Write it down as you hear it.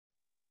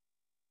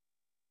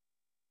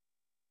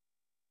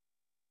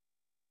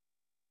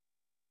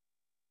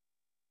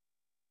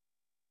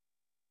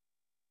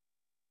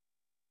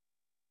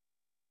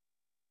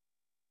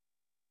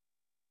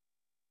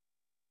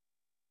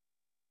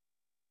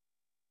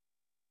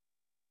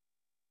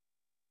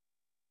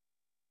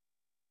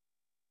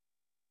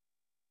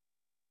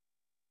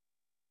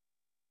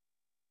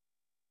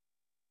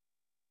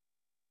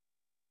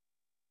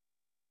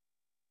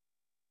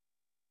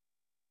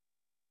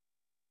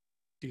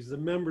The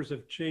members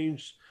have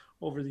changed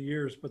over the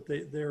years, but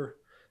they're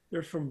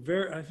from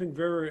I think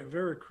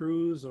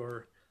Veracruz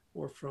or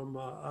from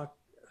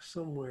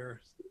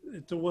somewhere.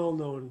 It's a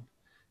well-known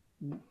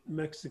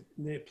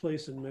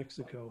place in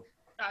Mexico.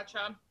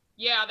 Gotcha.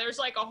 Yeah, there's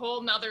like a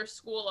whole nother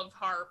school of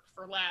harp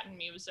for Latin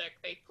music.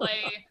 They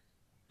play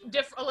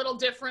a little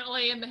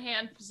differently in the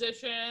hand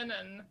position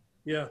and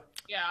Yeah.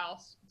 yeah,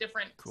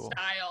 different Cool.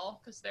 style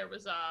because there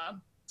was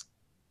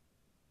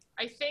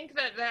I think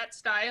that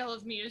style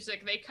of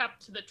music they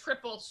kept the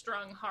triple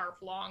strung harp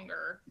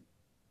longer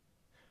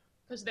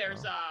because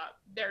there's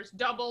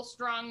double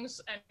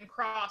strungs and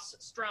cross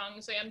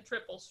strungs and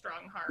triple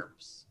strung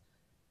harps.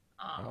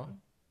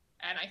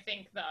 And I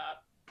think the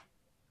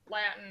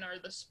Latin or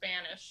the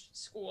Spanish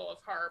school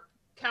of harp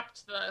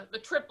kept the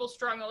triple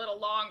strung a little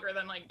longer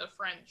than like the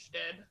French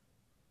did.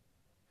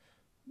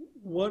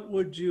 What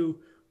would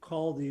you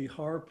call the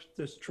harp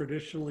that's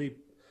traditionally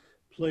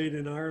played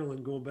in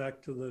Ireland going back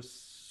to the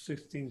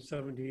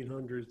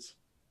 1700s?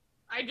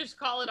 I just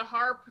call it a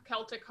harp,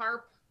 Celtic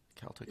harp.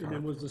 Celtic and harp.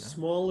 it was a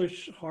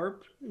smallish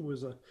harp. It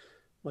was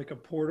like a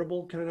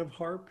portable kind of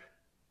harp.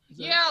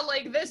 Yeah,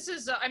 like this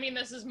is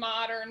this is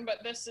modern,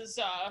 but this is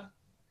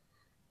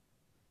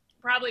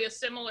probably a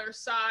similar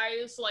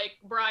size like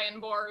Brian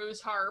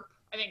Boru's harp.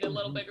 I think a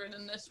little bigger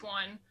than this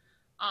one.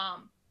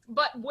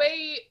 But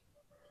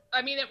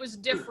it was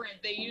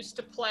different. They used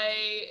to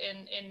play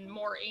in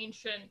more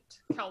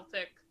ancient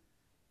Celtic.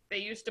 They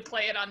used to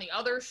play it on the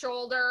other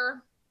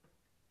shoulder.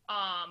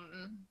 I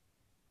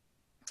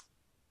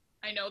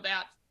know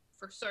that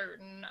for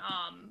certain.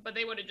 But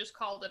they would have just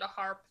called it a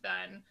harp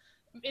then.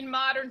 In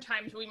modern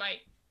times, we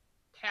might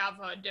have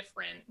a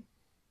different,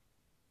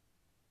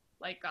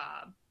 like,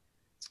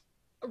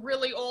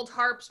 really old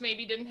harps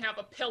maybe didn't have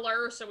a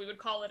pillar, so we would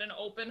call it an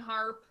open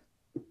harp.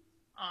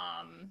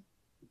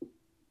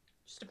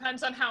 Just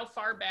depends on how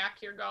far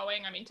back you're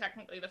going. I mean,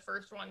 technically the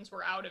first ones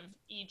were out of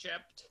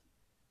Egypt.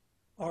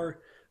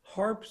 Are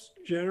harps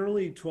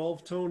generally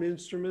 12-tone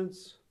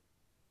instruments?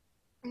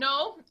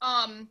 No.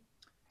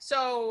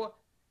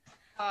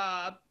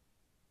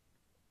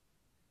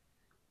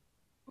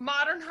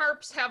 Modern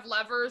harps have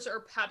levers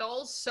or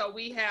pedals, so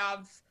we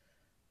have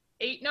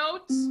 8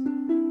 notes.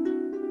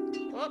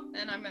 Oh,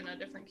 and I'm in a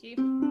different key.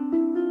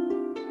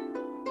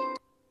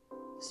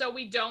 So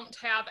we don't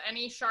have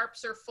any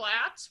sharps or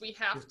flats. We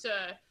have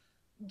to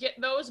get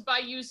those by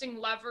using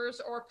levers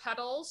or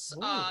pedals.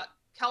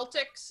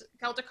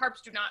 Celtic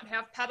harps do not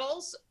have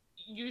pedals.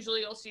 Usually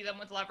you'll see them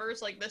with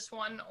levers like this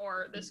one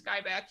or this guy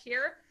back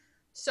here.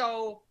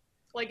 So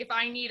like if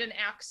I need an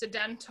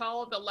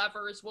accidental, the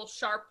levers will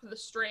sharp the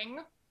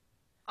string.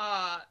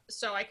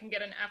 So I can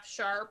get an F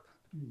sharp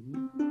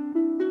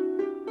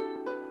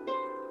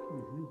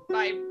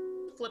by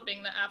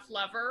flipping the F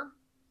lever.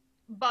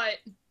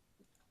 But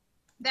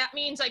that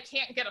means I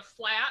can't get a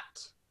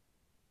flat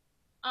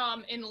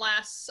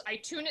unless I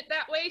tune it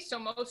that way. So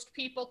most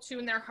people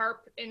tune their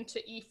harp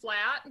into E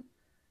flat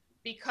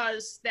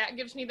because that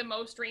gives me the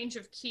most range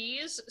of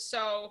keys.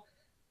 So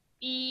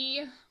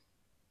E,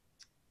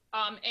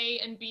 A,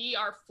 and B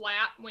are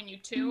flat when you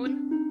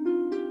tune.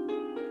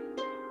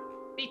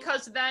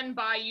 Because then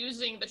by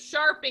using the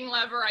sharping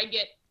lever, I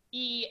get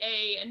E,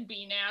 A, and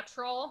B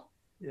natural.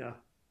 Yeah.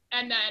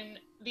 And then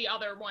the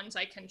other ones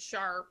I can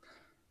sharp.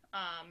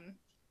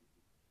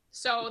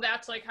 So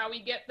that's like how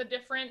we get the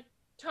different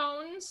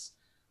tones.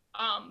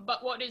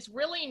 But what is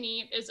really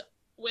neat is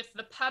with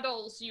the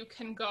pedals, you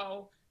can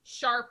go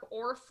sharp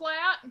or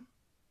flat.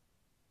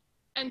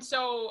 And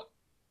so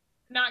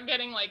not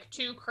getting like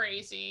too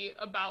crazy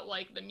about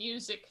like the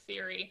music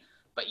theory,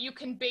 but you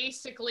can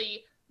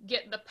basically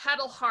get the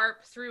pedal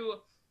harp through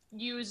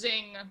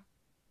using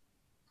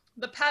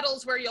the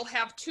pedals where you'll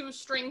have 2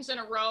 strings in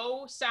a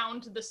row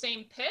sound the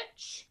same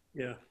pitch.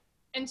 Yeah.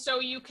 And so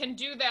you can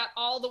do that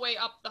all the way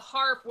up the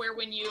harp where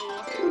when you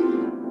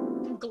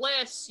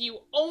gliss,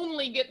 you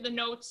only get the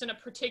notes in a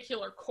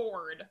particular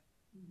chord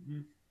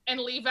and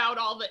leave out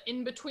all the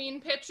in-between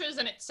pitches,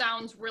 and it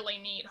sounds really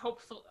neat.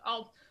 Hopefully,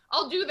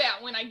 I'll do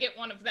that when I get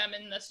one of them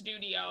in the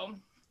studio.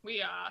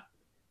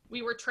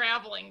 We were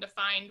traveling to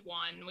find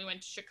one. We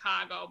went to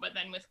Chicago, but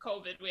then with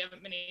COVID, we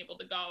haven't been able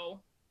to go.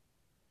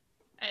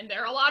 And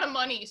they're a lot of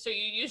money, so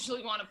you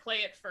usually want to play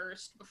it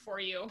first before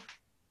you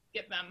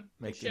get them.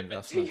 Make the ship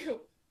investment. it to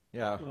you.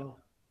 Yeah. Well,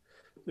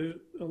 there's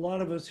a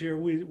lot of us here.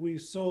 We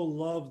so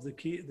love the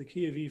key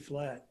of E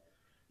flat.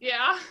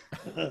 Yeah.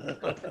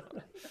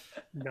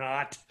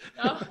 Not.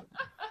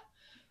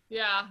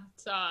 Yeah.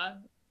 It's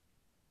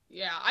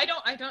yeah. I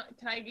don't.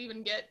 Can I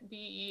even get B,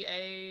 E,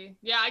 A?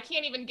 Yeah, I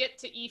can't even get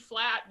to E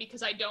flat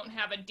because I don't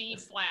have a D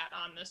flat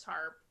on this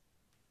harp.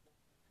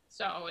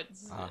 So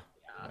it's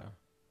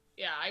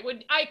yeah.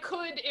 I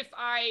could if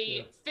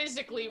I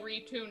physically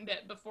retuned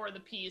it before the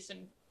piece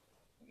and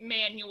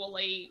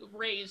manually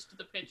raised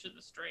the pitch of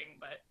the string,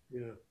 but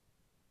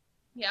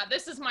yeah,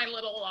 this is my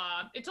little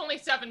it's only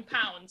 7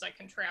 pounds. I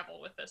can travel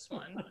with this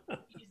one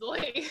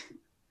easily.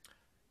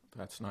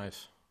 That's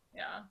nice.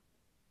 Yeah.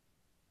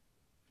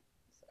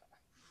 So.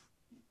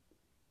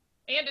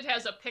 And it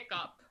has a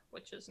pickup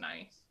which is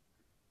nice.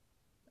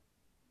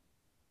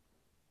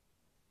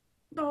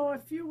 So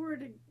if you were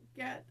to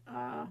get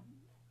a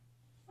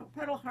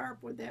pedal harp,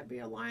 would that be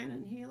a Lion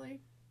and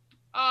Healy?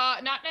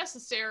 Not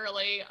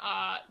necessarily.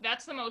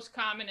 That's the most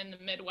common in the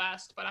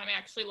Midwest, but I'm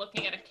actually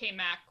looking at a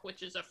K-Mac,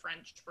 which is a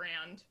French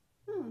brand.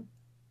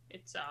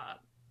 It's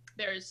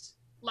there's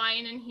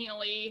Lion and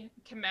Healy,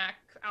 K-Mac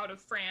out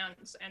of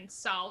France, and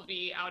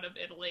Salvi out of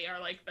Italy are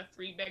like the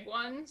three big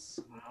ones.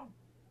 Wow.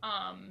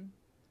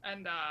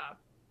 And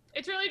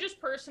it's really just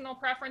personal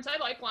preference. I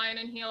like Lion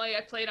and Healy.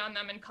 I played on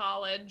them in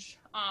college.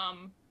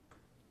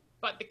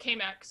 But the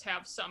K-Macs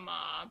have some,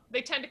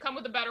 they tend to come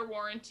with a better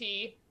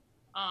warranty.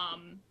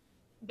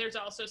 There's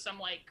also some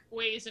like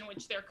ways in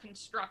which they're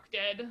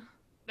constructed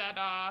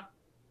that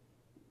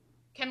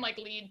can like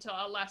lead to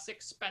a less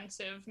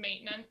expensive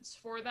maintenance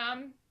for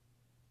them.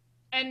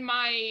 And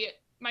my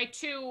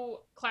two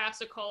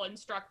classical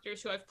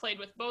instructors who I've played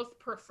with both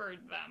preferred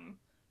them.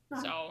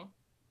 So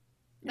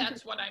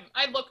that's what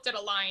I looked at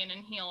a Lion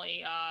and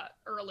Healy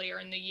earlier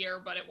in the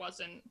year, but it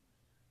wasn't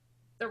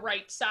the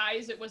right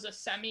size. It was a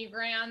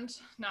semi-grand,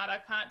 not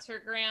a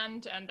concert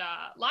grand. And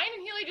Lion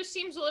and Healy just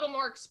seems a little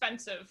more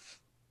expensive.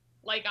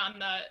 Like on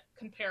the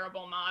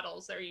comparable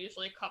models, they're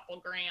usually a couple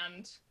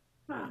grand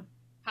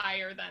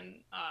higher than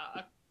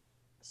a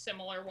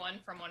similar one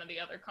from one of the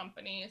other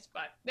companies.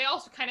 But they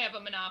also kind of have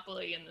a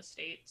monopoly in the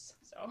States.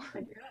 So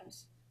I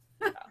guess.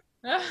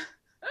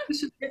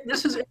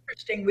 This is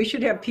interesting. We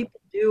should have people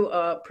do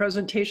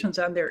presentations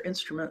on their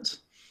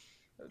instruments.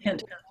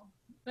 Hint.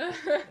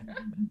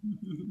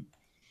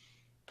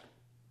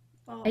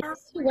 Well, I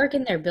used to work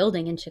in their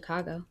building in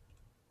Chicago.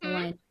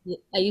 I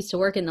used to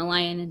work in the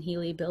Lion and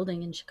Healy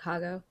building in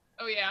Chicago.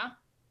 Oh yeah.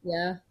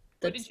 Yeah, What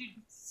that's did you?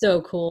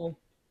 so cool.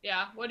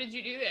 Yeah. What did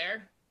you do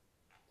there?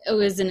 It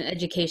was an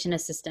education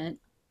assistant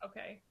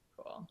Okay.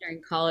 Cool.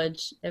 during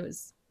college. It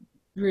was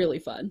really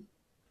fun.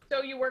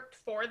 So you worked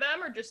for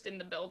them or just in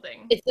the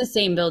building? It's the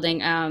same building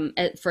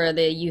for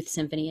the Youth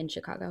Symphony in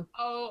Chicago.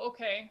 Oh,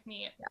 okay.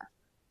 Neat. Yeah.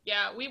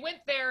 Yeah, we went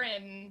there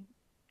in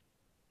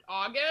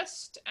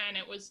August, and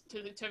it was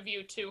to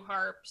view two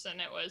harps, and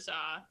it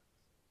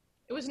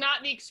was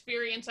not the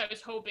experience I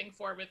was hoping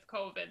for with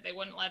COVID. They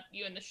wouldn't let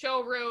you in the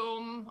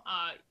showroom,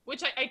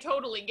 which I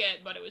totally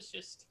get, but it was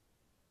just,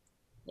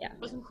 Yeah.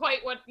 wasn't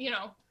quite what,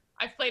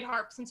 I've played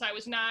harp since I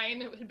was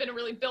 9. It had been a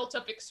really built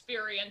up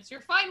experience.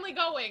 You're finally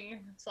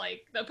going. It's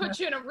like, they'll put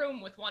you in a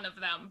room with one of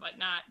them, but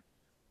not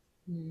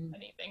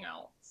anything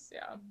else.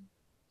 Yeah.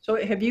 So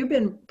have you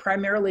been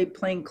primarily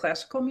playing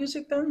classical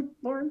music then,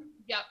 Lauren?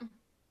 Yep.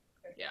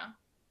 Yeah.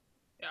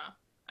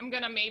 I'm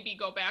gonna maybe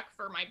go back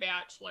for my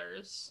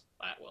bachelor's,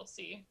 but we'll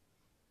see.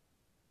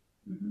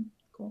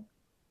 Cool.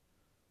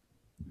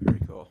 Very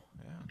cool.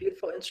 Yeah.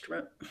 Beautiful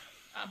instrument.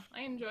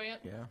 I enjoy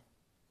it. Yeah.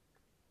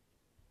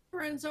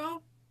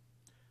 Renzo,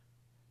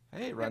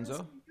 Hey, haven't Renzo.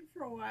 seen you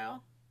for a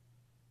while.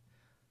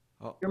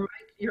 Oh,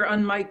 You're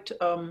unmiked,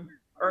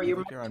 or I you're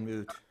think you're on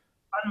mute.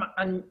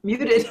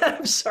 unmuted.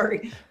 I'm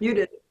sorry,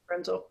 muted,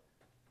 Renzo.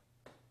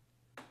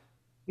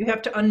 You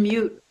have to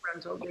unmute,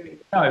 Renzo. There you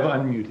go. Now I've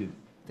unmuted.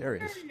 There he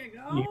There is. you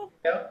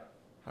go.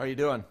 How are you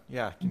doing?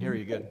 Yeah, I can hear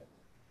you good.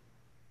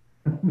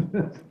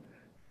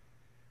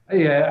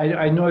 Yeah,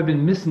 I know I've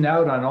been missing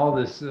out on all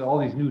these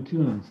new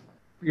tunes.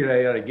 Figured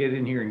I ought to get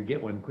in here and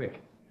get one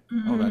quick.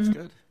 Oh, that's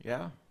good.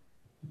 Yeah.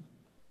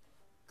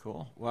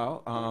 Cool.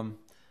 Well,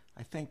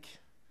 I think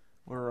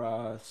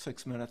we're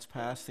 6 minutes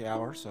past the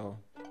hour, so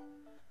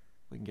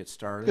we can get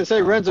started. I was gonna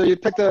say, Renzo, you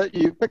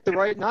picked the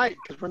right night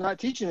because we're not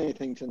teaching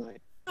anything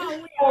tonight.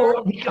 Oh,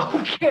 Oh,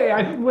 okay.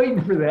 I've been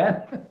waiting for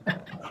that.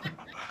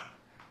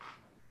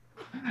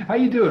 How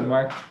you doing,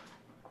 Mark?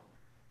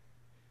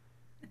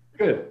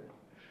 Good.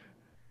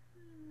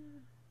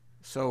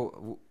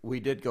 So we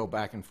did go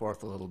back and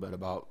forth a little bit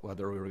about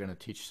whether we were going to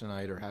teach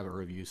tonight or have a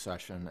review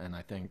session, and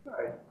I think All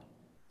right.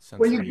 since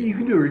Well, you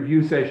can do a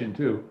review session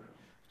too.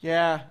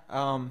 yeah,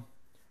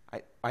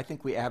 I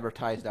think we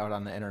advertised out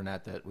on the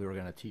internet that we were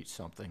going to teach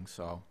something,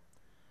 so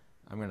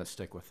I'm going to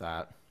stick with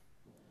that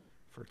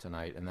for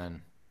tonight, and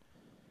then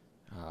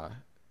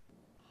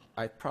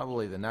I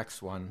probably the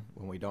next one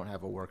when we don't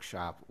have a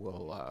workshop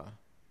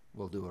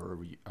we'll do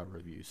a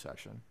review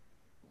session.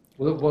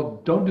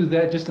 Well, don't do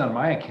that just on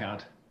my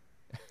account.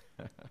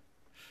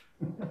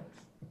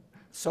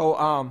 So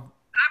I'm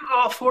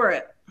all for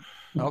it.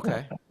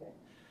 okay.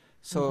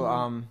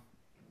 So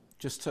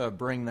just to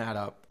bring that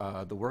up,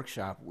 the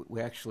workshop, we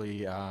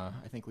actually, I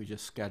think we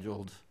just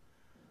scheduled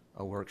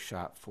a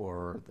workshop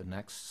for the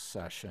next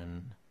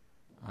session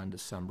on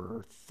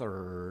December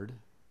 3rd.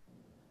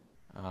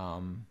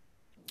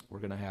 We're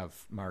going to have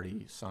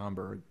Marty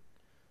Somberg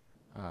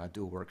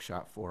do a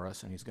workshop for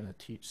us, and he's going to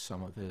teach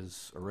some of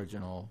his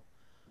original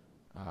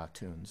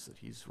tunes that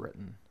he's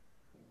written.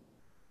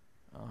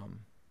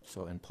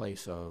 So in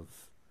place of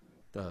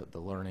the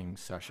learning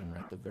session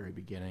at the very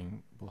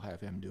beginning, we'll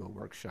have him do a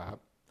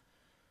workshop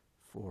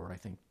for, I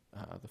think,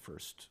 the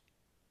first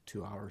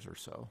 2 hours or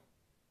so.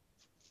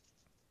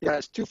 Yeah,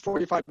 it's 2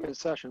 45-minute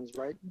sessions,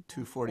 right?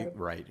 2:40,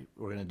 right.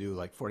 We're going to do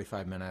like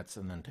 45 minutes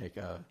and then take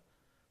a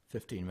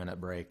 15-minute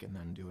break and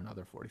then do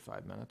another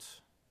 45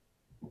 minutes.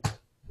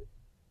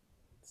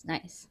 It's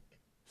nice.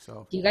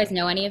 So Do you guys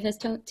know any of his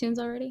tunes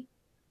already?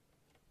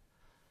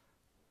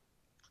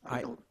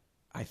 I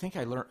think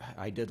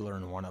I did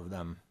learn one of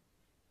them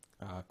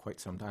quite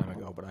some time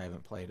ago, but I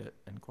haven't played it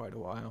in quite a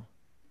while.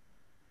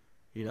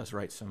 He does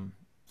write some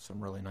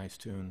really nice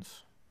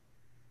tunes.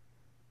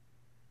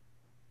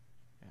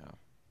 Yeah,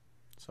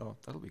 so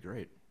that'll be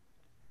great.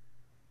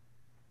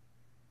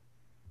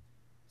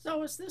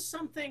 So is this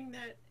something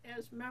that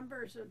as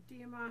members of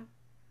DEMA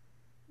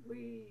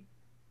we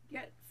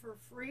get for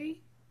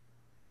free?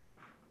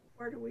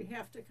 Or do we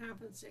have to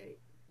compensate?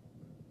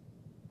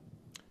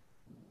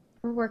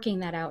 We're working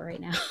that out right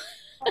now.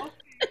 Okay.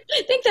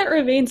 I think that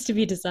remains to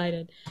be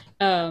decided.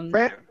 Yeah,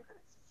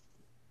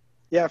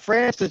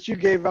 France, since you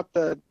gave up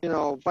the,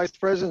 vice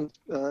president,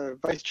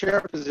 vice chair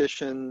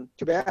position,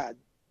 too bad.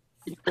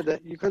 You could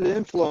have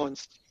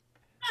influenced.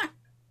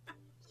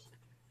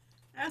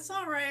 That's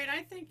all right.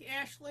 I think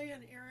Ashley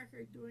and Eric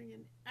are doing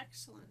an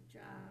excellent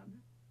job.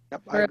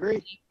 Yep, I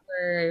agree.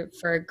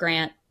 For a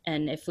grant,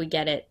 and if we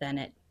get it, then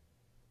it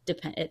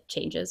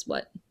changes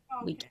what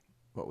we Okay.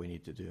 What we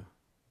need to do.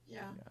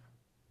 Yeah. Yeah.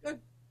 Good.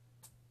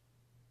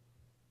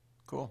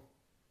 Cool.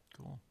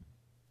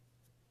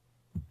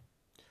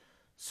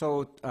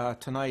 So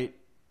tonight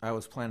I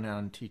was planning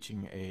on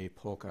teaching a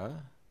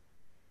polka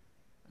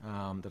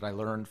that I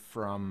learned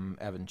from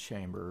Evan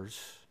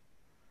Chambers,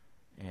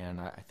 and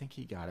I think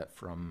he got it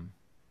from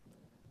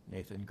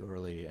Nathan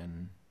Gurley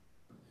and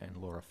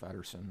Laura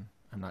Fedderson.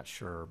 I'm not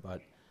sure,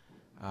 but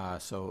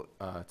so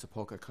it's a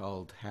polka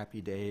called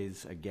Happy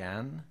Days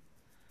Again.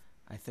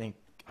 I think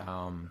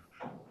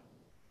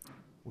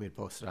we had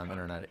posted on the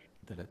internet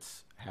that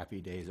it's Happy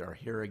Days Are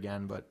Here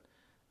Again, but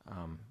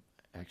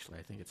actually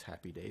I think it's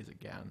Happy Days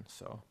Again.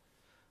 So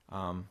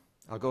I'll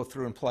go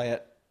through and play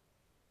it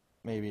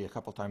maybe a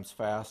couple times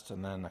fast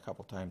and then a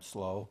couple times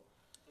slow,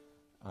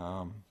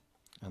 and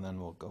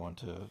then we'll go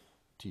into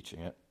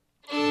teaching it.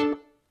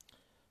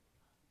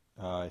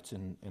 It's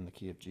in the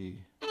key of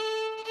G.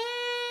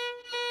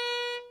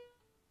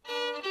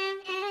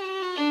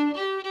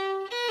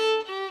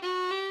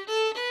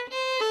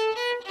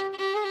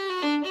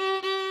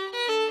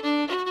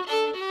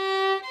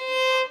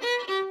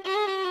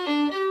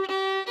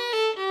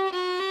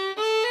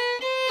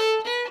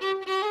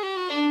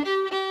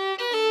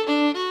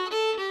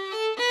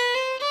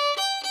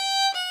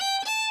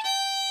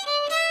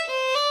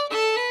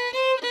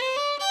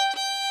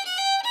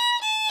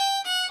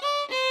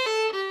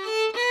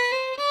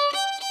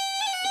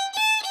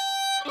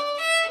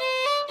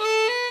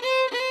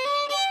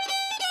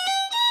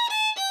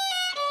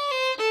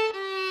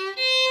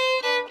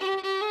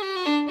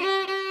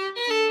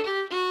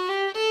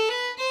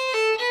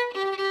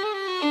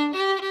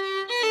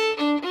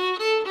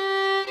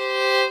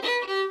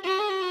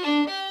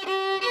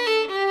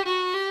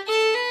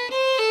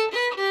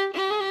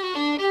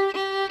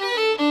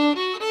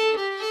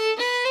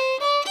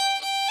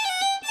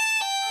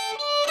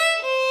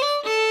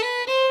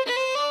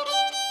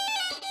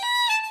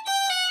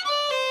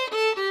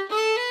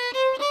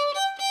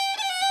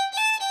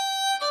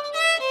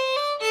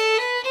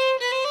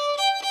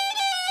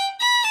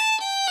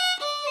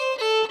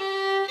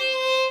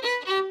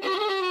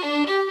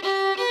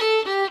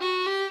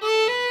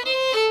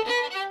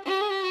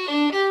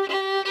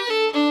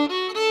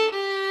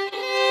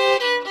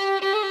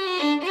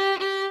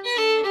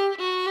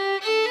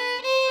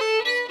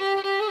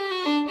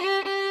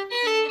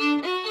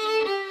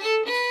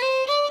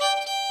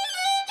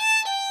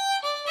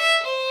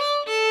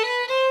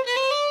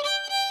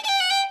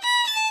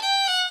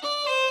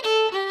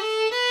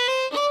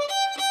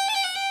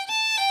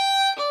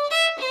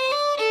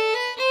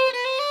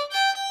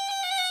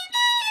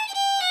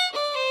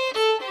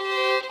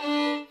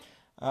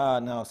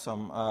 No,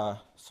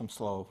 some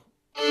slow.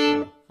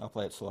 I'll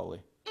play it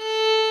slowly.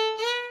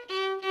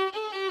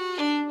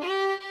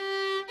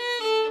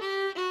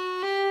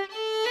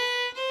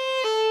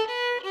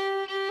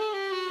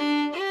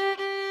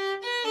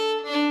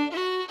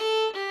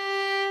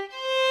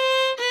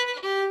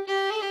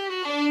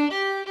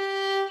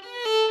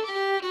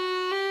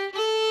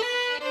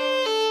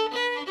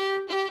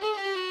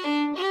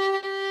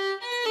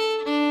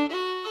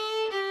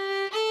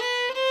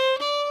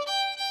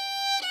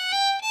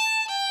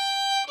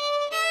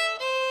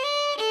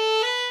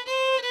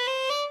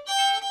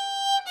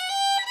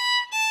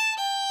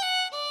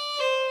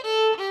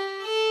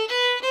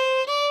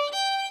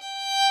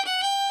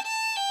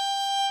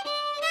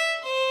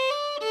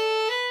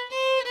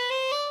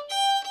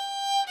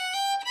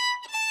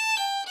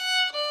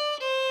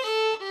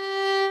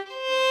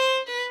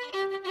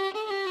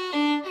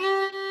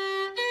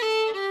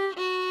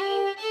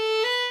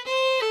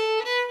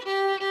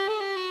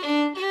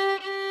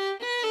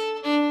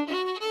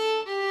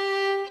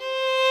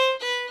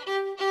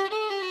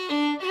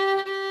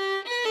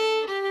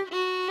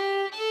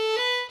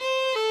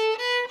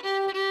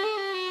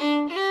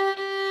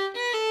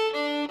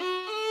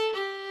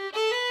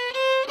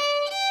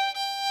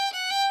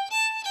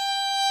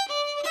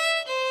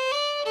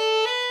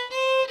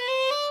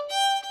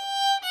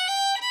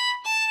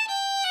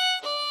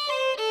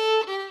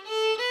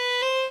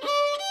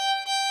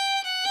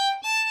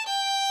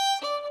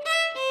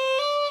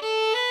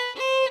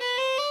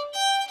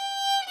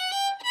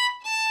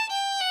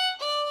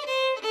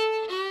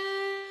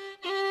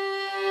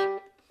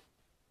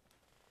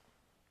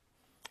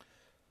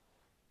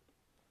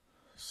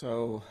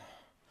 So,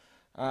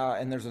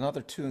 and there's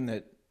another tune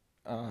that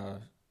Laura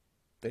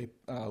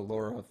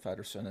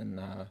Feddersen and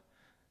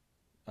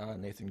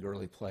Nathan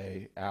Gurley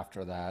play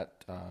after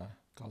that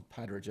called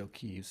Padre Joe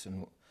Keeves,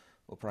 and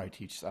we'll probably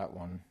teach that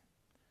one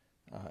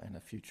in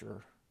a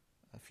future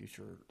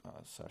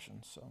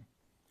session. So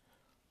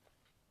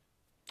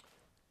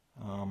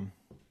I'll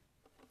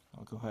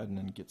go ahead and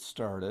then get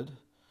started.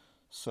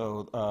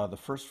 So the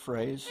first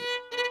phrase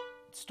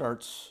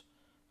starts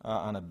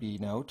on a B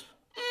note.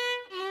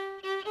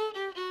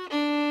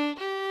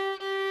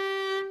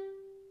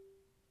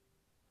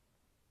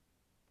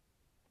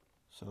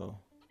 So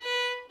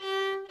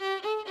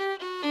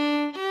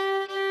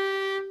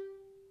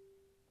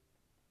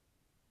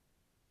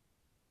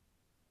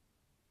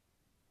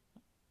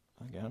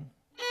again.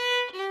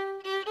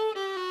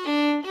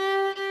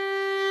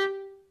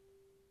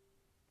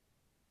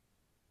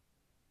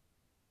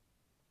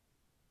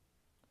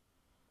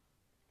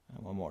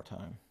 And one more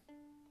time.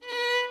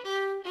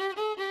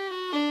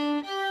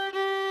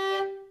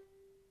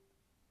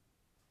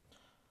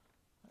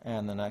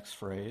 And the next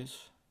phrase.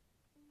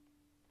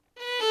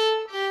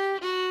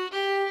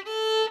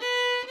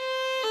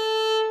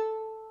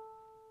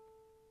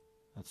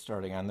 That's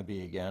starting on the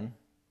B again.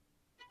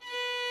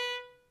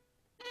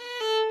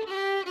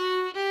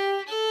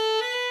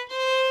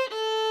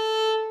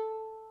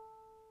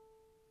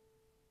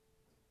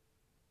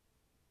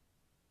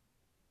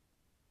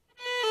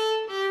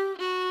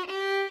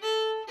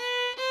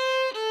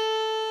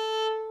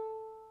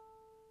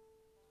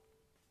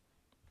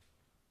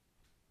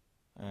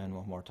 And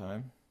one more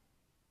time.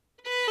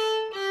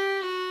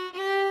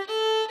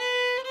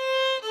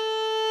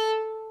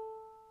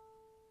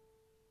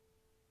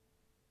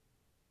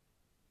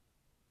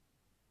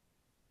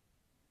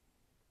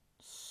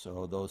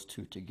 So those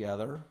two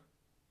together.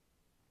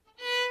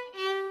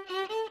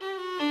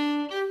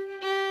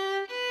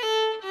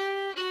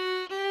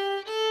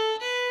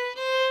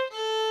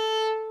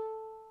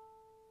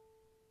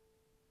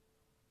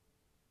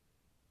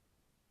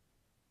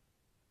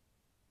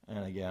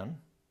 And again.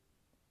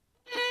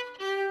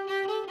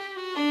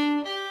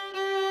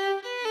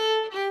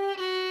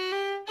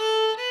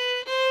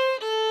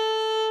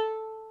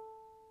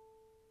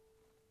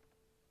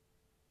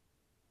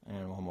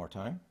 And one more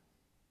time.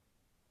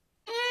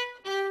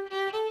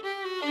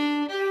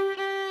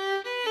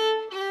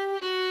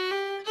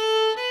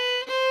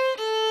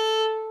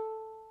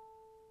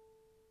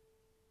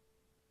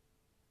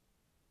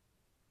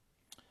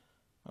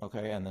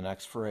 Okay, and the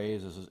next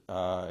phrase is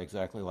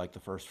exactly like the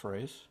first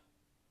phrase.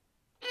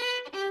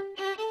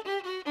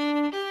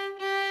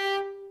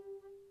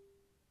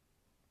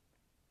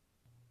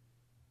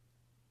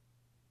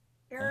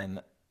 Eric,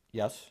 And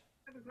yes?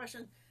 I have a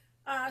question.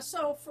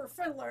 So for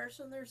fiddlers,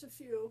 and there's a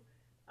few,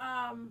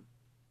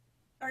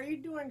 are you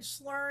doing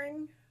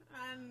slurring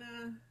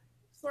on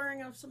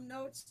slurring of some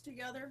notes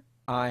together?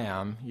 I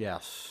am,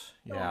 yes.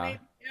 So Yeah. maybe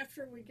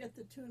after we get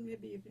the tune,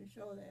 maybe you can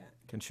show that.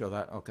 Can show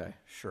that? Okay,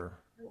 sure.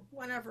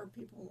 Whenever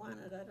people want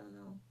it, I don't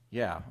know.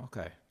 Yeah,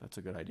 okay. That's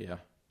a good idea.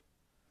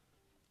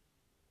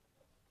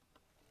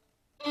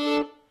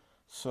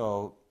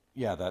 So,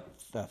 yeah, that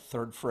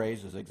third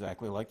phrase is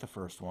exactly like the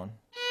first one.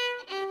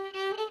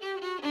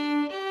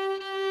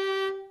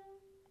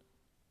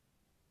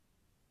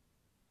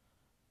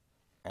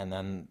 And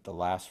then the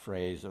last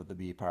phrase of the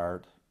B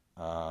part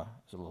is a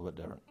little bit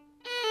different.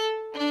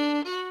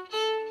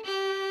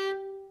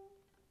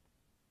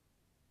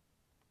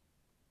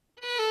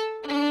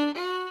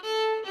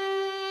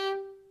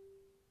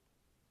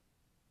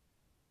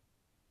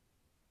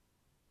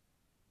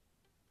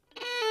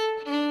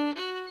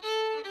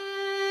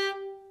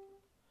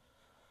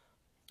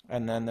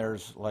 And then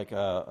there's like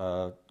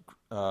a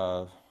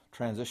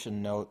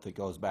transition note that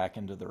goes back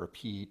into the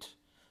repeat.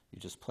 You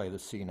just play the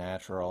C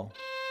natural.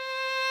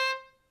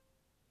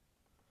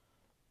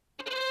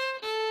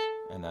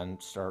 And then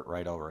start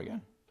right over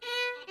again.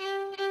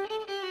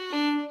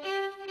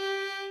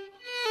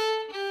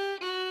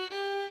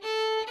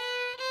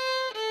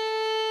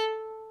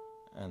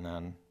 And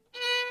then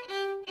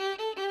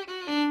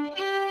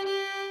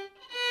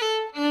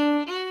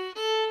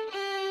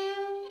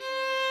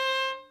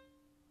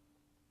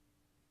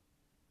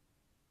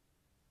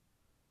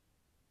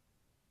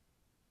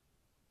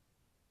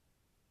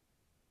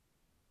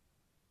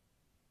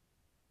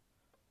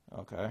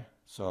okay.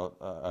 So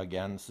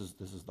again, this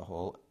is the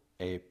whole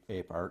A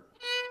part.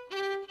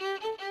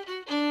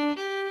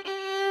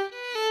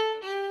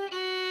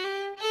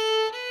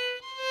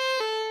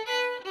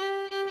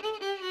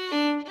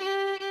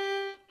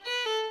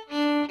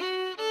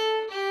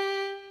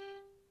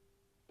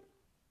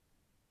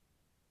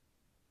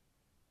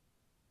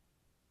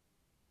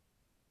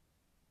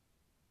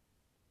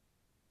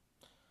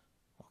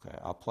 Okay,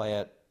 I'll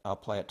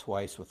play it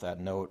twice with that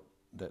note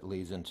that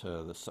leads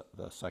into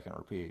the second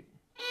repeat.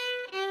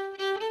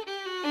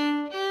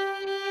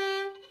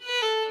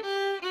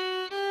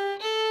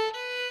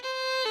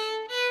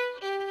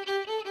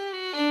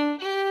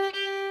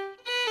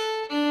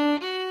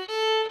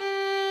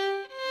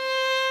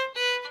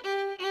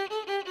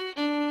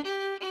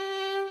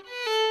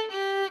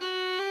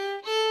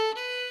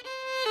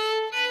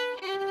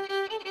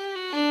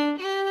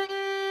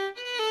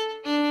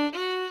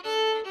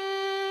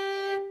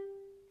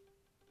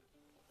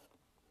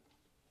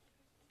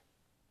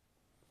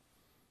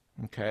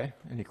 Okay,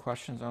 any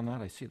questions on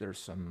that? I see there's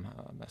some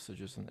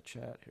messages in the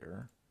chat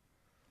here.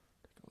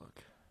 Take a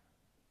look.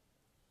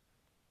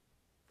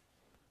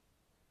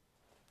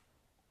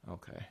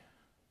 Okay.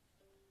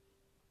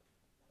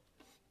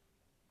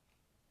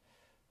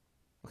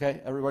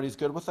 Okay, everybody's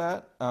good with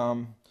that?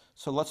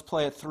 So let's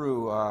play it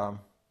through 5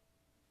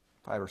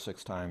 or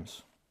 6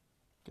 times.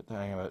 Get the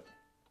hang of it.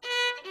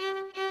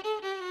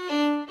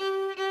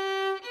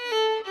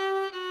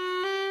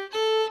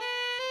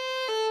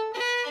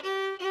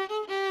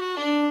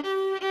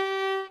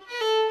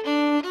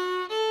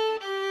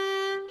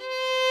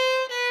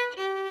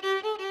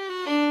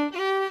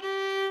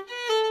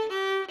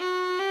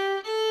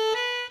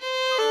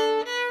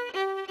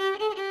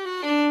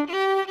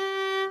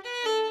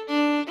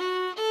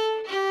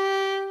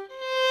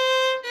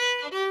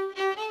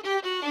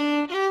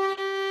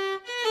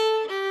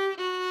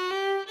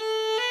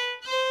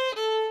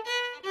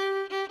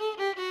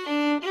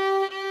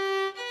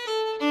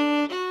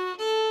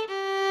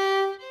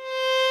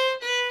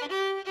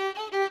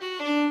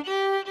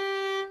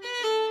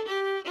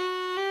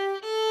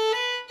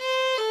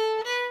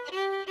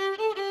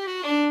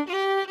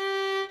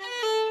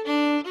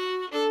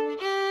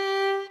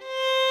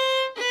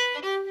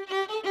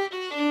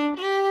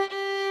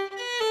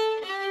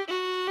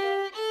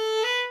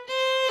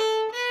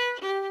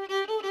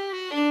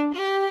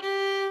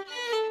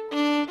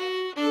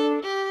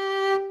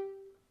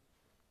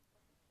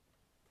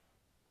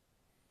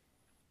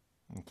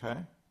 Okay.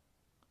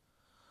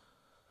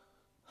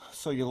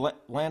 So you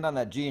land on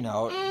that G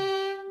note,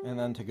 and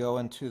then to go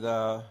into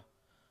the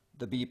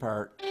B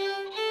part.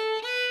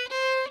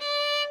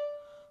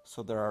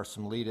 So there are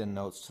some lead-in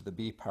notes to the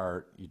B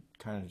part. You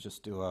kind of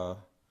just do a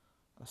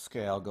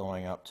scale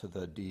going up to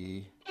the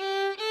D,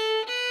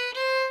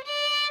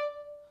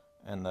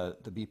 and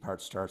the B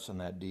part starts on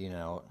that D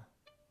note.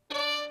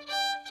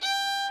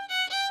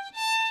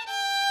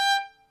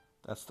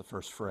 That's the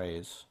first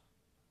phrase.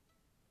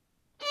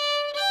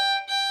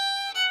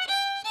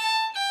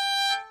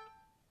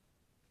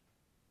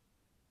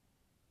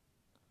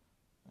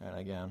 And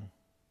again.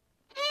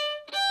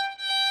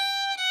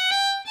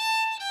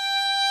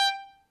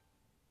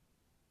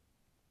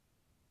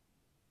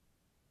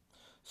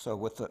 So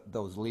with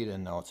those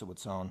lead-in notes, it would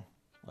sound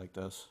like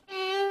this.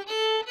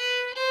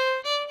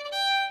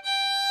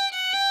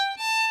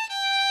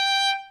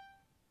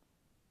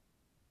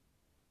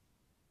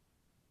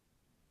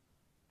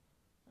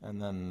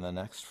 And then the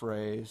next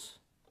phrase.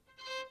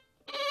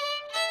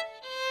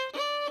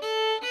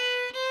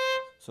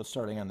 So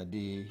starting on the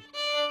D.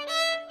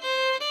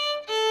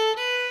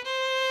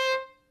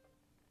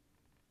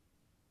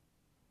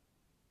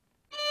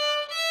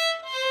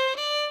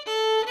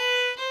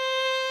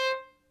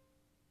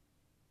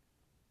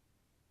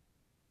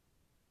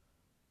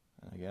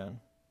 Again.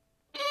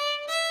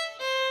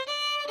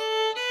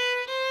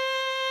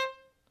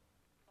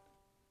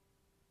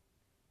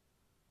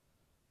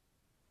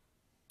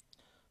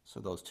 So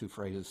those two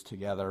phrases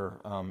together,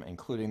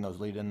 including those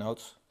lead-in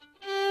notes.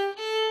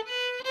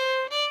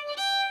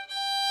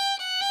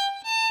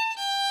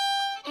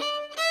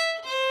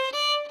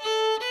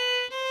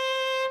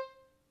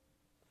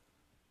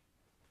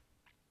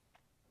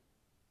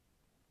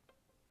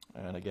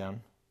 And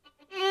again.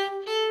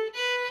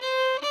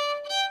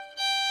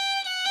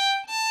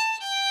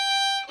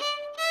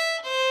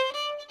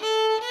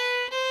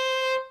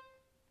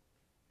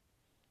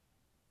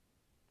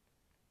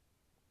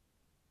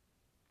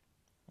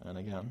 And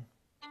again.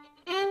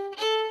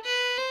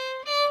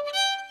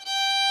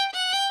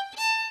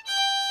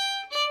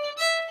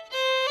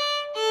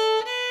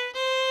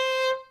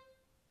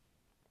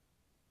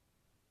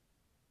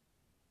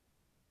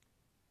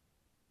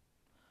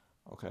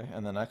 Okay,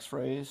 and the next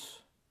phrase.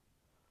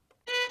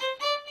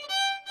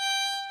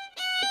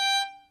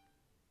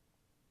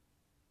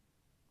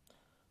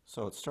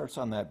 So it starts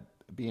on that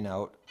B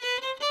note.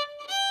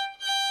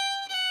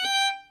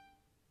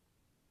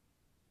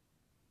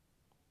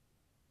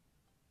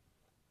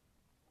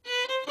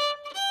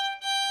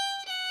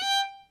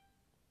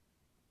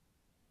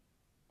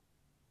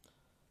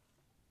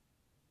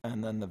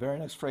 And then the very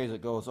next phrase,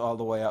 it goes all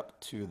the way up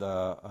to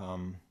the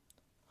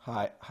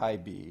high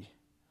B.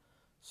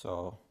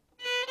 So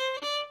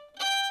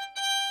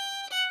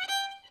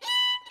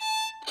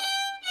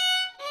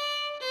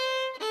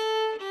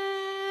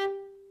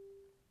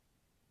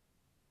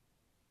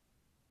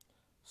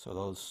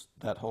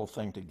that whole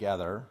thing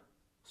together,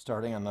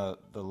 starting on the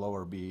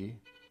lower B.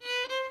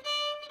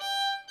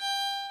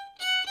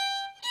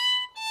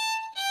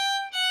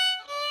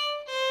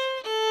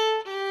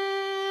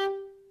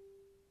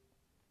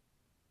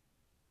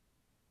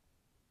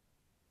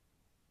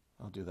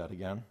 I'll do that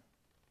again.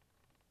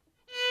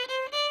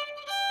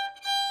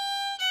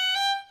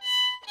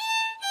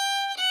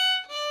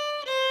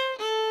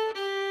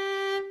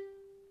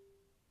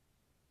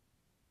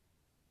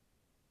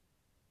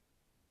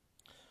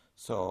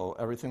 So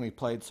everything we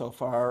played so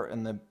far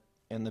in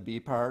the B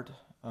part.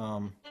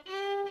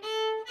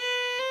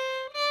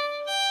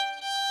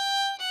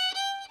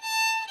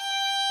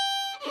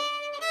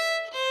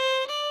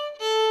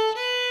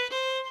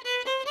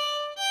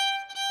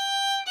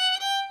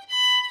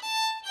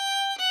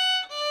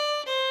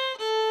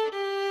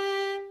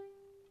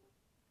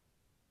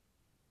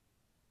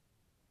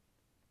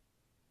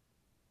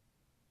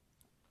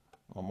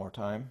 One more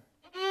time.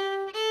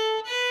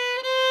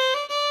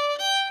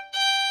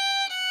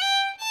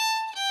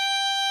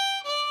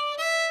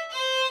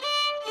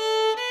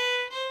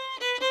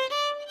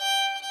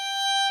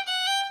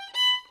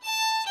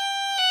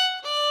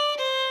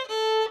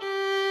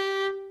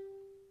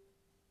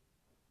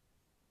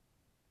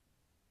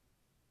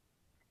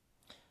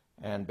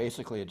 And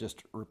basically it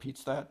just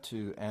repeats that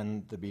to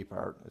end the B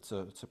part. It's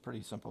a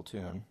pretty simple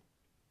tune.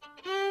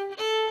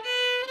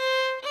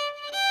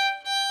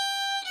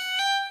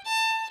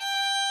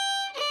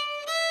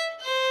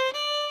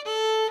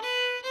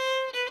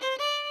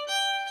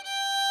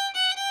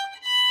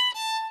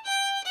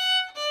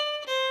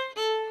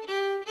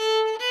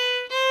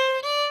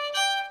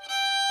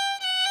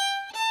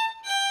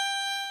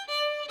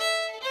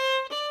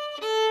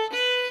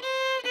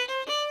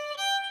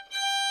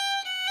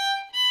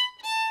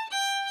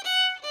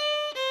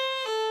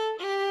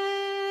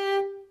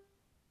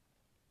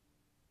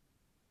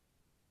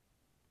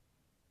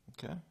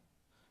 Okay.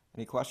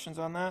 Any questions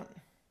on that?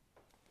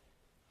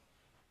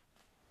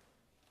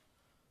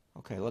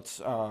 Okay, let's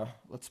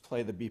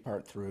play the B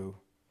part through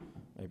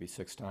maybe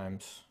 6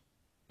 times.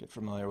 Get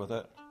familiar with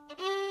it.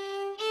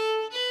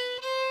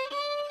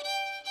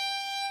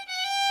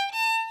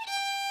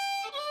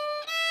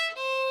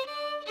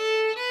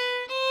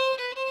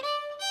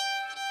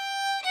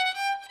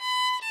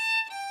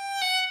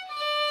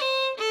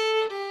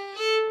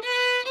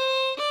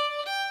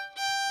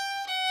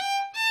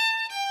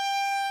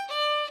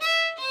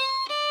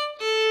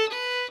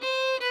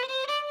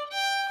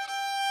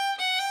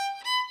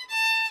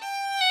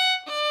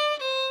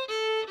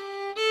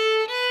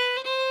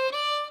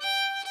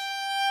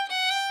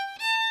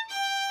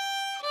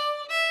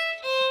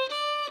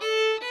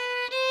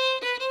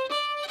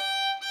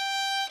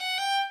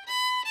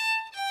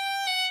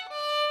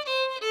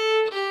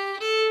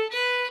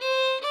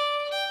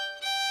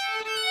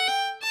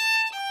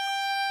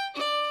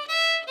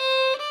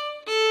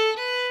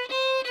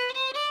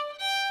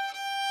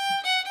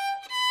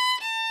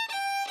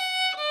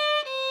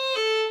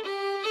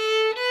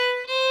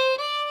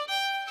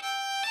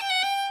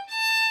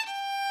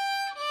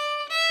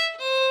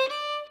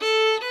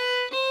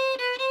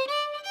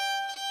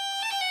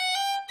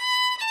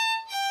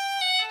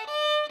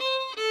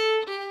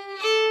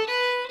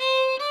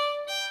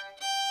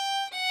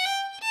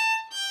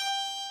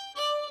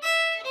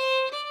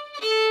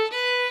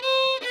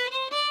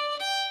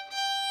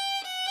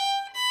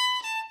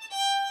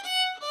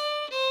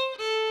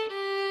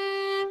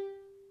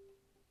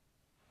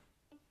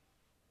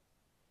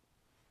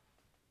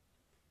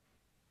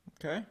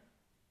 Okay.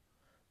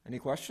 Any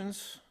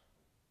questions?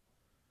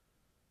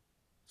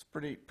 It's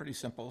pretty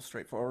simple,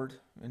 straightforward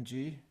in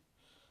G.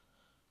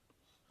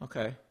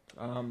 Okay.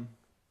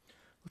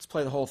 Let's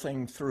play the whole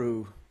thing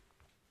through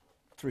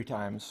 3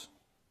 times.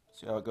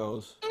 See how it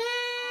goes.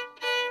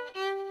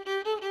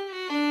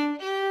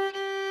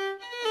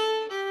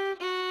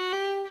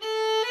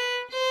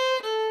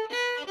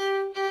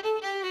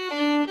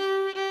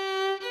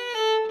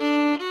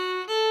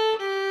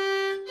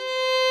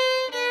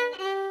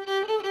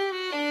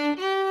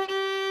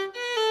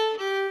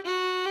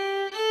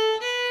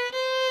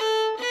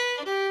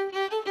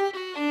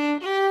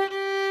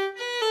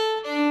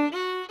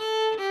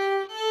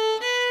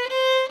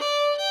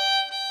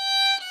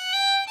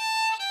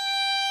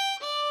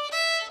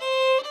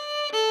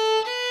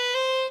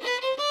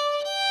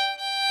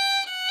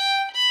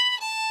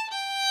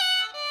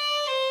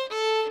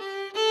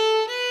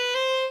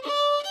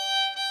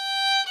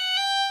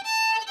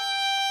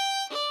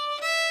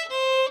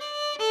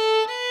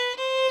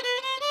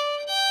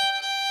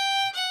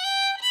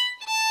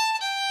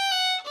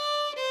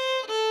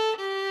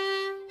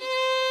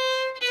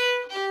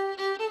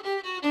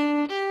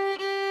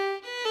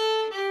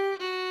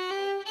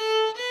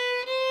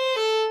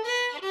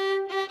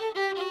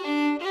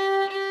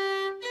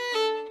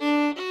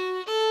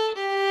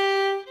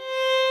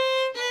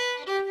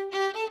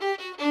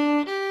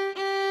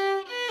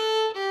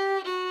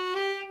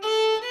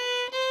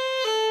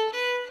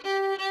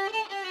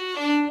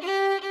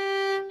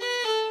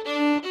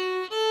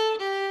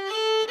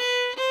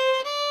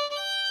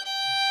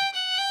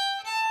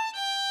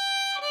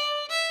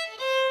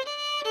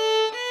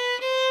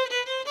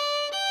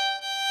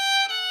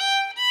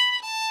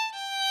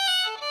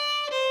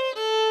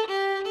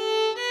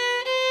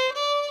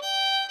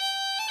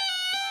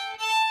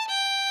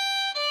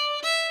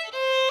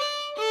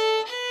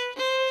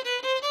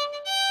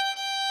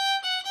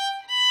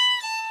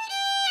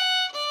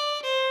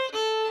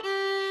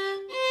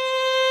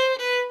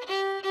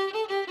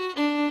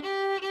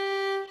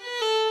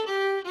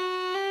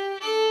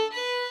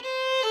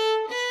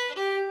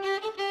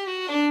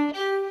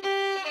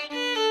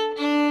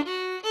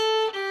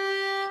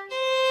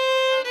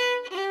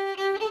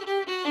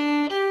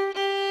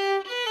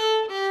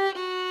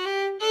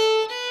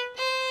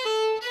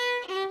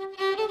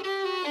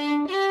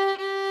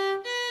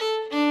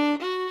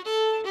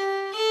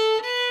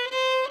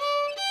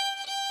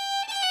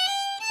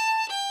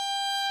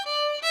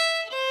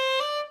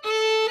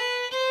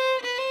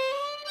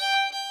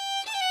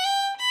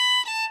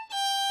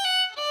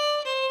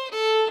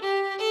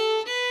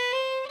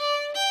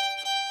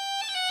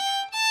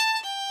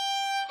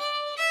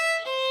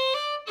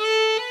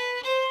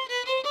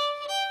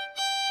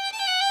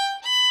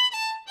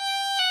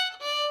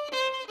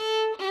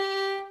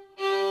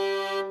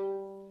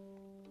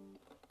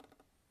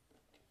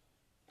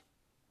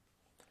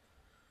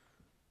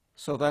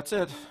 So that's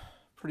it.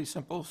 Pretty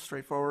simple,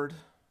 straightforward.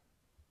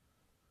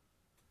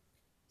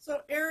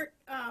 So Eric,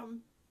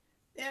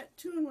 that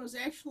tune was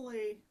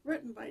actually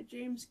written by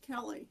James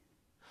Kelly,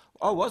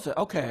 Oh, was it?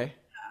 Okay.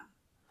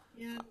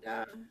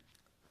 and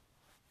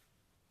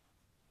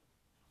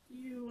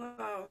you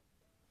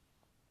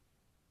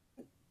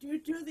do you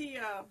do the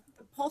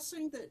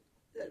pulsing that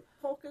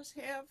polkas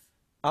have?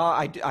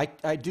 I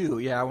do.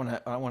 Yeah,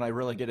 when I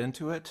really get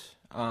into it.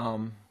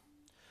 And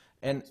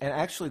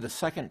actually the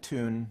second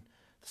tune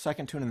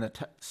in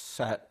the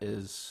set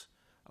is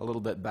a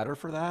little bit better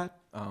for that.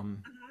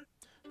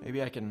 Maybe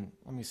let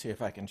me see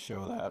if I can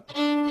show that.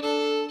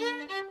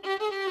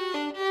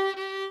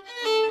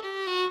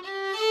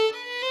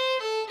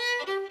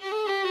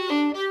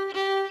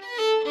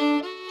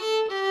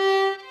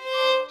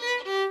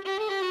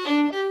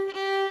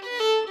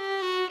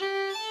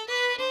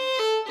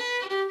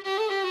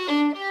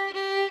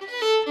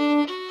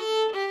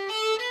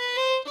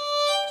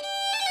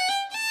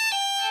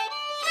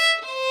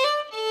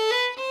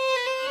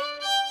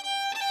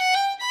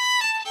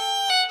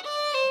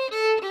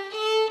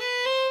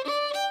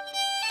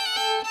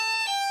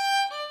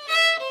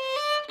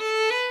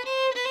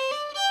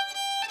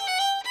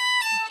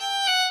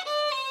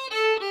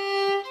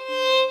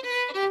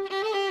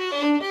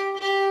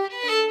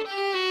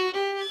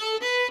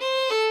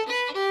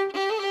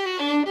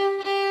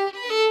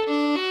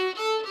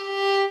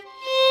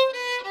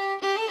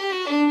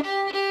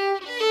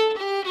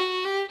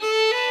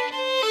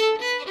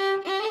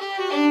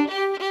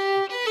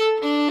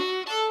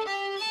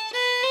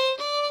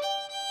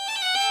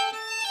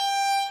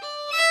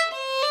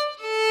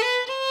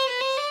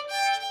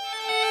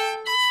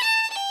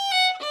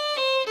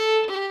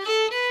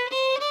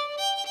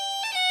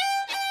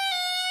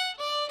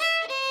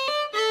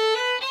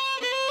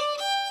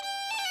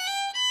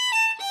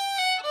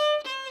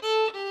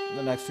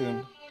 The next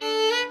tune.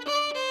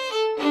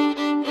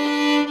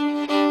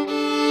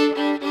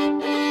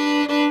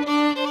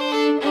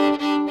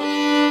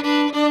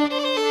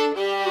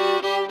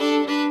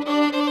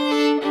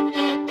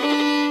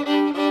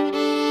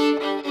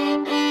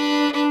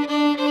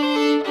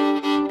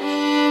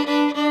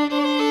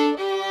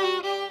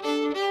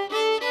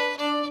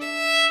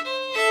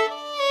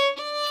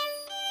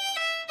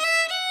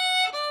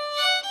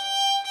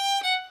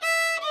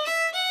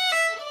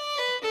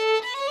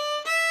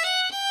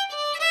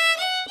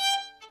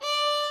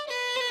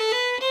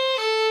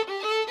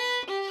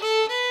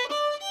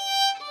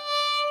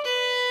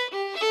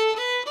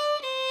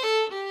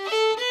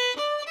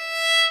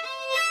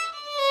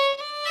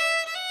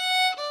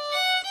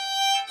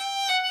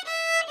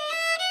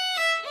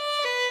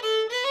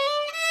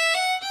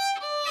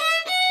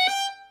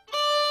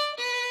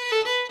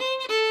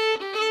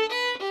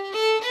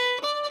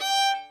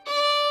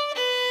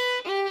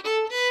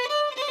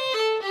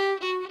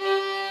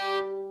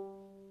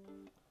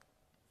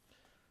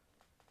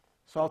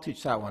 So I'll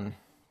teach that one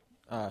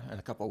in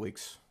a couple of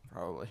weeks,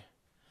 probably.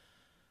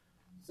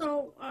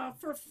 So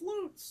for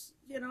flutes,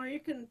 you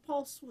can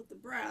pulse with the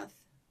breath.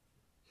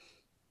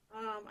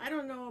 I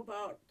don't know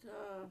about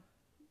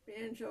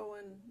banjo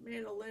and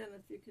mandolin,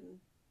 if you can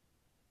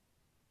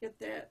get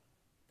that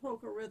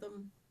polka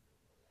rhythm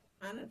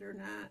on it or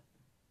not.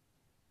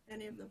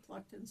 Any of the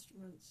plucked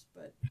instruments,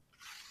 but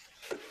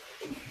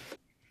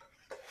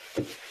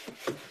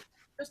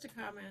just a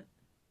comment.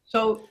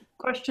 So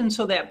question,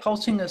 so that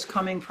pulsing is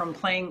coming from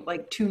playing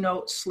like two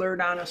notes slurred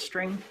on a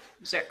string,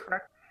 is that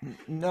correct?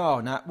 No,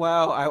 not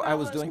well. I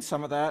was doing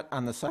some of that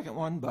on the second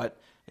one,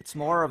 but it's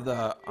more of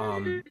the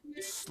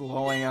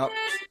slowing up.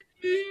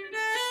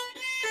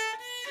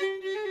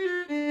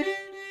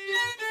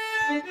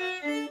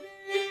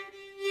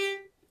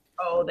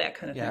 Oh, that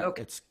kind of thing. Yeah,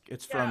 Okay.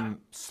 it's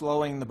from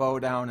slowing the bow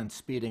down and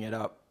speeding it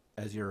up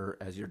as you're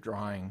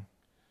drawing,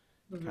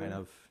 kind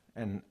of,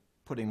 and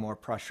putting more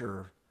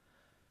pressure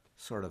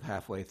sort of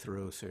halfway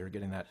through, so you're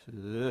getting that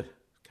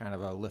kind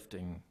of a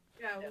lifting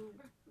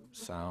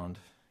sound.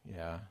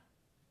 Yeah.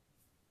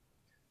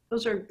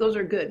 Those are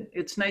good.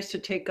 It's nice to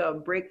take a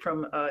break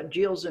from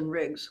Geels and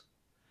Riggs.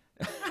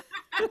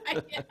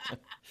 Yeah.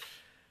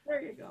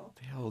 There you go.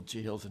 The old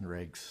Geels and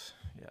Riggs,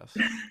 yes.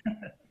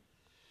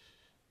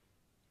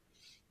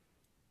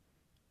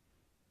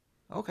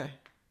 Okay.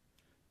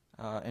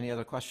 Any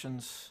other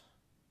questions?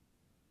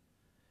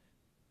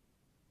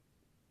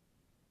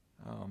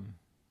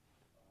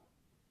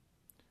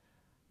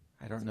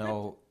 I don't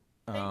know.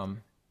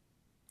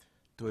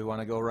 Do we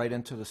want to go right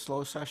into the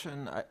slow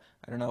session? I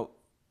don't know.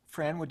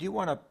 Fran, would you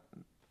want to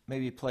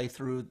maybe play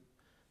through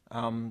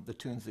the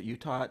tunes that you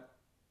taught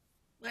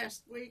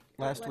Last week.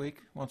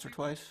 once or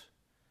twice?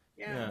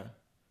 Yeah.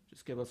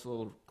 Just give us a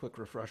little quick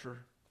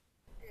refresher.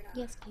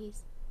 Yes,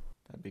 please.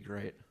 That'd be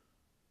great.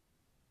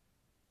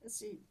 Let's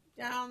see.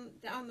 Down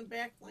the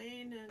back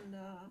lane and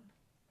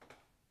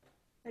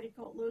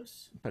petticoat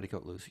loose.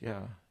 Petticoat loose.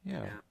 Yeah.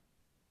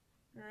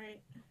 All right.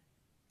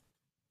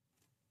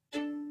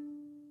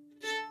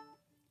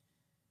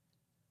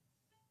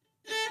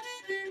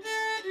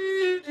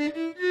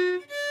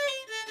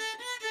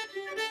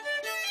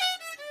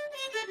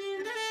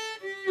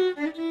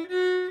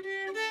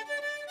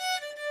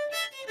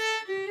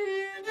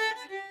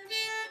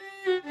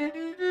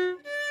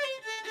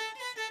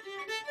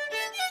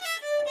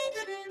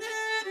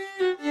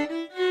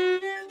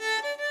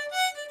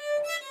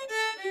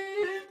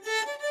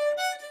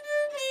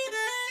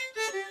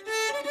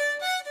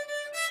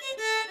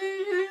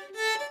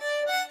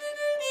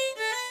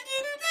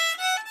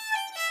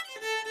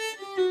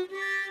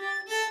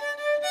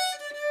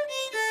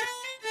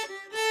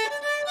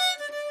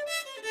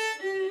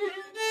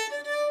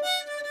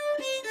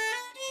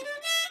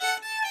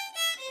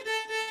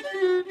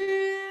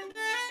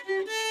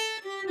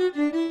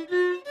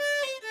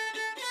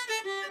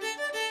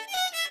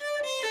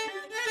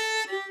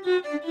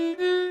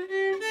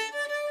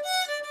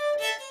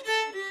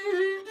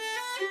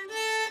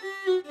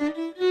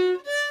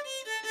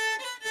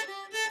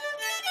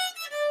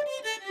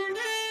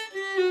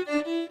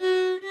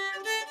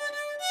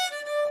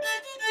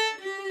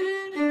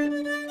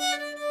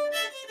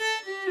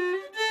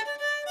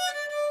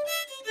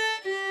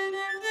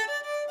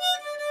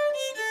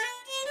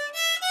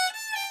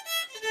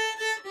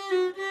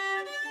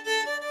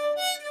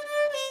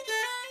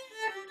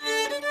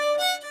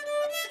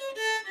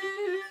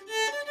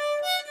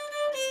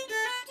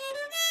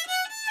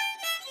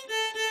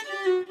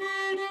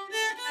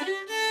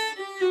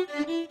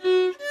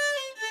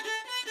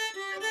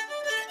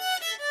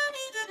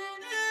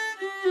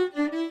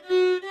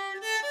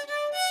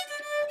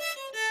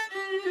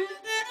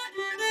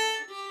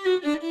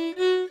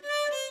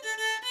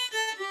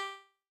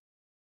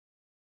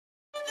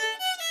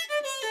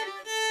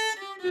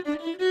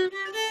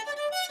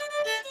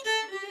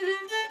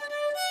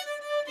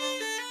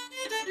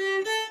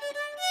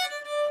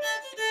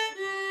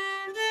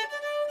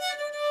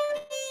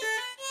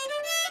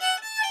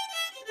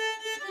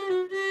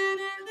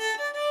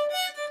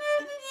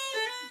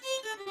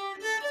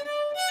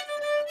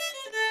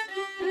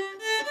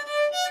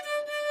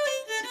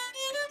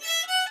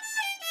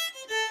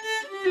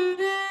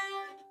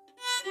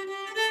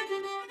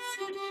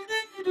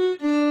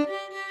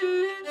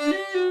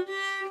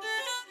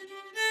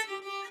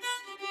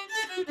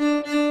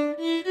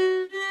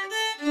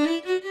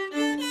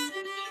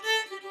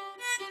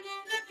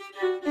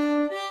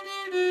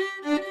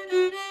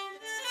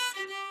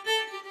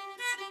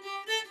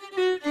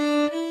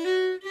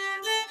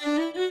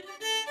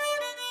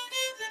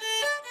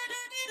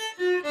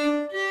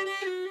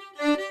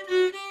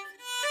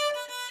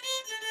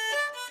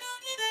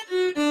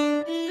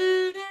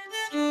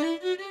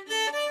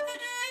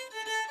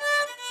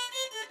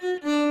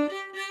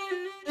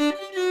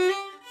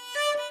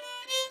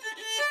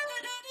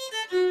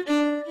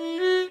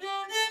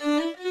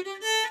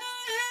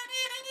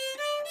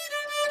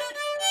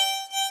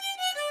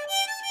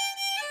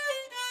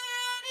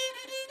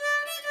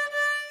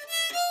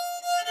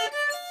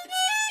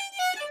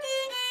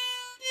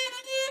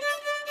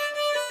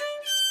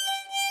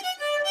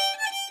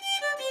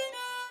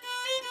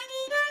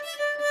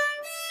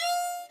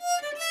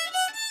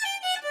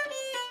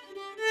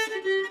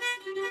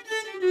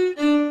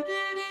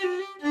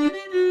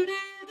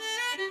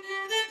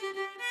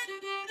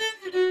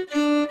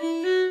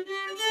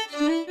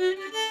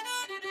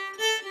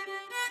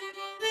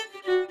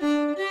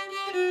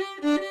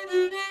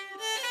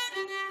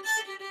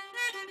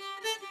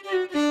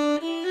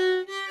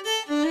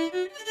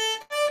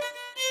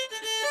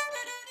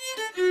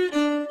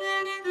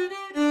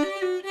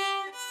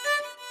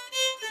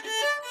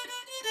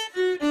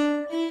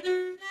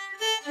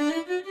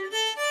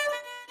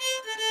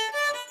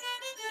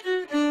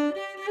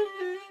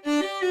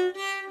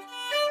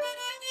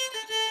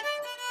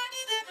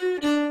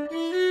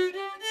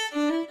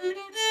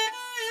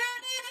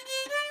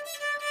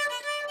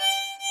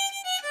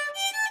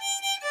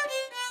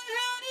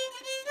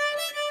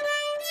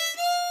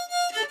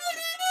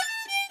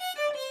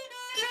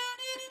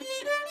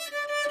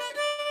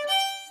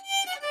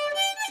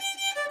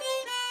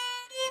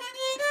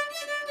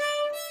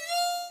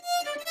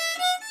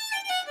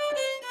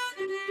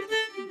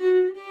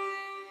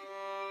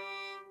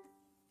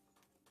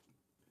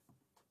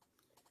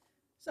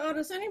 So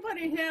does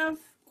anybody have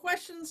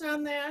questions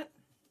on that?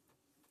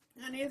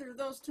 On either of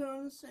those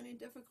tunes? Any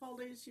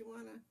difficulties you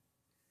want to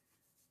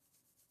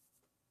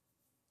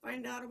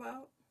find out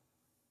about?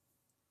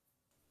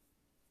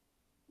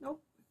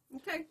 Nope.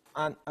 Okay.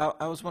 I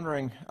was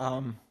wondering,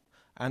 on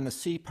the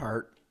C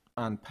part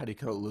on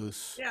Petticoat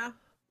Loose, Yeah.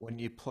 when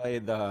you play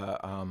the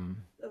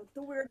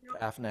The weird note.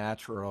 F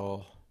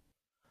natural,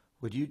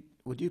 would you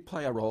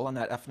play a roll on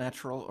that F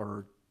natural,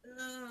 or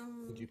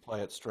would you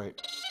play it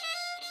straight?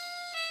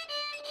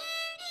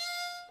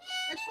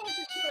 I suppose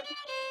you could.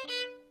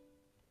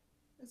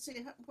 Let's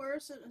see, where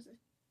is it?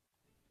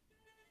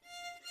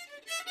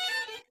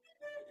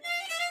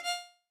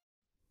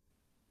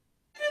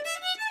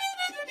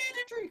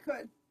 Sure you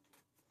could.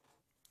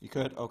 You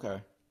could?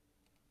 Okay.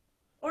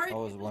 Or I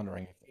was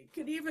wondering. you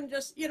could even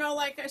just,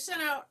 like I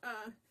sent out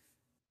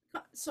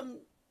some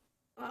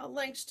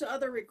links to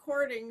other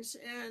recordings,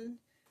 and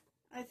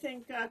I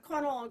think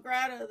Conal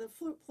Agrada, the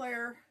flute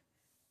player,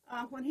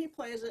 when he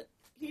plays it,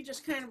 he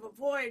just kind of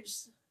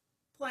avoids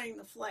playing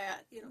the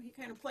flat. He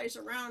kind of plays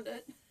around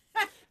it.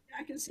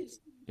 I can see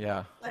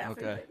Yeah. laughing.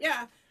 Okay. But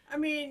yeah, I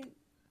mean,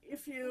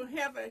 if you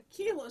have a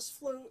keyless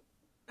flute,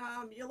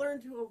 you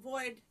learn to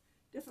avoid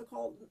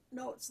difficult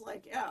notes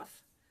like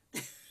F.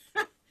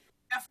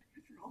 F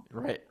natural.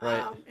 Right.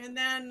 Right. And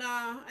then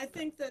I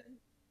think that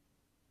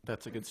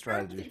That's a good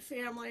Strategy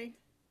strategy. family,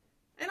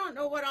 I don't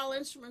know what all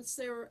instruments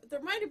they were.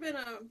 There might have been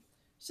a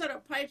set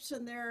of pipes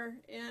in there,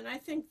 and I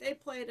think they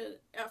played an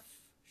F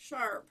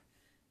sharp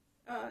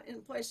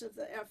in place of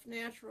the F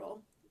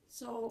natural.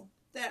 So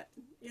that,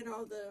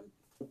 the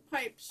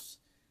pipes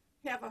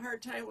have a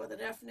hard time with an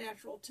F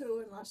natural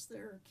too, unless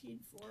they're keyed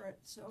for it.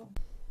 So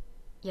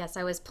Yes,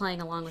 I was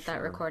playing along with that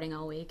Sure. recording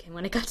all week, and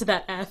when it got to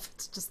that F,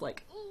 it's just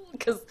like,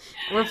 because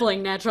we're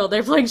playing natural,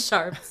 they're playing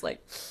sharp. It's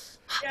like,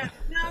 yeah,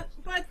 now,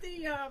 but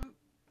the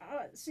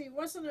see,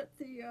 wasn't it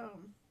the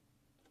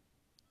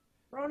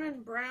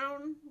Ronan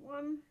Brown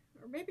one,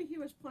 or maybe he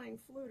was playing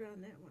flute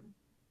on that one?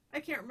 I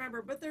can't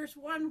remember, but there's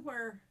one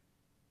where.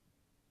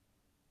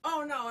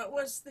 Oh no, it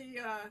was the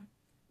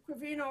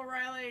Quivine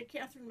O'Reilly,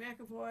 Catherine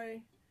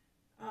McAvoy,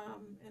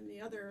 and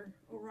the other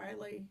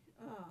O'Reilly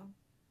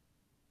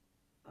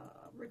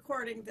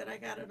recording that I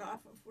got it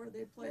off of, where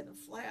they play the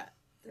flat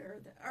there,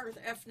 or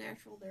the F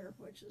natural there,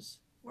 which is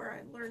where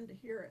I learned to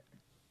hear it.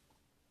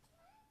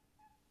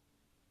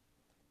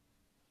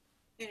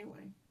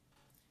 Anyway,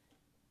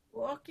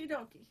 okie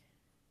dokie.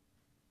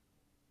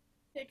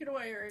 Take it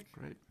away, Eric.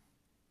 Great.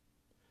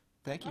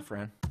 Thank you,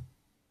 Fran.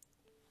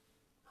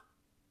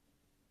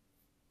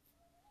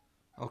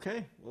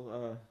 Okay.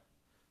 Well,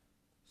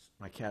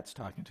 my cat's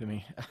talking to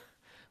me.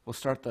 We'll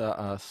start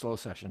the slow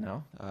session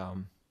now.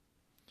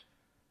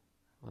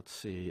 Let's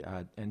see.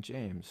 And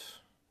James,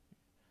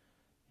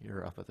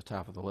 you're up at the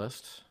top of the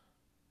list.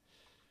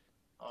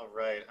 All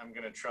right, I'm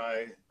gonna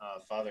try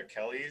Father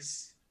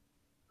Kelly's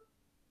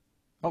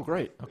Oh,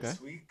 great. Okay.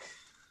 this week.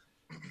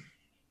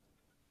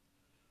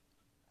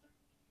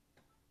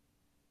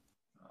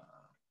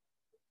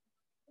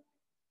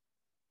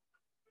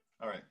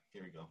 All right,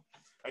 here we go.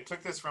 I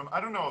took this from,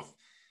 I don't know if,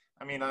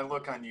 I mean, I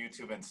look on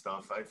YouTube and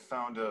stuff. I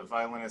found a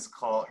violinist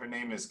called, her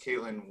name is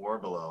Caitlin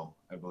Warbelow,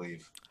 I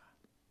believe.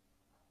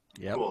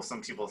 Yep. Cool,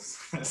 some people,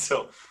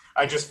 so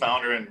I just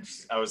found her and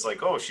I was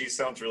like, oh, she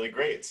sounds really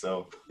great.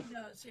 So It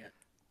does, yeah.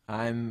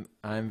 I'm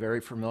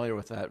very familiar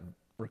with that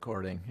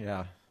recording.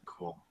 Yeah.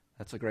 cool.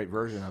 That's a great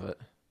version of it.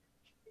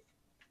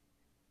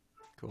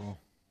 Cool.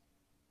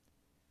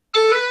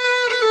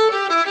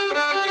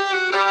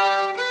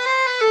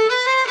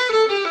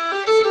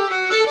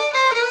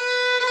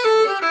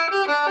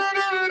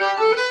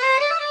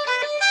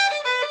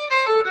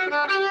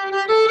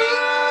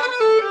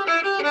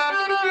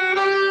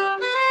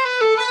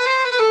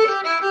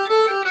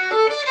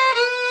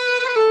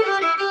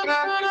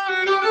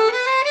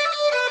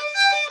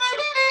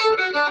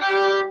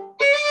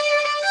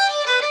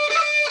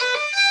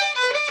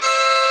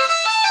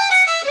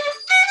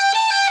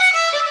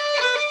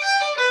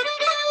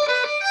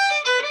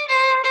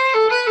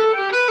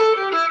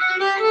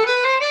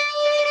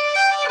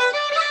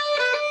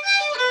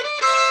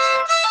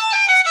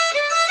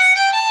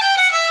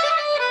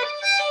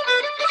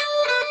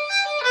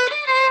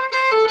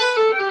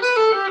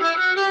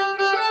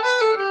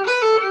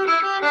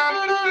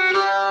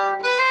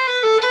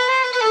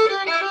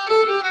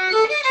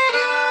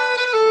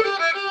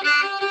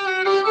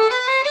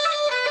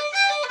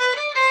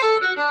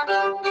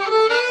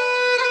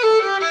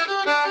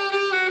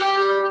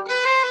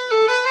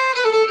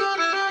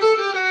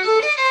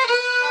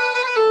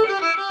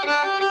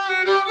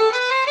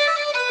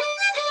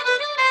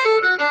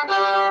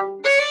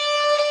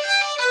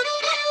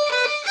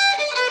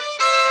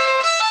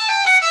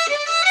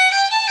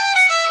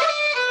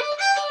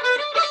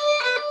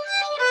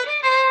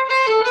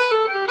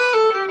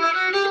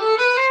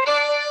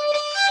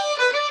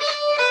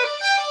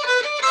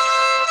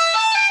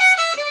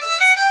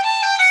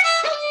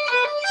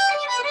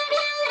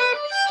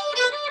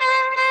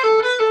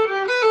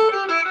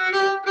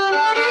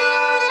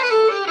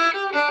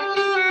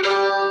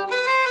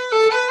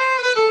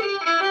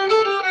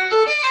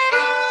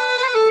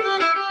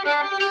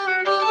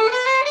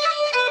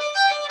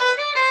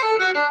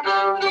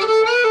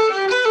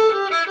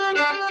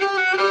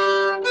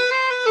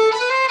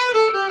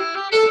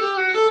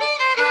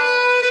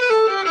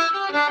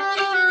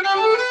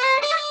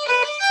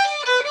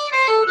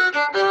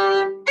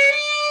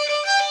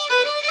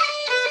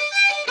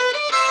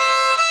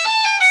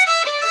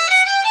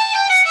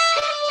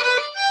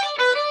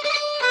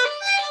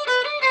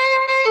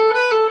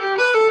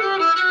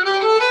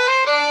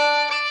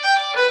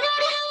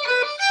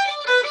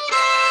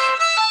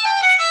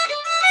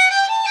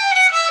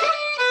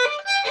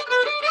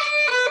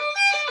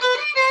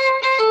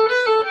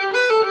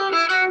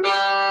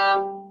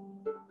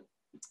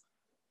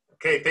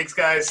 Okay, thanks,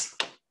 guys.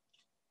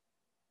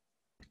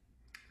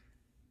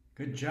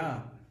 Good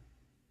job.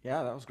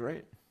 Yeah, that was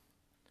great.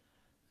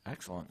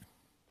 Excellent.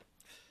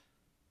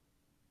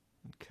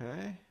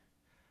 Okay.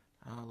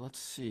 Let's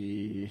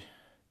see.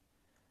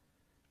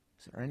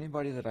 Is there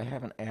anybody that I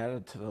haven't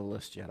added to the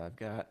list yet? I've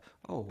got,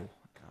 let's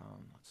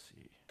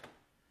see.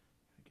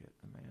 Get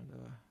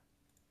Amanda.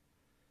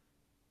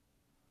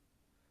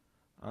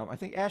 I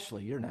think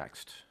Ashley, you're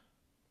next.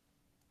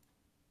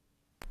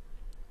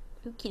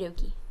 Okie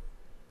dokie.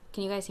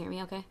 Can you guys hear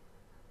me okay?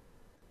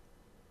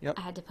 Yep.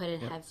 I had to put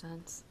in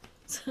headphones.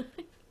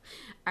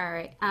 All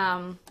right.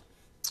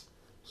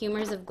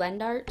 Humors of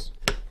Glendart.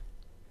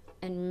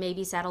 And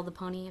maybe Saddle the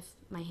Pony if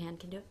my hand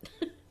can do it.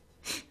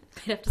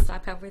 I'd have to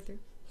stop halfway through.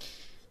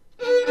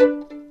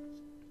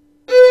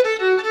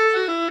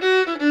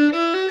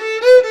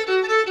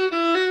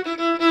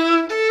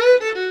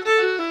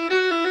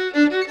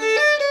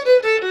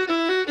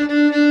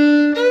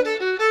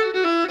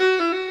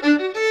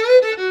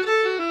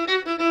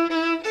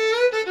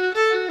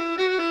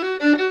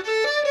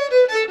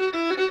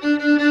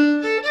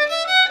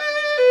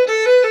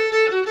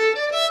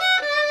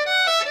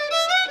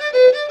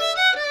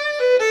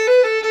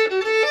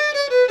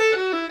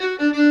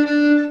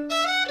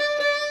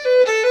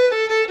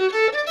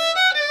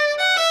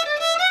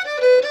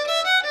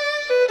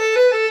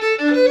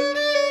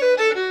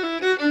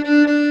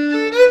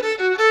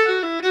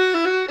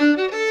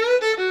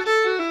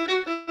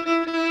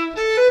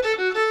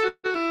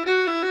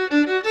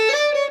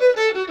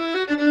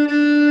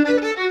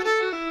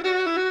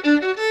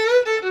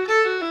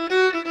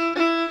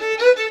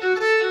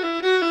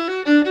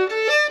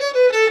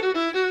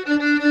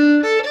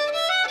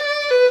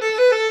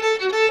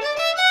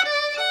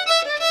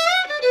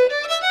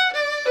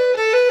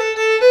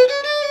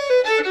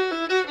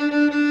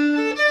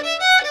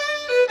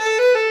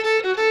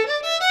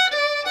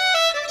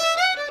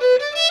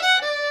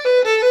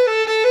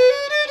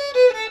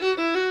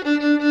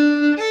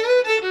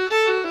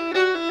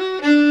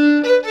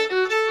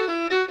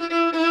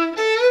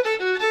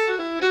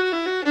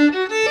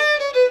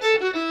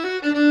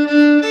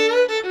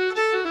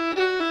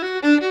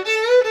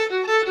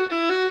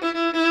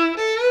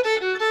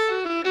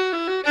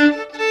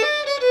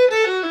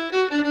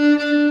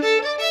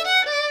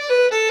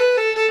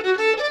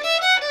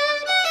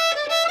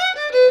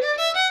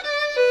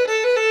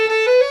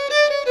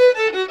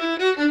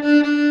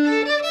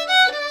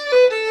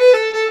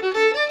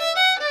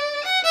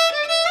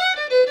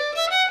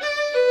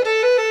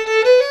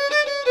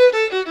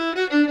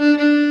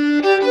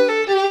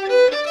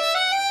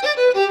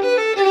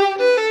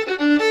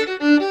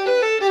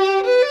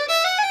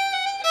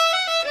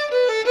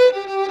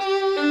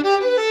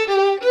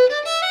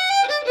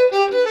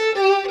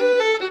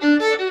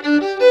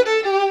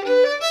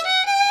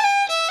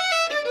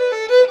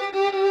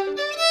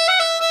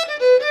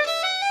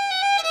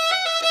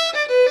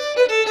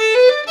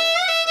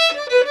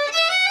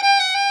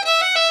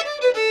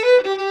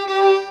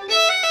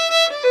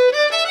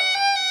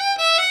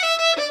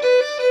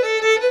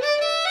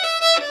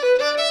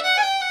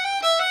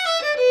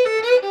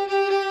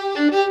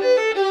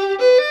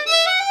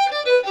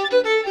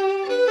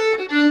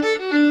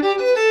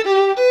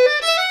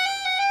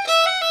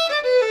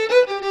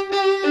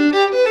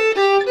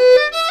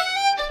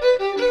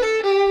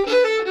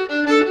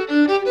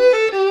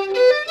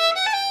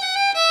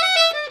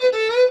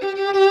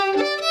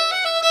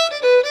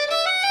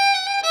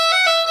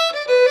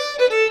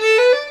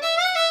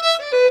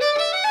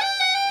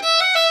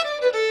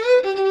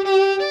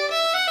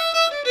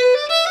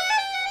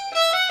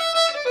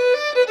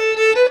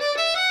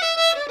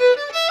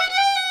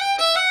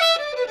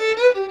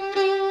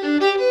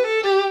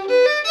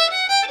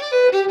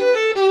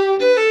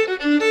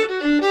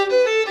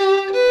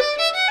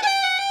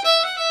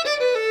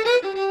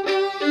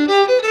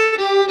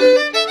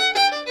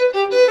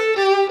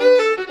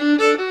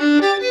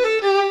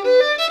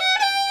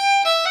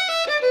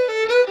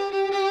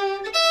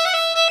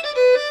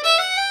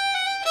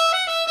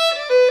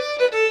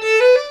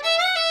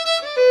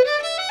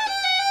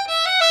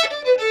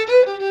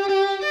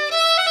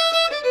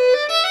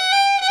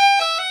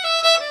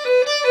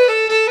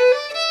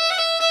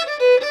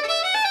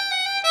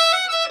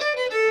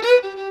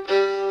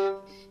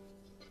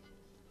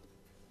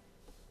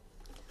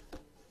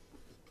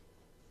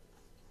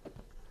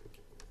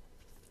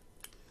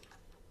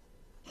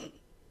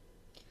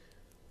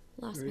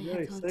 Lost Very my nice.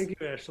 headphones. Thank you,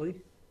 Ashley.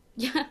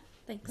 Yeah,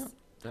 thanks.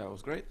 That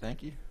was great.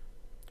 Thank you.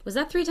 Was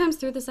that 3 times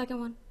through the second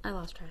one? I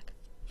lost track.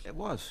 It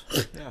was.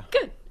 Yeah.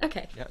 Good.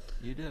 Okay. Yeah,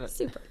 you did it.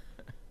 Super.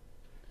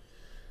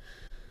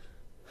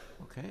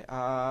 Okay.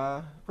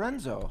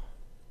 Renzo.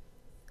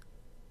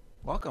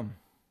 Welcome.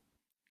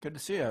 Good to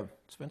see you.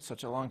 It's been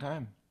such a long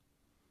time.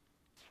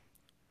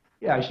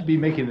 Yeah, I should be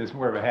making this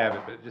more of a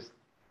habit, but it just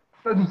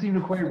doesn't seem to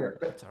quite work.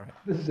 That's all right.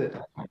 This is it.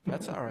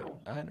 That's all right.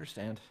 I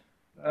understand.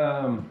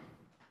 How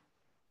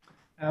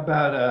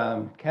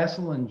about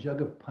Castle and Jug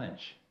of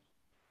Punch?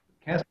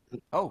 Castle,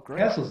 Oh, great.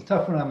 Castle's a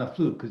tough one on the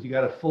flute because you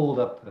got to fold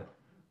up the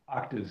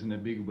octaves in a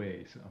big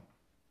way. So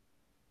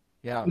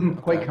Yeah. Didn't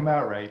quite okay. come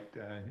out right.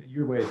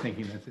 Your way of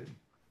thinking, that's it.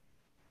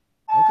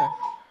 Okay.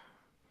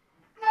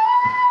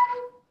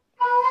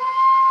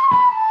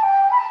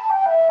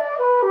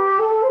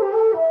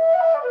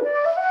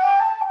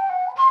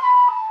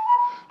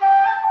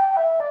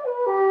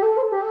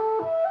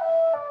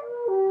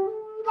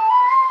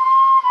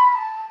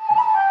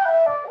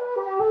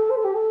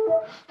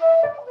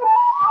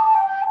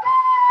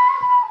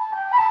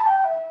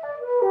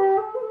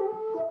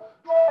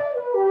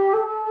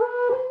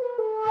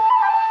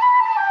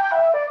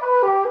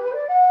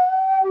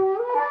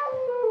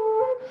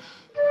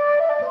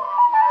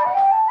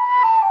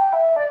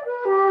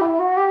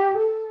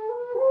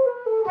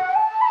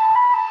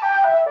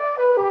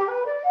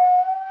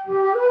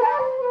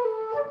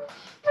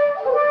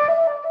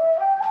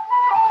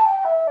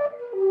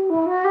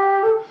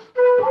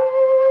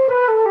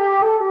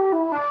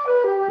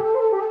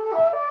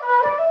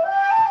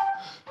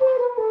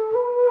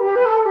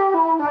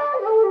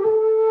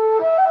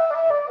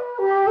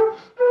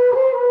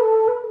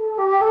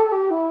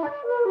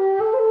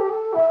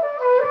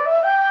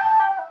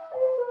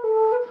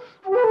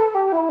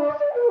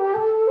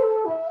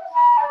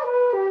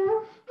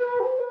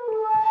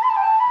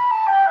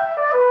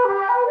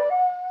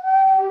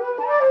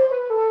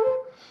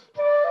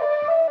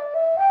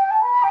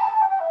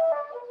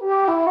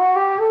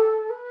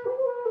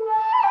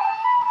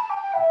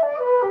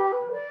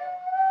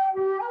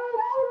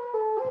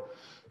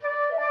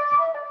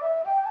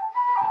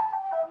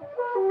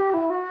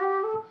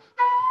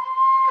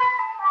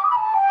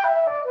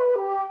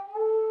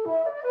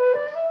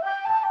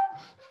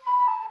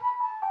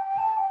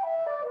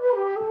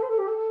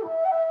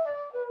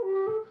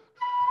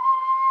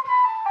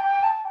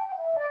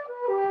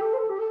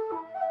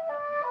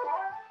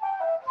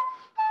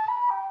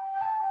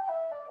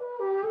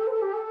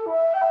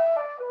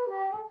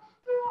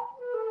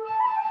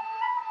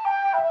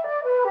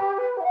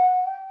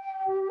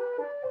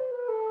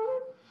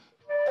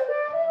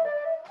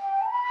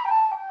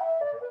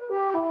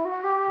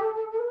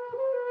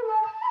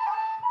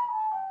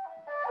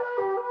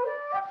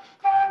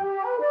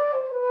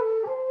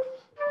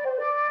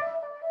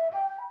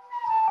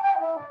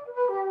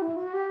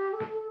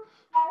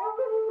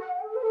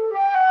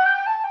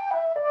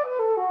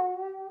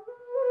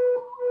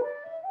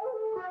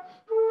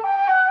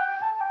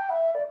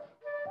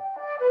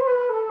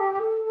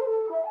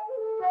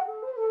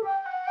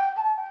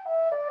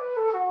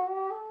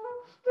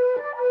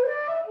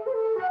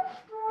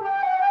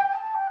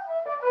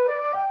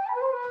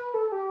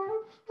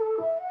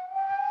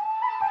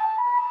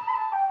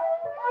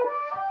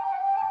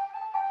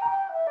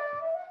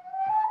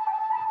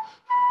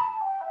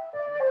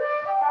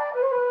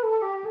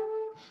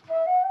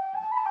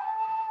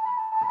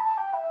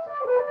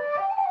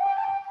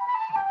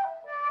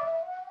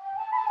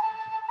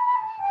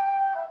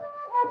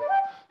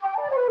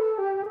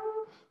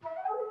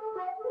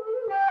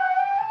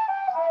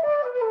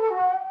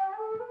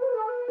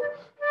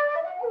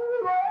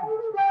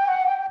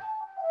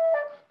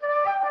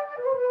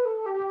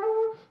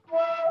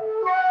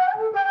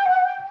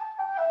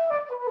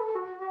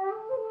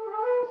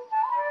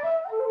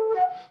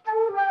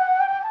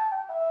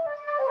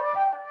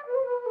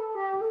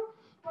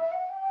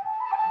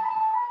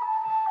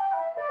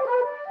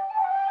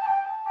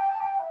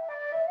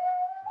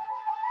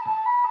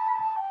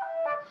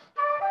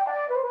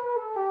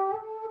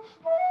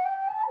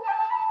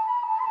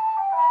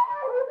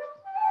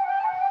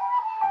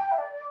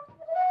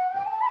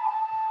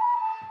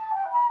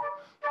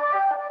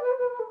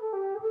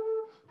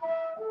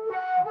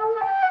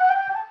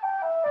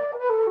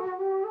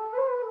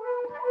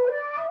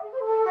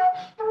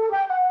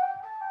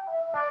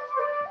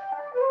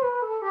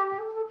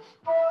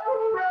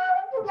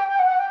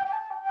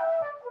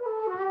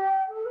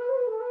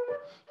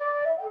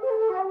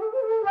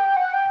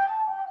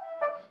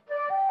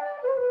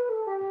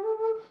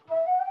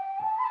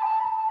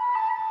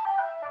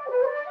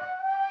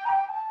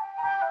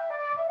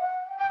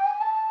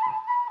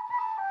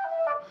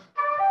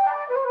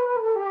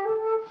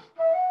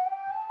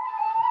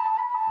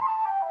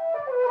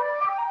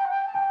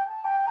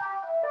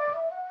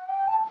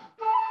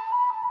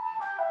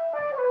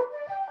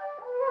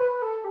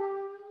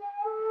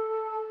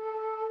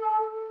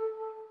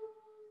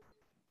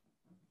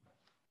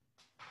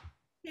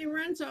 Hey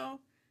Renzo,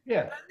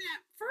 Yeah. on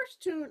that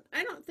first tune,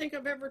 I don't think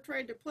I've ever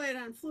tried to play it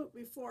on flute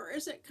before.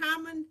 Is it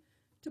common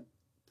to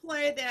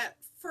play that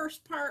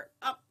first part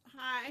up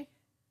high?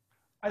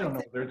 I don't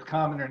know whether it's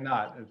common or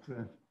not. It's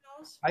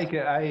I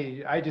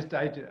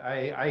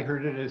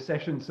heard it at a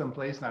session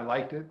someplace and I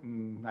liked it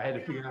and I had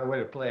to figure out a way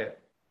to play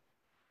it.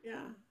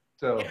 Yeah.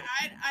 So Yeah,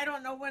 I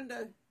don't know when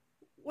to.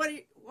 What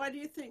do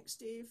you think,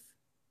 Steve?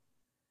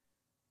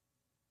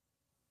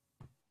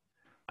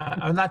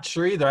 I'm not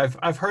sure either.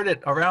 I've heard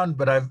it around,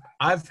 but I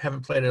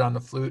haven't played it on the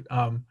flute.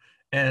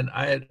 And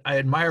I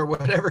admire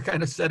whatever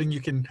kind of setting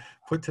you can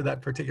put to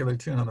that particular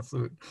tune on the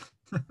flute.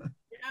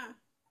 Yeah,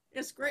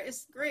 it's great.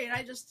 It's great.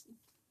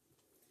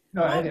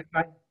 no,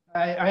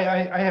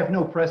 I have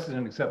no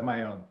precedent except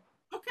my own.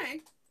 Okay.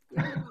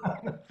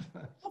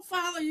 Well,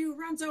 follow you,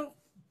 Renzo.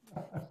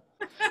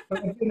 It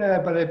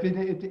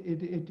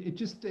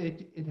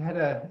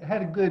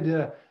had a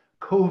good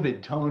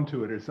COVID tone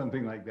to it or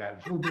something like that.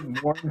 It's a little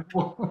bit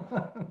mournful.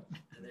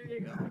 There you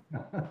go.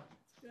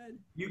 Good.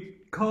 You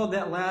called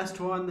that last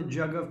one the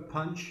Jug of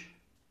Punch?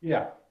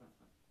 Yeah.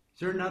 Is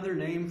there another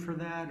name for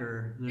that,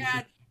 or? there's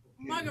Yeah, just-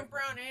 mug of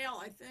brown ale,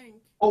 I think.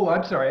 Oh,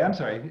 I'm sorry.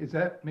 Is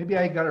that, maybe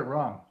I got it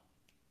wrong.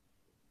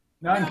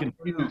 Now I'm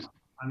confused.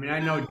 I mean, I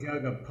know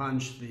Jug of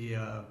Punch,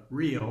 the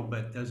real,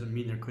 but doesn't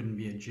mean there couldn't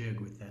be a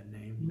jig with that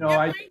name. No,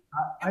 I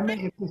may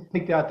have just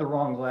picked out the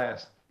wrong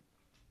glass.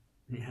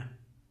 Yeah.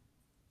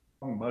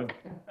 Wrong mug.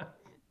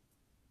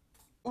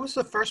 What was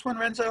the first one,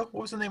 Renzo?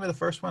 What was the name of the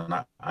first one?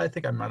 I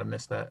think I might have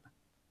missed that.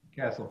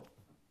 Castle.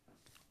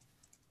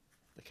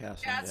 The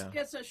Castle, Yeah,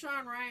 yeah. it's a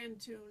Sean Ryan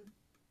tune.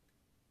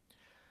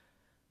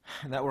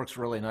 And that works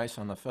really nice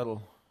on the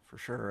fiddle, for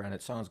sure, and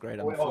it sounds great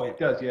on the Oh, flute. it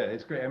does, yeah.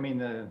 It's great. I mean,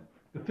 the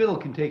fiddle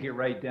can take it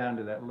right down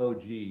to that low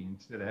G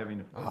instead of having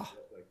to. Ah,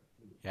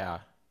 yeah.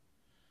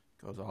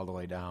 Goes all the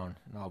way down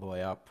and all the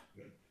way up.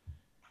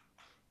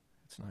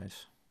 It's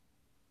nice.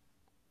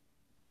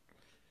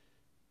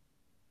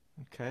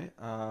 Okay,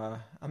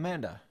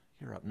 Amanda,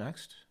 you're up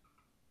next.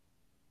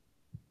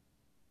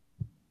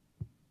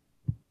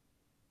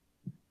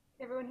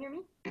 Everyone hear me?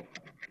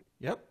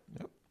 Yep.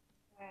 Okay.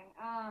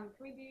 Can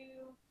we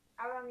do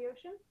Out on the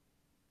Ocean?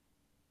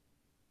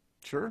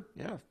 Sure,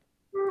 yeah.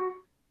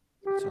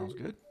 Sounds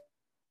good.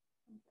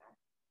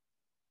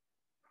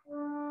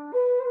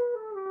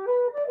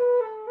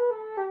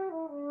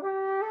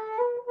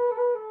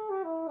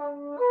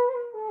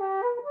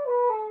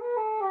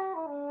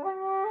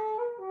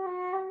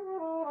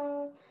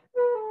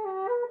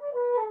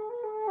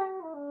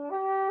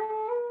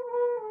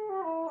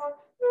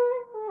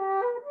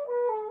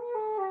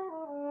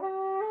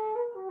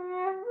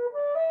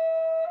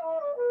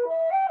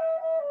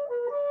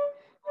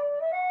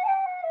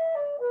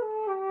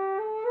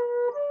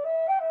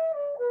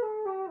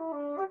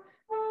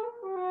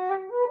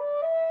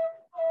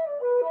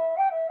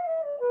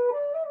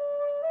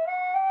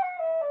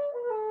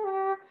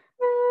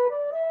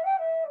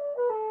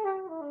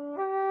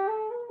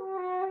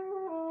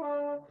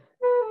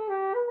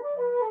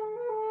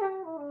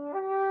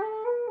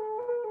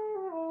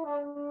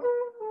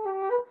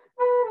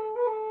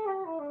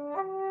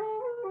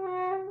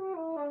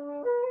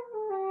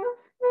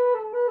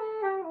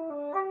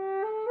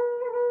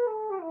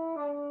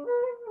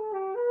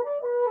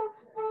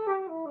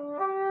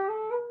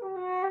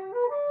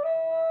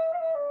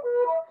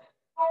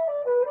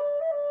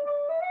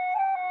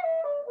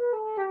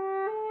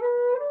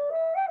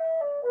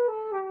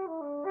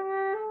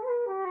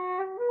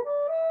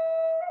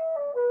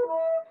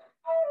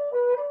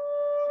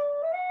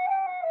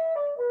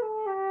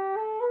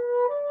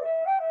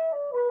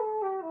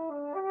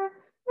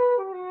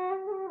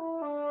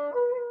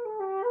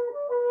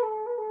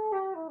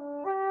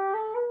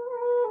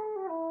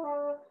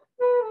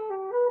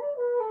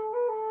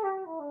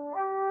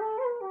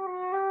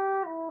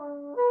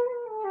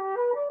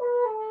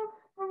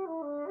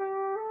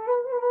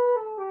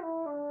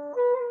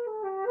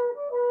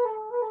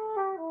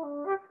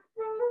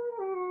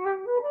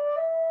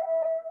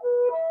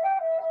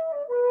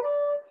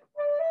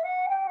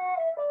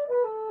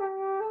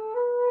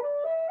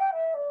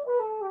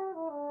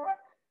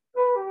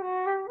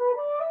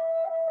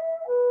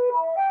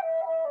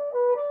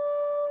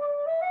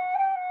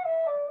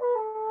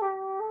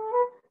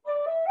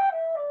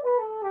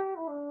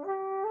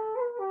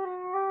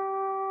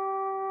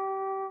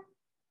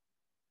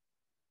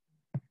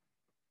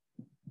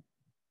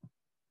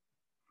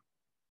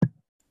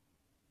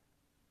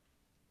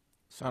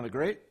 Sounded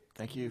great.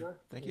 Thank you.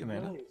 Thank you,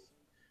 Amanda. Nice.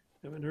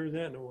 Haven't heard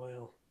that in a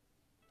while.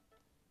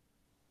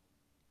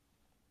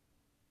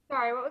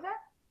 Sorry, what was that?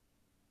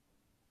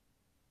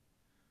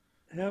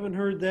 Haven't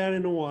heard that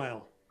in a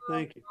while.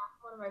 Thank you.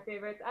 One of my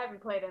favorites. I haven't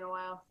played in a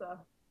while, so.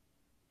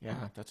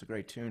 Yeah, that's a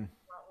great tune.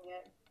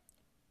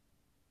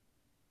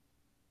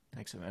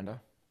 Thanks,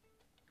 Amanda.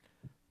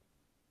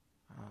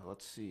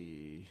 Let's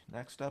see.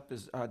 Next up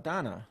is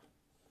Donna.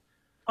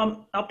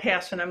 I'll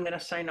pass and I'm going to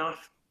sign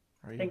off.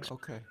 Are you? Thanks.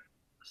 Okay.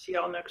 See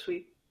y'all next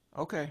week.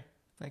 Okay.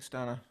 Thanks,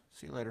 Donna.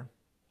 See you later.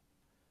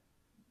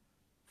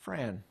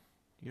 Fran,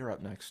 you're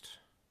up next.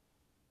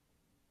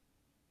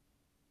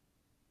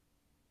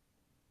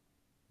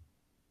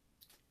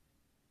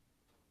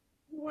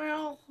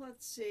 Well,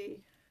 let's see.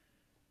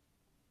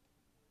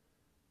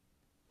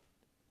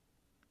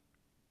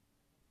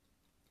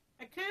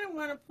 I kind of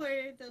want to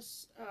play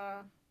this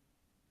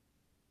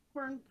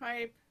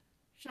hornpipe,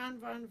 Sean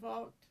von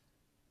Vogt.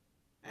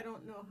 I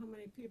don't know how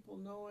many people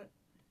know it.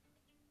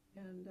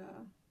 And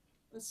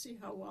let's see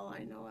how well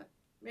I know it.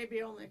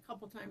 Maybe only a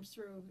couple times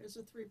through. It's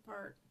a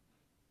 3-part.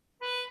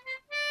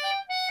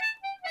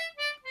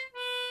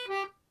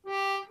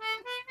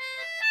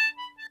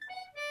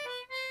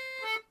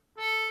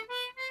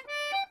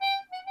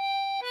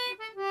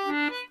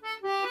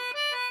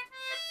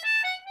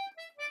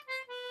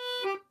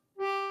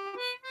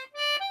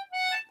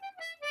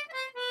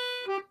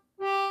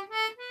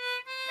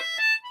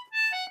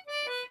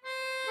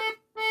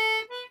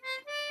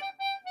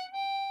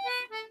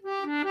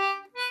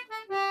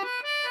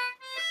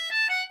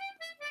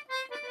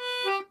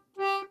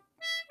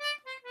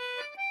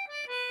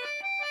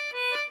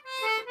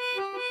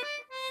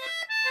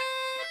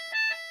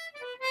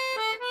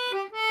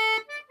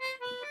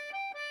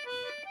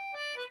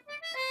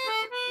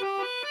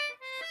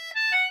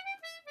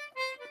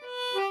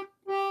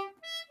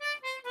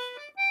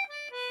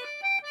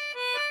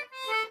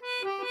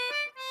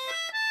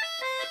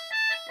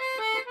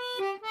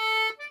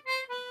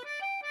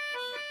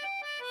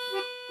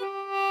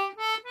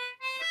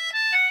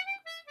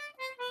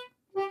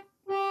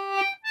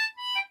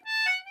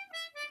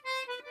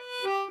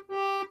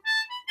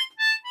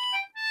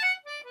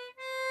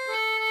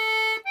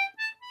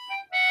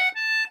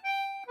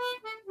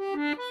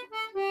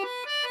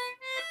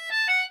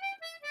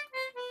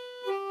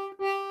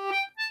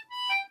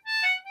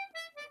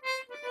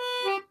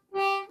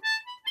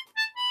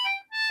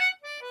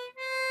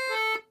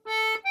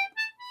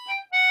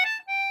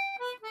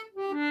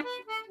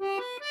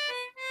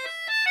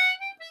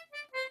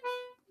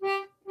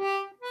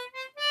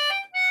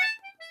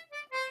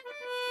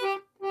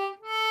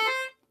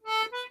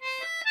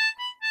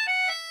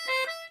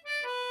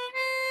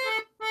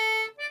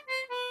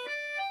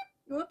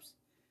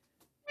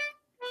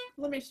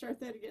 Let me start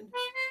that again.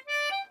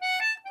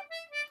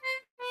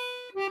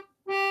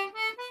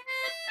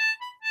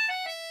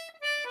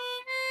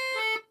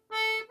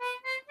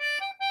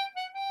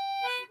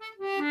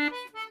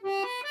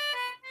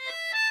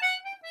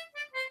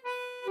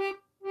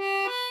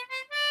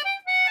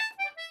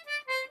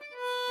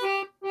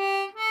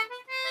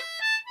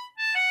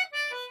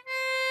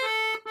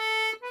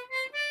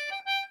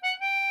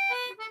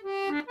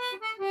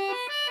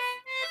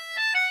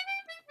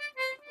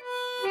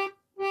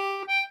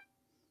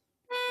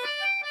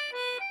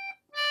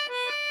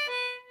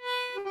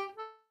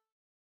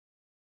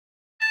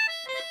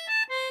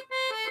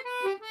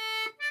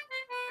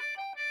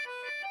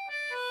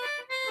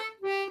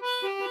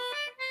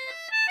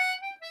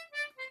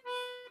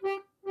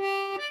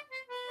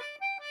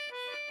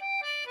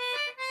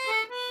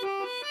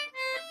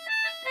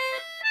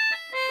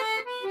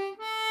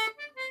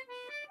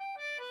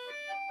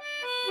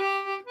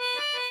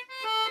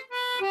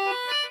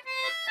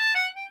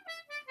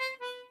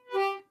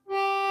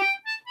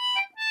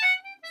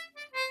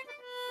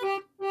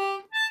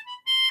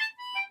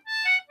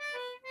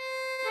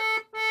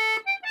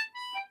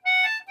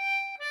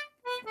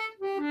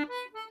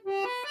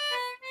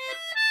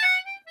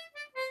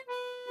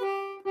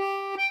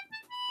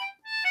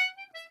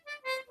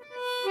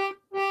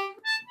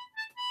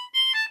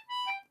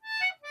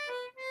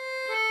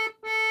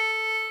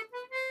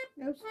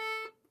 Oops.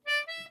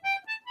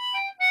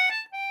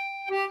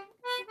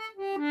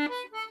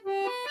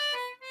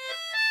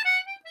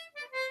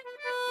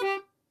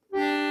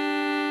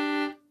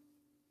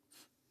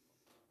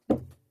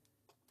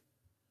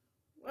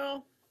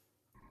 Well,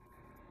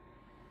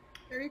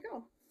 there you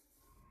go.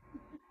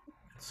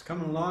 It's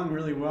coming along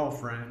really well,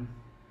 Fran.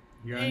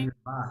 You're on your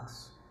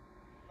box.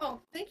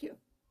 Oh, thank you.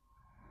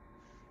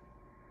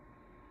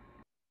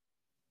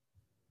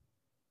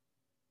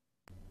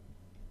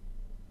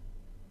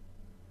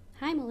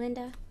 Hi,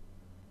 Melinda.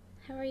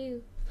 How are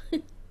you?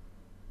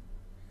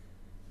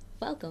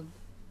 Welcome.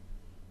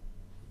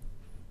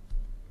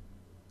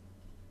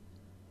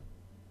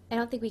 I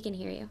don't think we can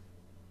hear you.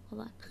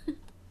 Hold on.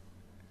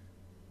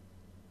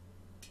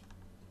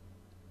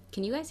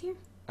 Can you guys hear?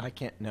 I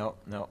can't. No.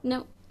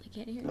 No, I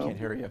can't hear you. Can't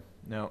hear you.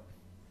 No.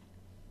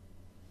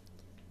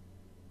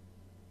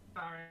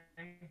 Sorry.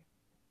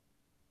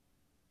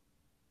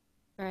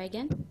 Try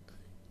again?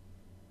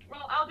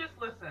 Well, I'll just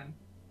listen.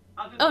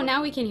 Oh,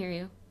 now we can hear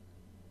you.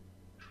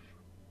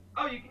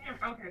 Oh, you can hear me?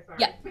 Okay, sorry.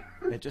 Yeah.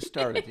 It just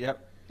started.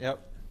 Yep.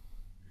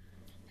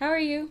 How are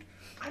you?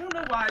 I don't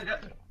know why.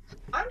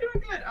 I'm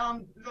doing good.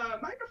 The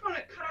microphone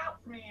had cut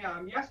out for me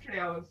yesterday.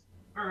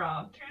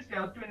 Tuesday,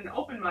 I was doing an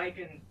open mic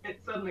and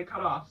it suddenly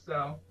cut off,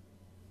 so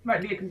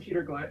might be a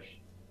computer glitch.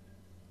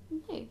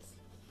 Nice.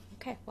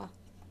 Okay, well,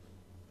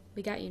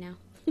 we got you now.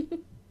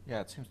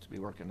 Yeah, it seems to be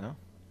working now.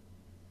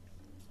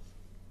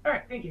 All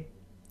right, thank you.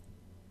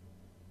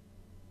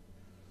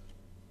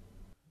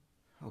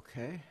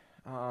 Okay.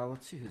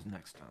 Let's see who's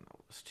next on the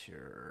list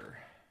here.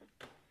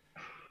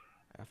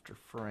 After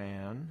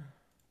Fran.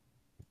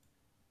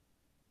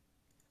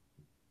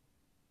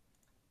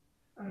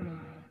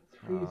 It's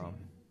freezing.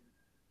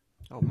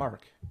 Oh,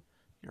 Mark,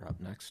 you're up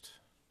next.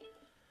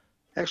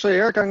 Actually,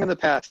 Eric, I'm going to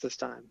pass this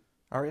time.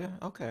 Are you?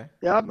 Okay.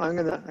 Yep, I'm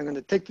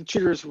gonna take the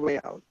cheater's way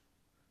out.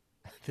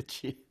 The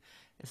cheat.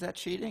 Is that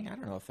cheating? I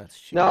don't know if that's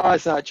cheating. No,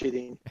 it's not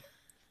cheating.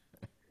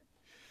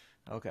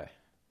 Okay.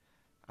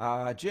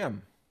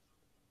 Jim.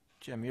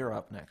 Jim, you're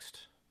up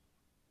next.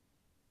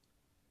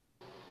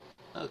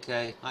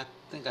 Okay, I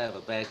think I have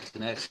a bad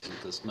connection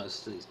because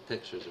most of these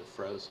pictures are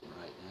frozen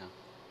right now.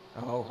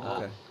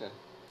 Oh, okay.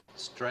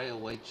 Stray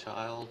Away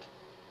Child.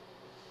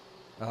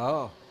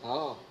 Oh.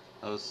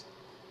 I was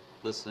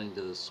listening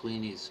to the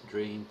Sweeney's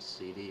Dream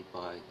CD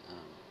by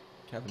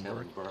Kevin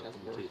Burke from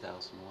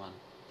 2001.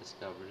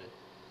 Discovered it.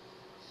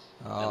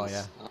 Oh, And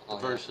yeah. The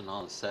version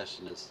on the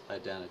session is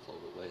identical to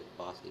the way the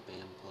Bosley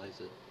Band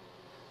plays it.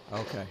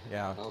 Okay,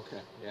 yeah.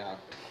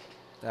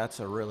 That's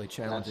a really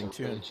challenging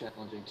tune.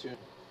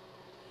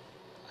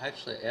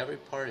 Actually, every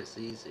part is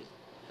easy.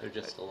 There are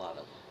just a lot of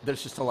them.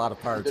 There's just a lot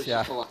of parts,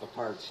 yeah.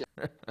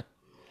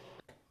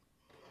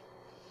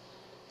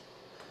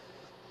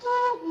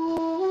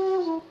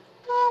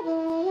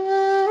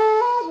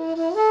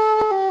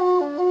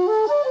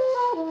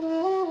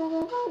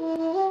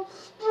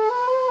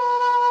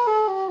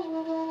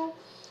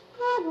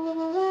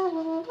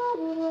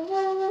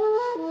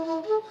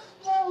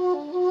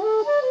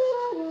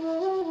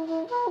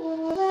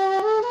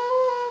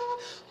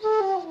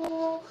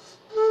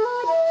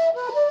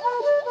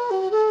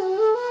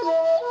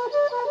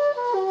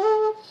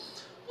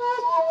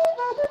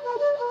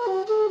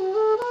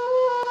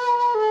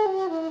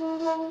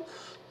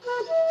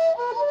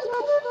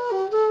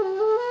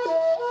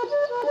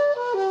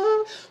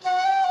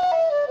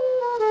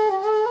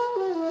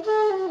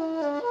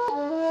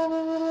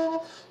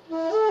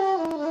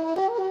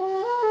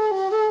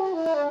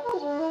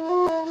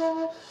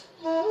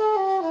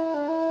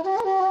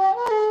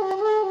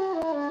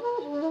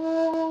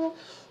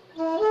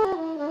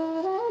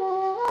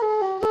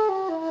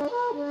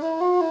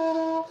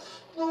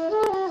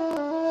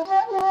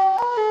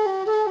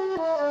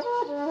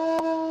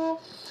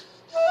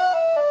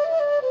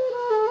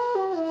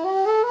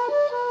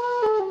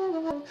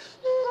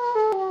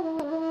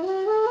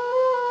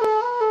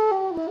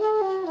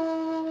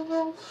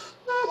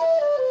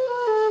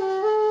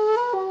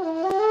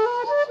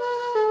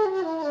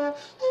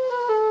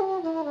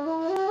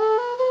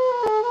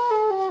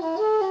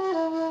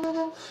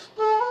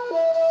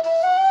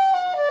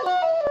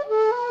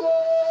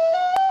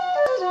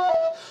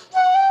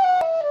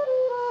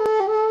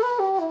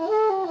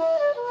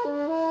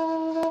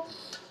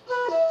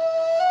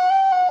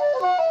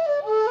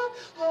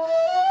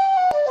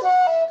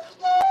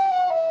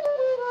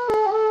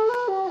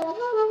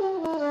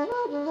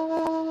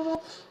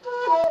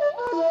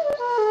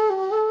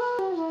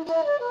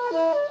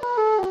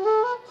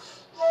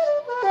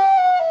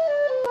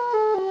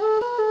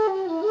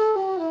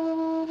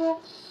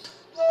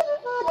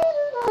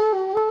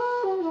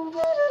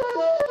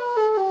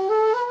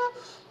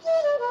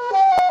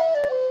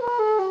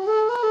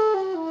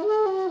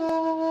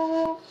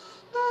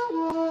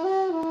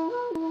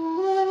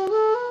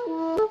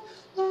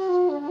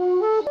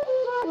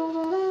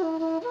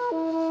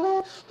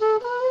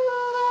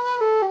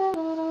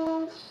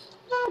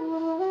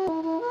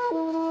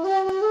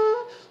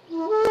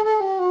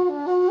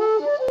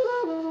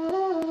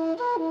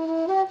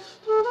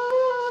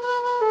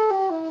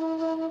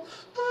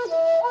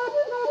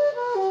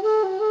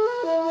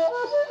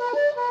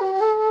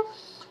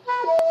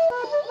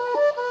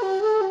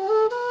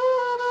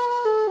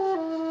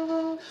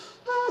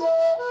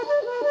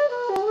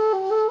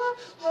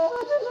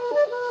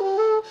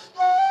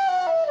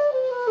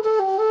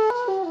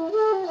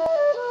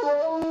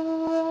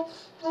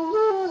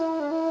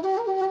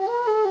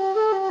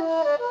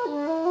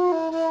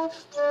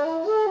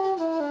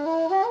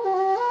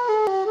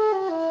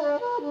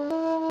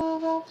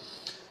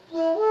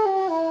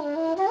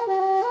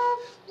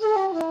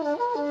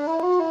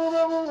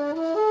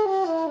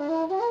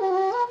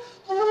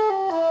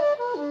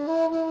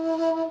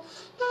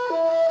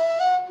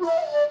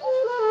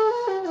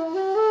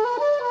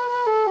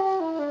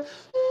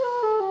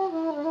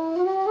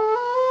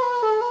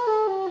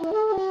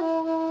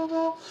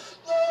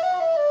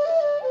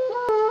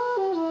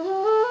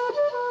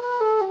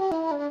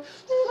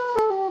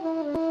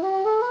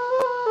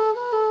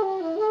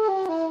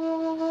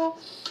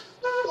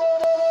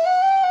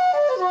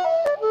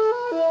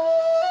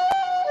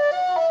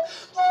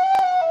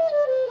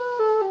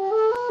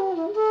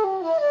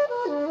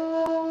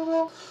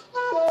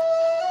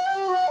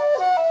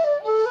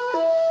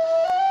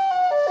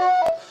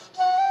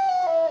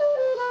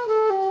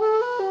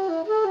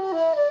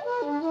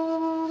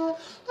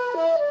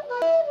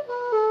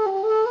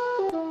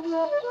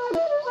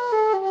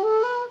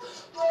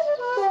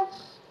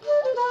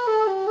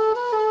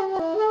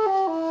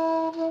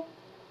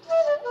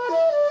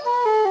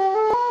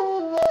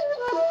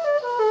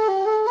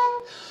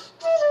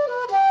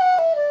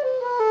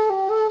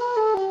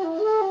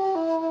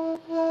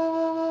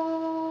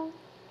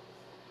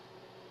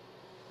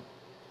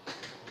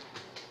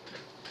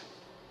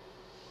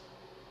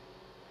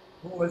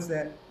 What was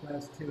that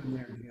last tune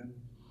there, Jim?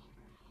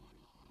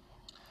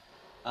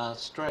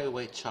 Stray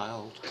Away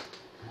Child.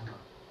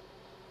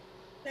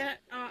 That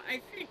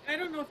I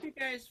don't know if you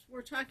guys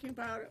were talking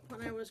about it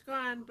when I was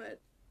gone,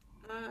 but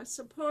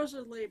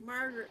supposedly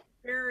Margaret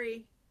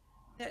Berry,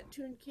 that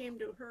tune came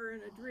to her in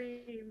a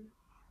dream,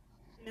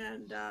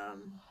 and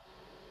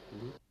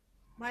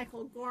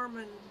Michael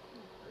Gorman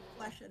would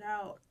flesh it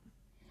out.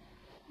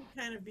 He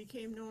kind of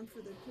became known for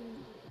the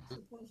tune. But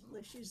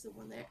supposedly, she's the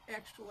one that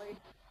actually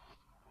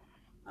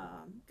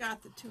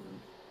got the tune.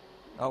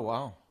 Oh,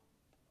 wow.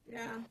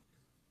 Yeah.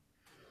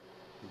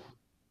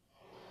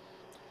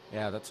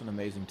 Yeah, that's an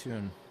amazing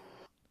tune.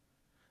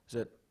 Is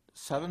it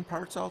 7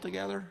 parts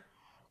altogether?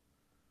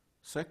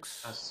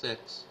 6?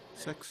 6.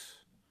 6?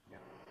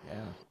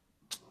 Yeah.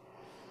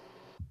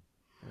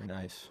 Very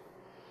nice.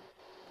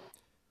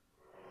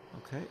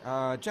 Okay,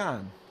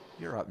 John,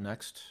 you're up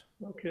next.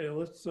 Okay,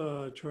 let's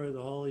try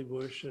the Holly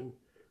Bush, and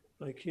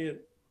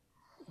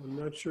I'm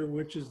not sure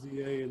which is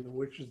the A and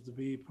which is the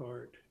B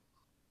part.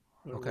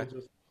 But Okay.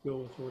 We'll just go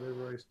with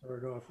whatever I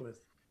start off with.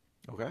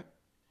 Okay.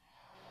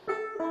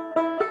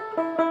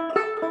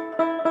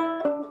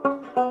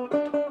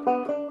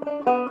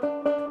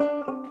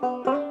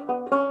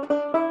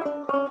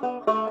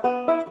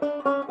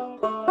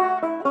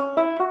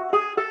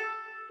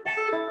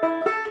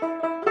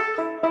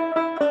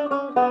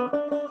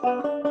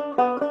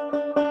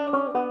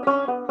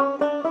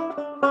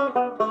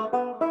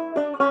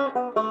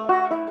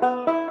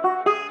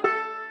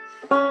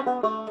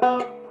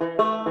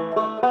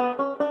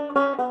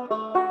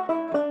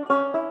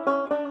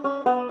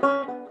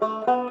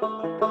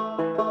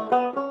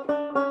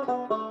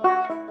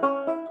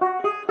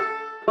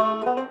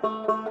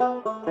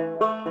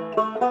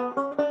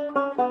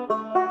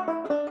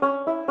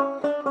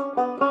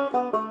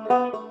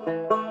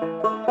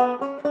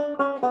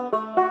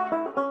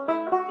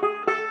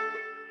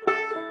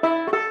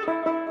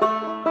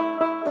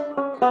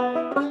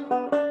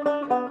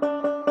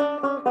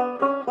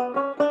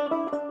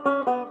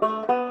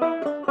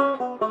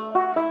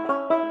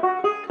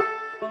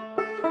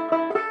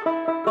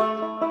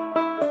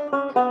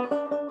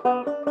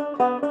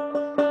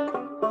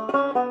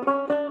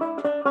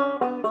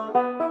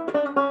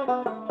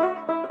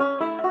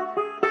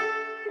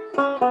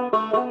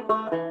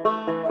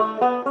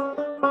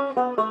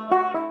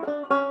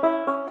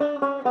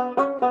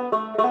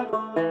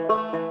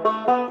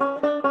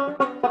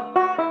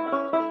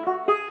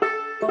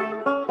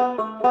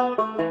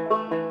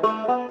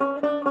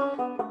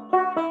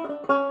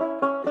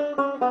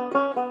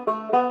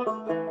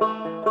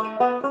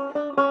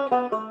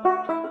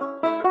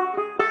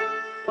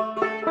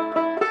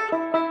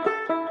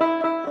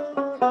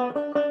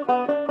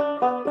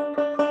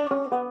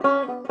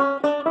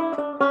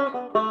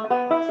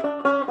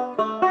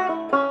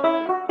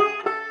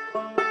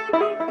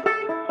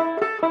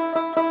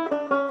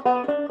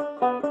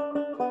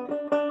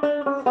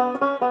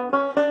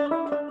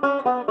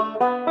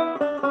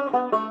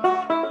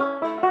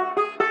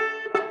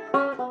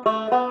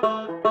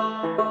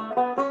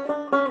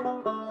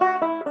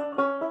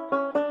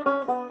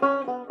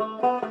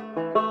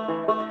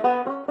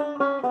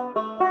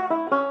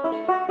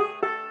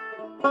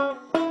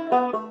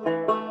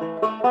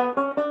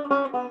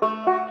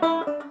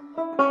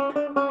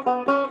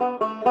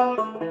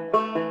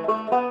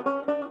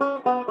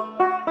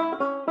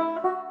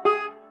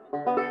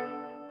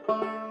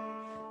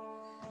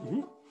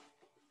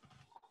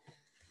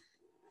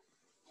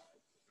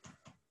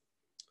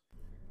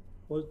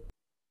 What?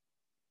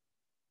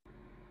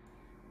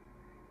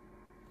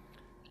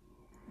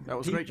 That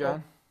was great,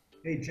 John.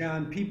 Hey,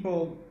 John,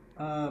 people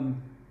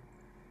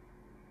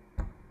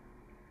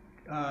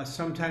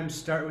sometimes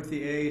start with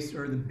the A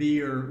or the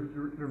B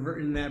or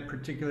in that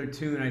particular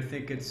tune. I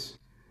think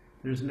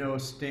there's no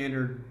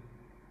standard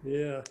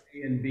A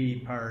and B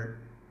part.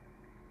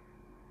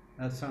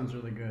 That sounds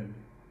really good.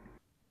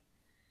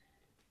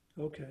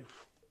 Okay.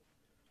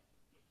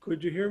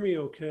 Could you hear me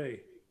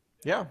okay?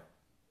 Yeah.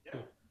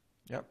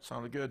 Yep,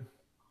 sounded good.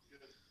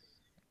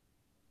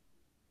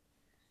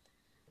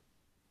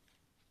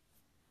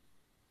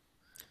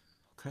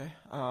 Okay,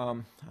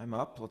 I'm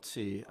up. Let's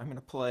see. I'm going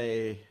to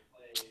play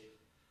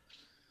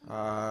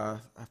A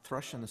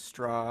Thrush in the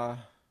Straw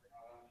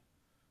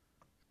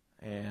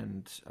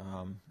and,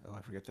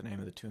 I forget the name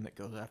of the tune that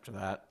goes after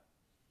that.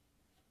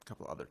 A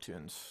couple other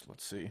tunes.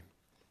 Let's see.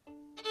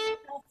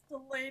 Health to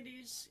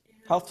Ladies.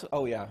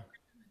 Oh, yeah.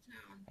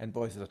 And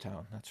Boys of the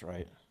Town. That's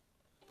right.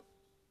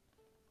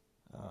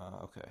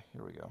 Okay,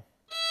 here we go.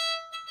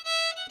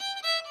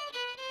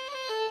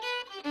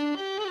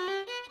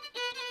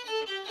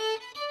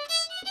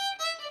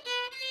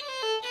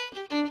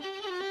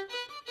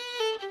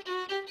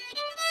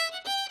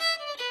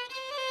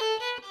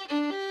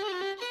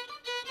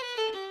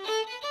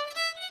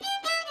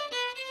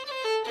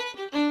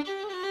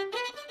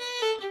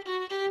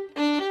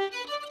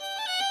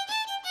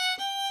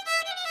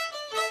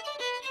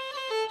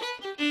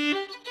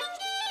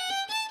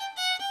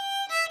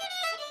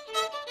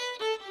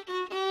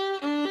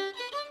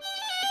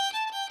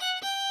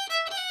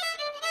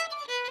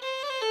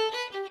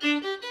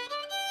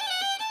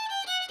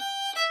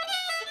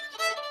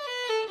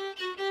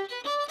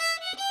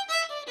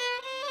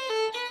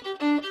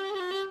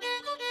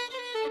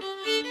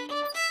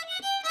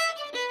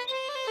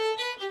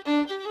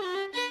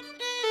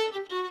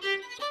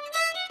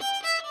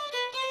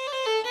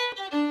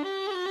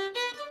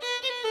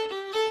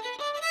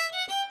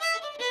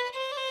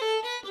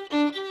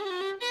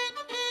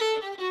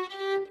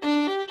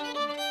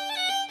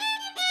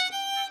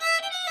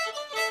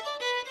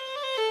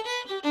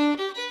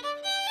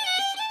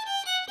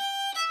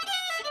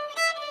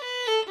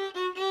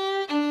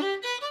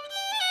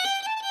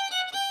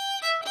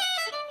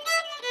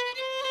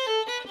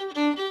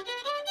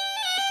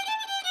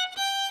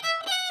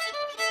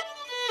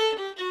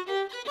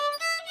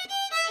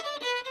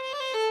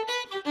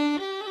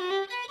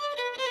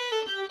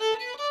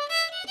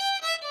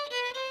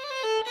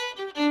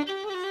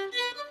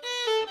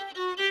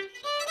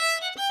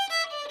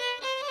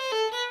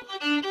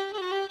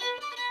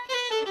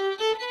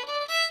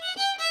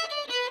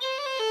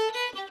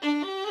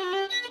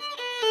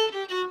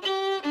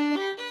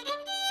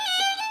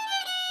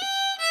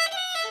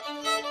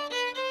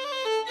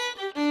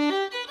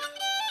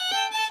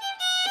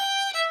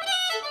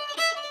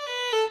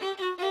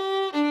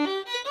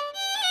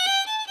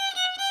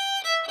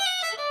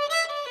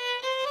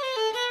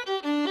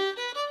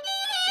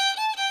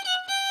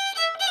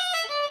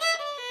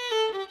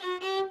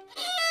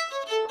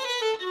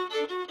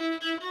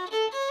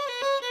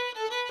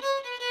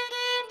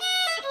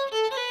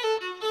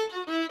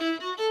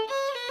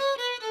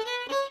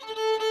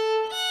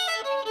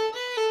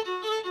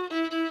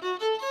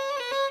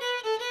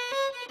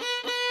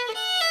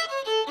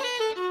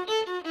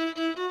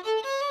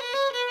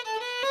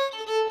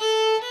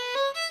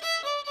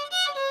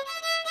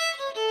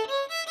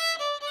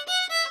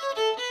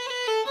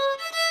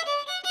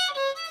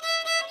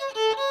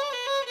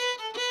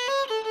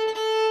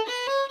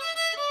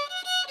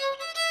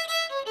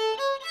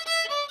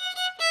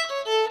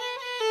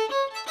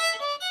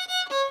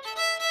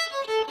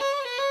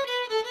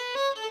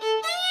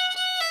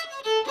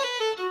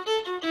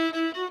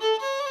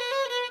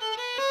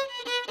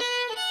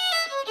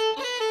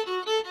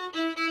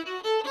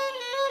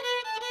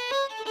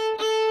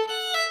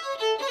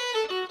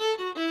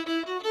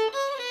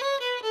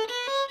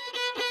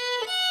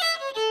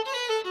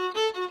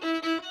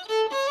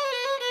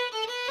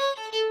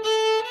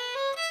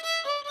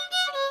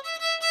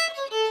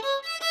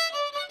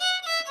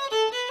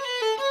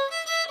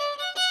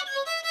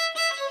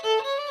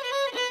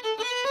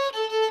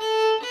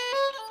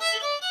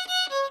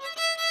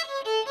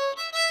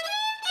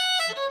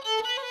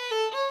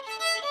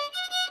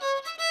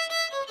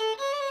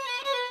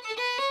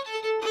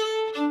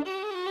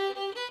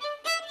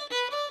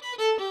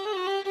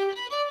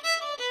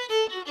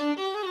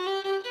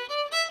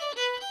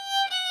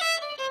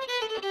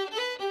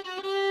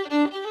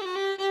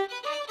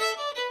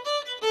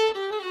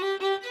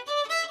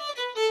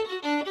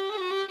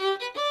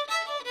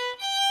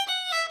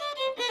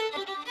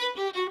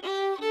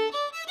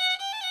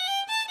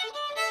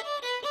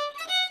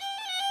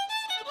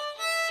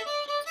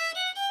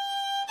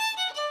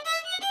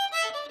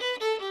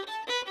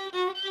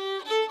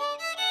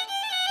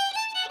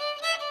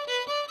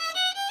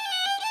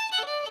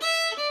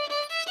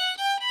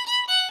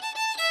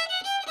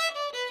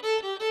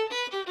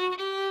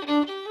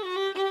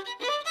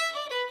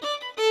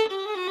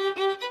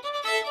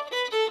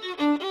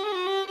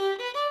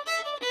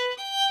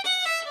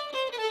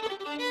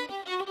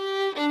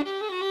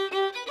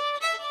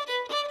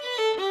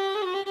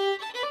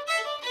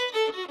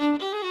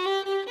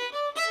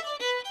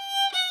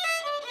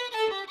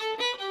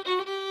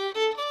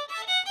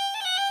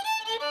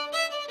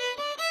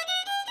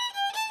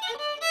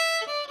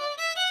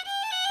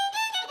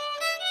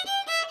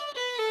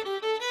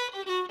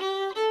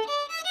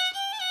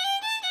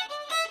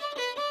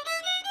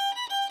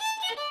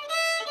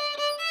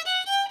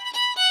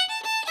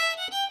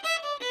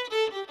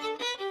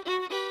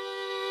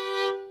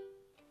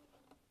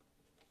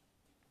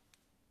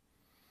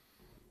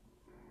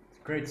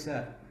 Great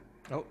set.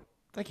 Oh,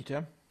 thank you,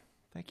 Tim.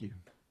 Thank you.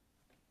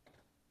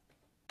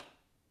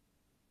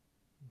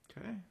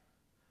 Okay.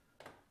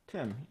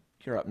 Tim,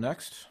 you're up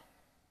next.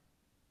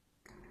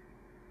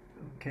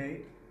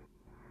 Okay.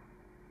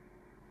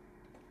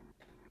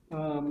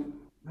 How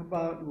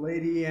about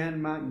Lady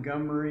Anne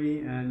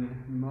Montgomery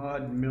and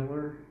Maud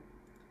Miller?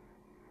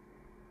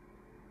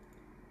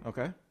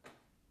 Okay.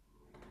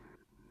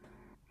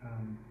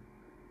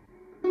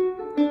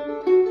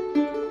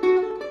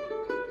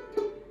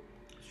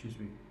 Excuse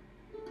me.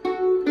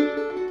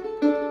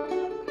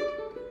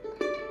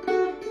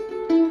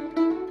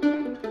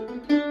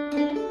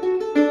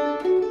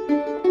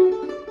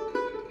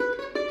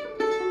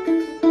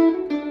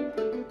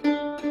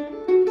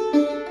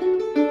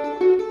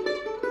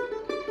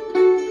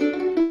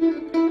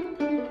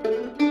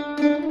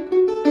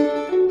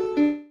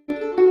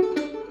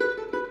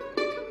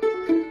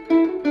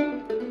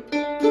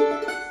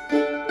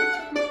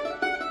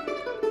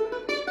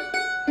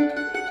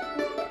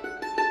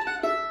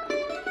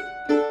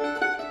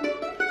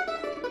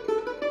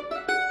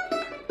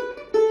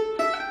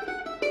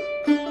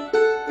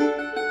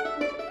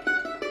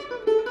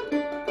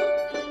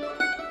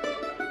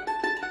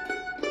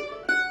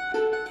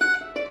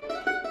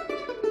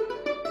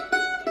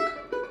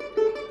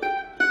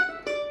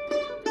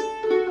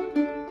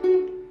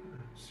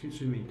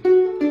 Excuse me.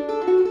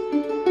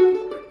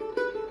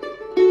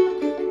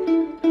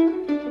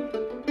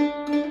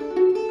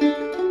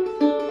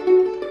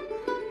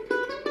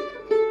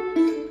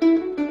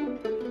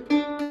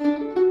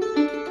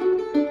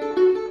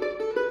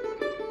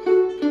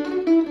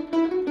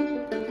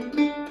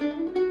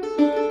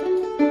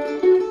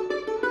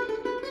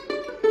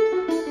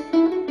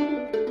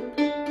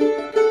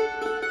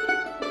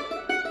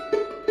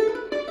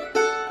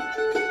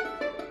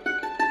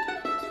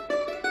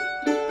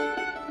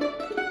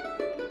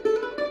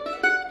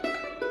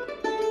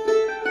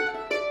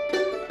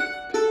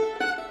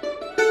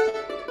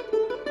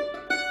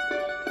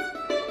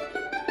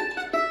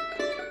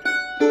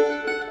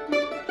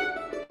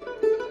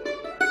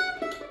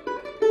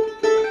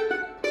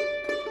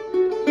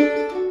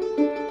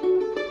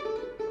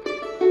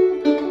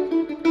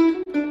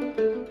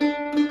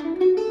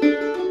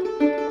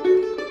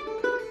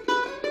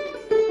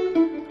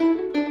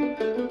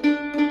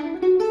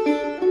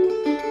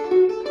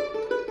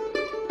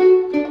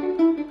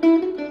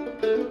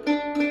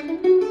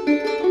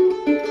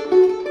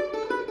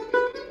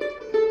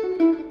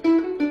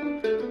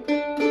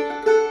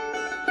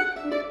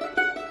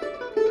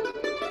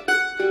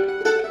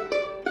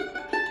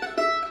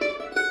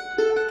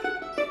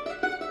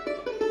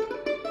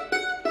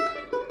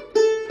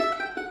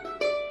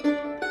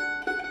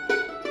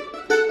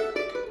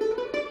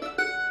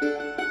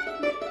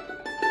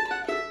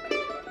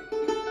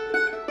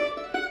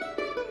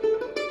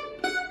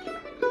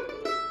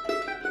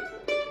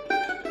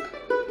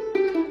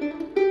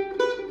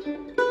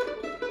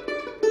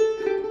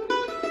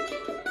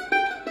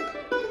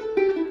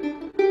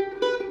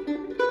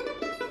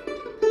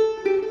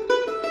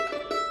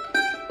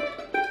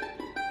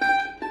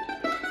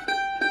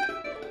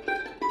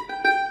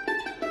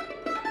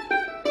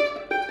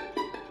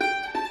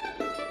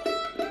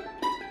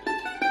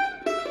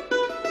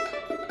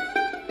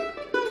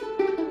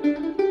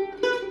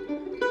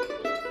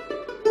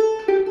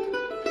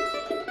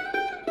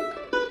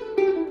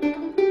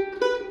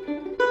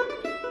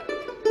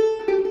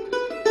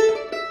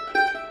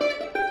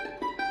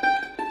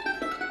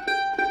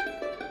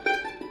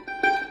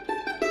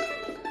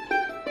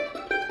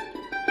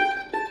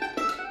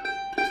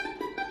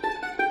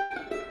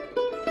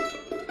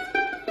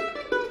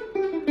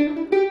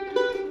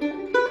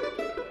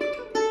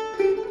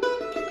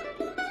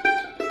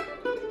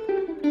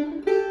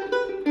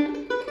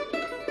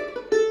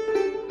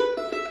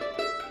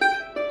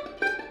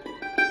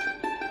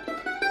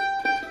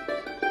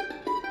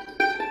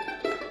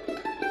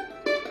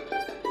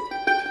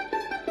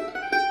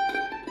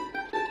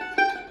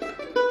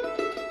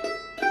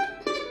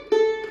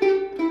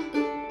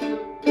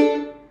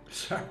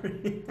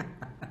 Sorry.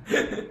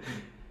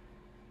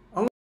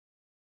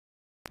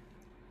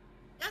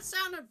 That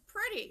sounded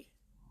pretty.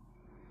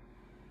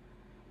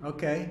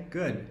 Okay,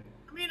 good.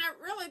 I mean,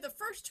 the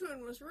first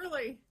tune was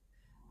really,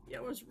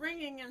 it was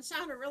ringing and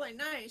sounded really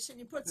nice, and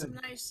you put some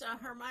nice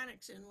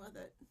harmonics in with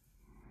it.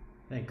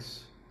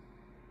 Thanks.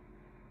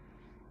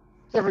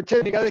 Except for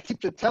Tim, you got to keep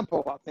the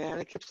tempo up, man.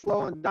 It keeps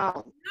slowing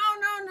down.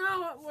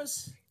 No, it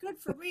was good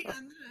for me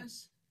on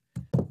this.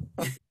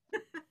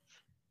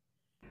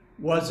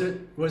 Was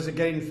it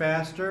getting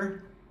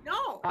faster?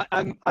 No.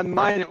 On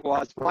mine it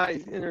was. My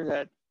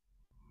internet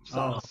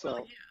sucks, so.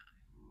 Yeah.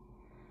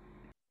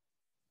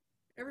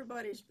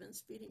 Everybody's been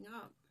speeding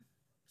up,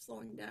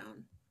 slowing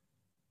down.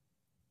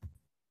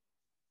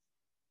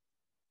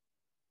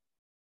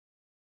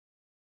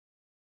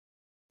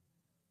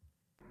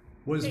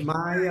 Was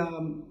my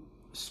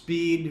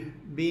speed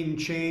being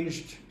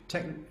changed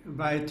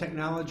by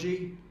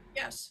technology?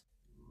 Yes.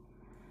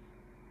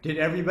 Did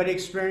everybody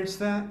experience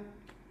that?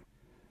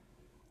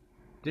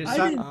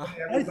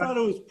 I thought it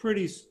was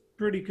pretty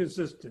pretty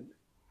consistent.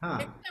 Huh.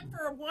 Except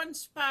for one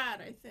spot,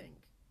 I think.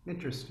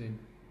 Interesting.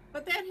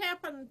 But that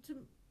happened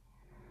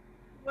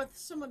with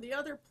some of the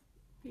other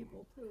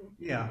people too.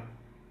 Yeah.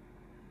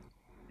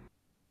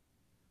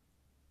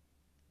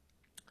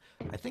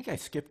 I think I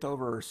skipped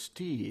over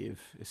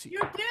Steve. Is he? You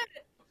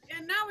did,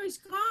 and now he's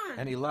gone.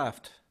 And he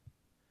left.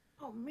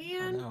 Oh I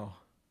man. know.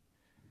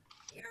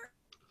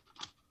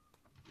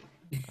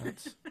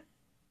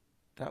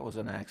 That was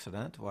an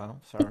accident. Well,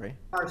 sorry.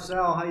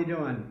 Marcel, how you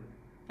doing?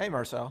 Hey,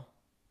 Marcel.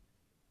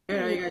 Good,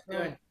 how you guys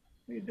doing?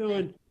 How you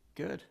doing?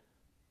 Good.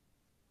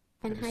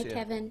 And Good to hi, see ya.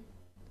 Kevin.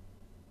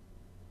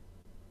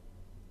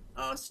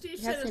 Oh, Steve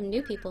We have said some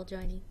new people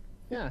joining.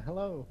 Yeah,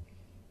 hello.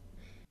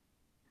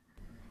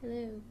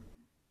 Hello.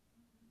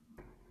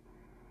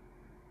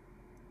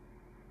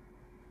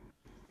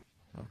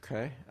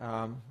 Okay.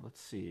 Let's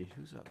see.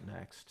 Who's up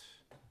next?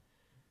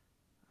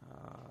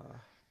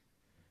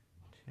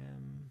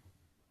 Tim.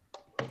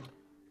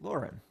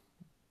 Lauren,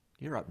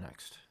 you're up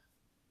next.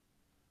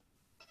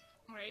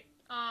 All right.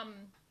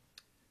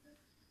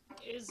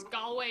 Is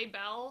Galway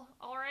Bell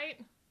all right?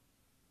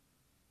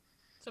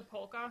 It's a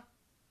polka.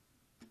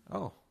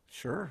 Oh,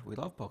 sure. We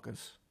love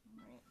polkas.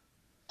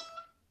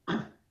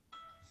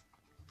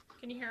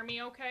 Can you hear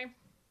me okay?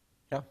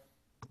 Yep.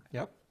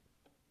 Yep.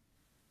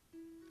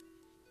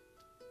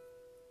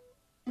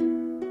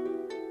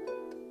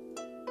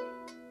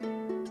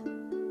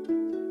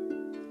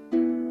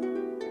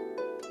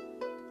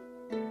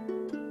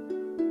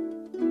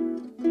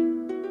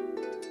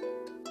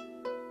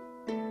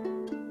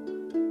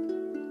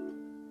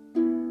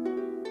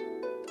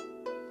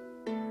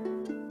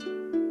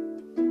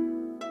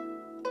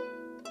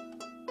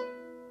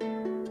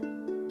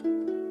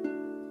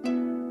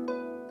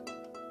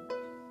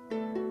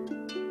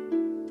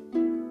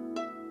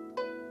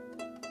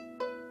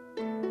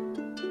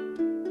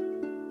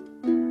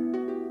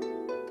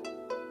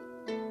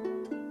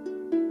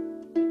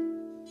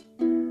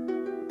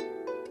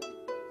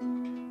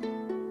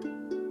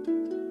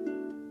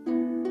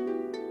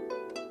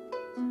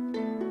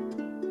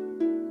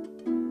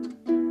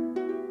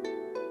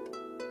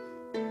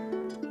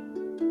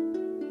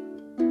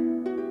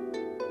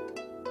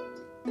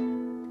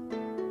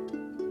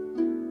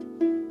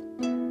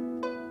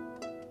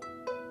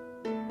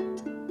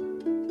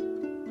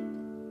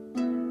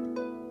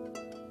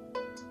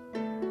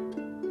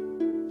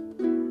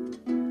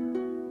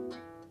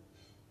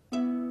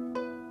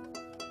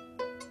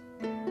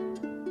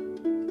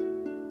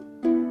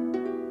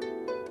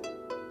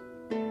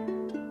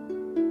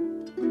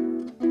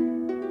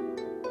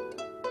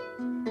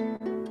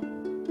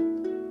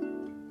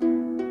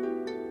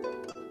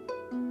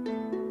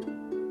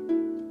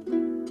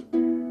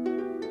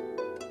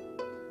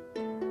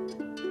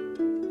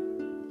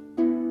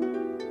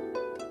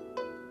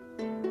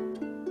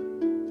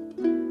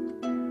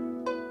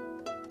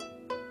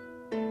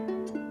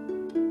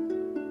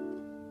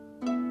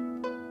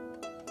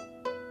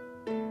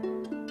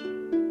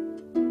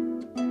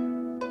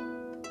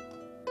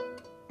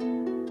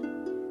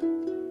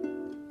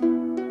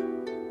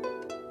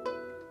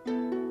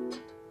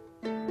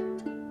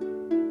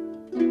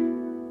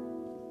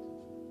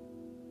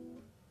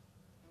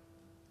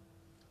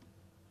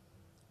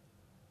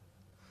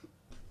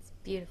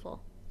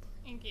 Beautiful.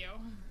 Thank you.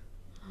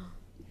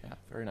 Yeah,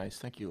 very nice.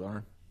 Thank you,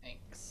 Lauren.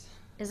 Thanks.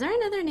 Is there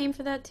another name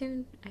for that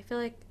tune? I feel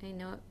like I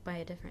know it by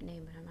a different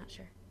name, but I'm not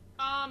sure.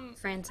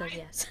 Fran says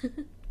yes.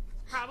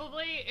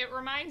 Probably. It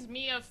reminds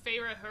me of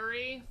Feyre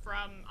Hurry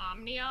from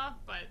Omnia,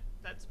 but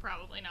that's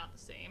probably not the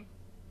same.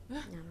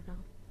 I don't know.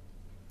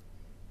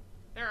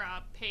 They're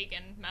a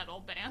pagan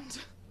metal band.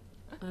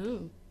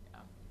 Oh.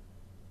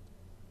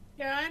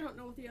 Yeah, I don't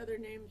know what the other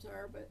names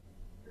are, but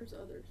there's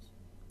others.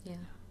 Yeah.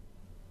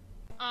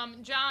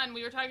 John,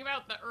 we were talking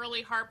about the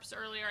early harps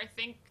earlier. I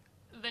think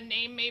the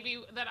name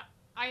maybe that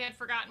I had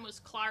forgotten was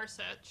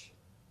Clarsach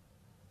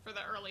for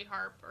the early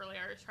harp, early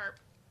Irish harp.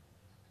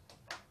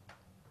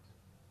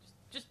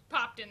 Just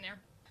popped in there.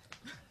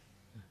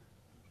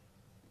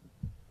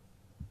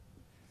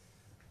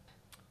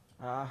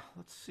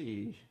 Let's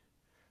see.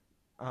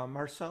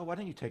 Marcel, why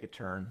don't you take a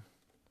turn?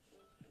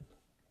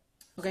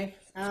 Okay.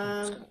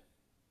 Have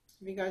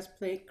you guys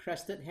played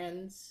Crested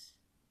Hens?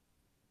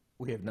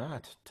 We have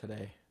not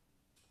today.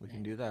 We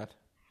can do that.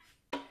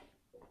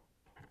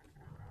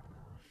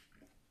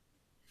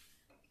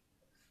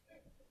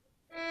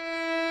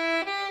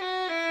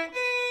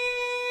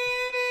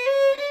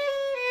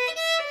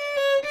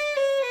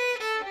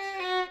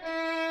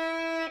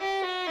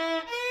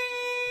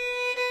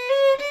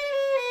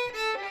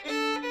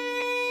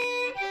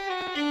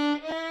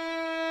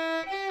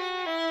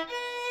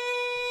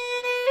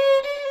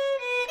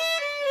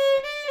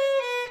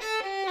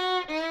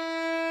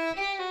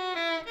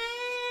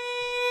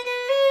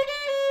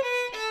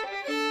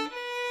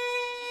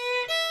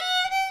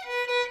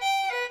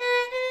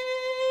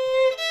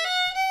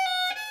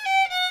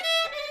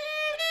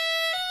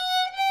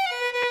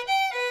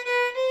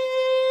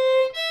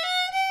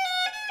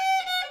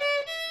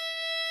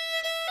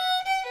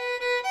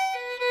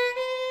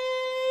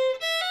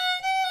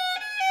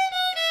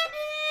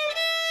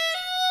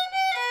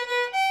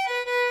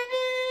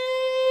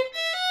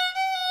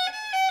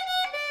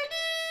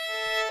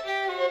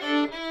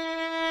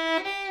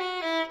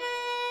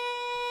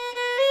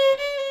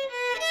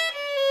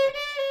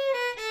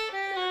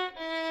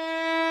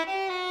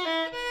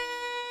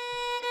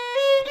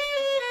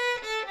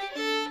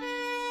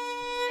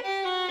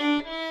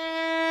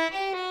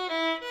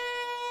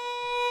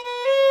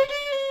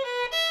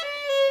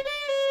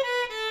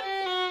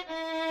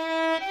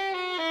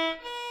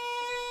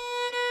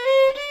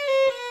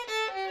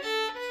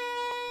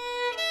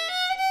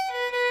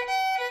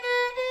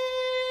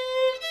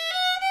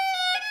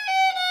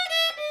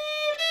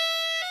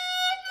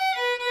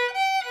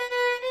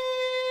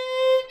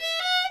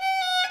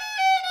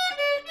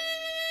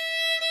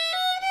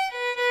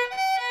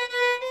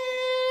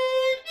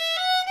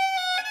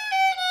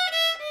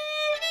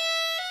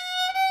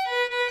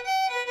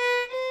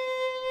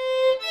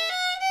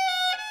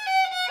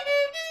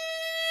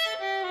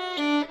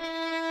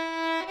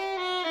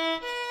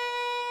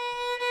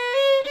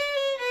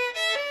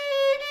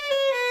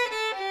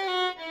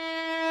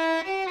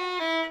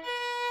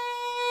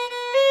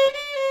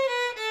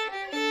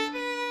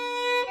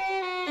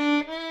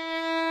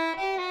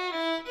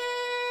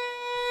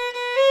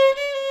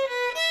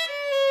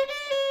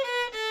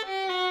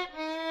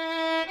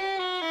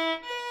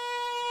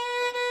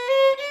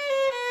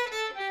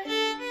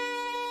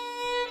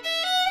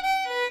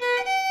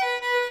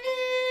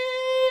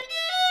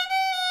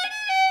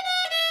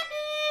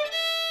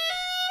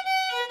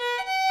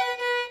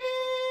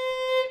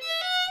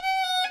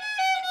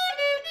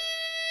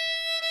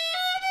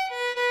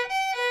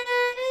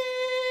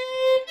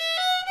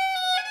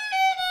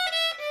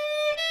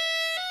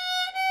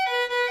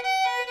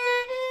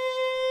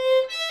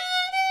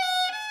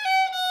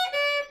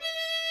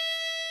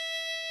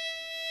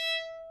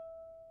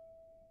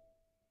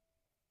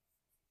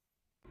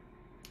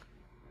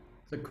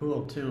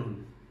 cool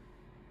tune.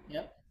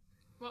 Yep.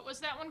 What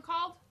was that one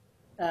called?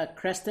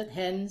 Crested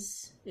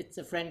Hens. It's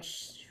a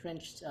French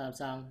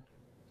song.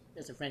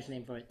 There's a French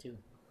name for it too.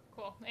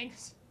 Cool,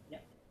 thanks.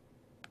 Yep.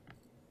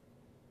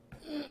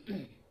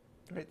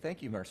 Great,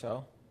 thank you,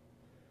 Marcel.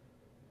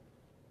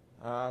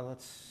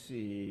 Let's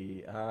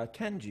see,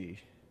 Kenji,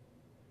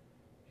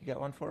 you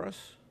got one for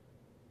us?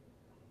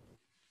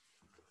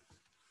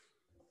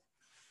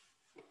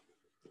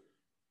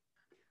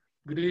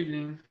 Good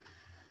evening.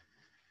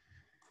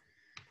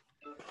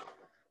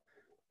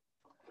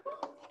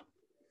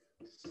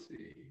 Let's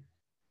see.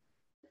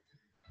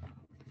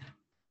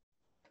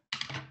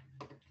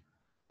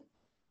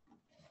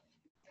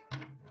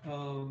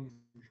 How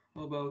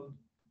about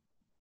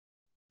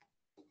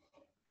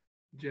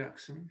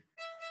Jackson?